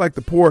it's not like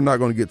the poor are not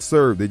going to get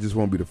served. They just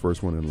won't be the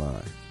first one in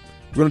line.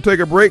 We're going to take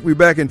a break. We'll be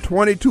back in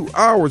 22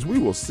 hours. We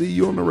will see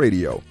you on the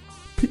radio.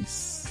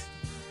 Peace.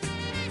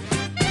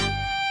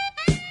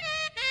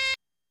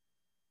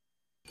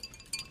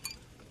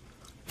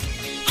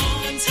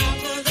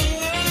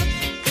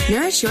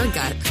 Nourish your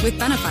gut with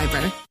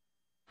Benefiber.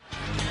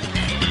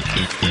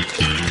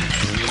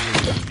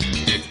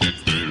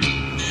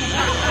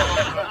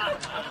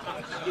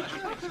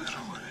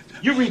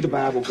 You read the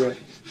Bible, Greg?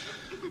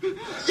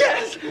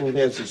 Yes! Well,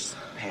 there's this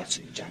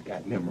passage I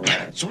got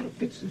memorized, sort of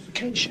fits this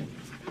occasion.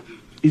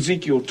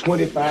 Ezekiel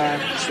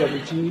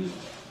 25:17.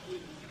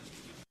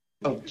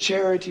 Of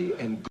charity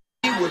and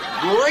with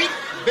great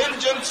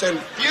vengeance and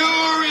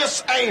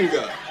furious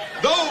anger,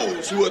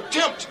 those who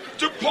attempt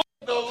to point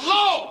the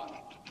Lord.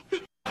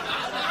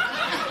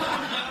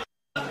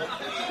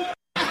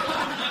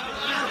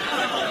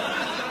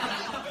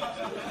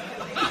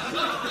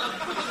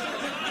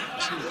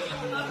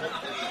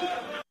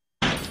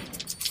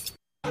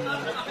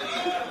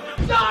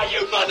 Nah,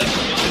 you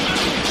mother...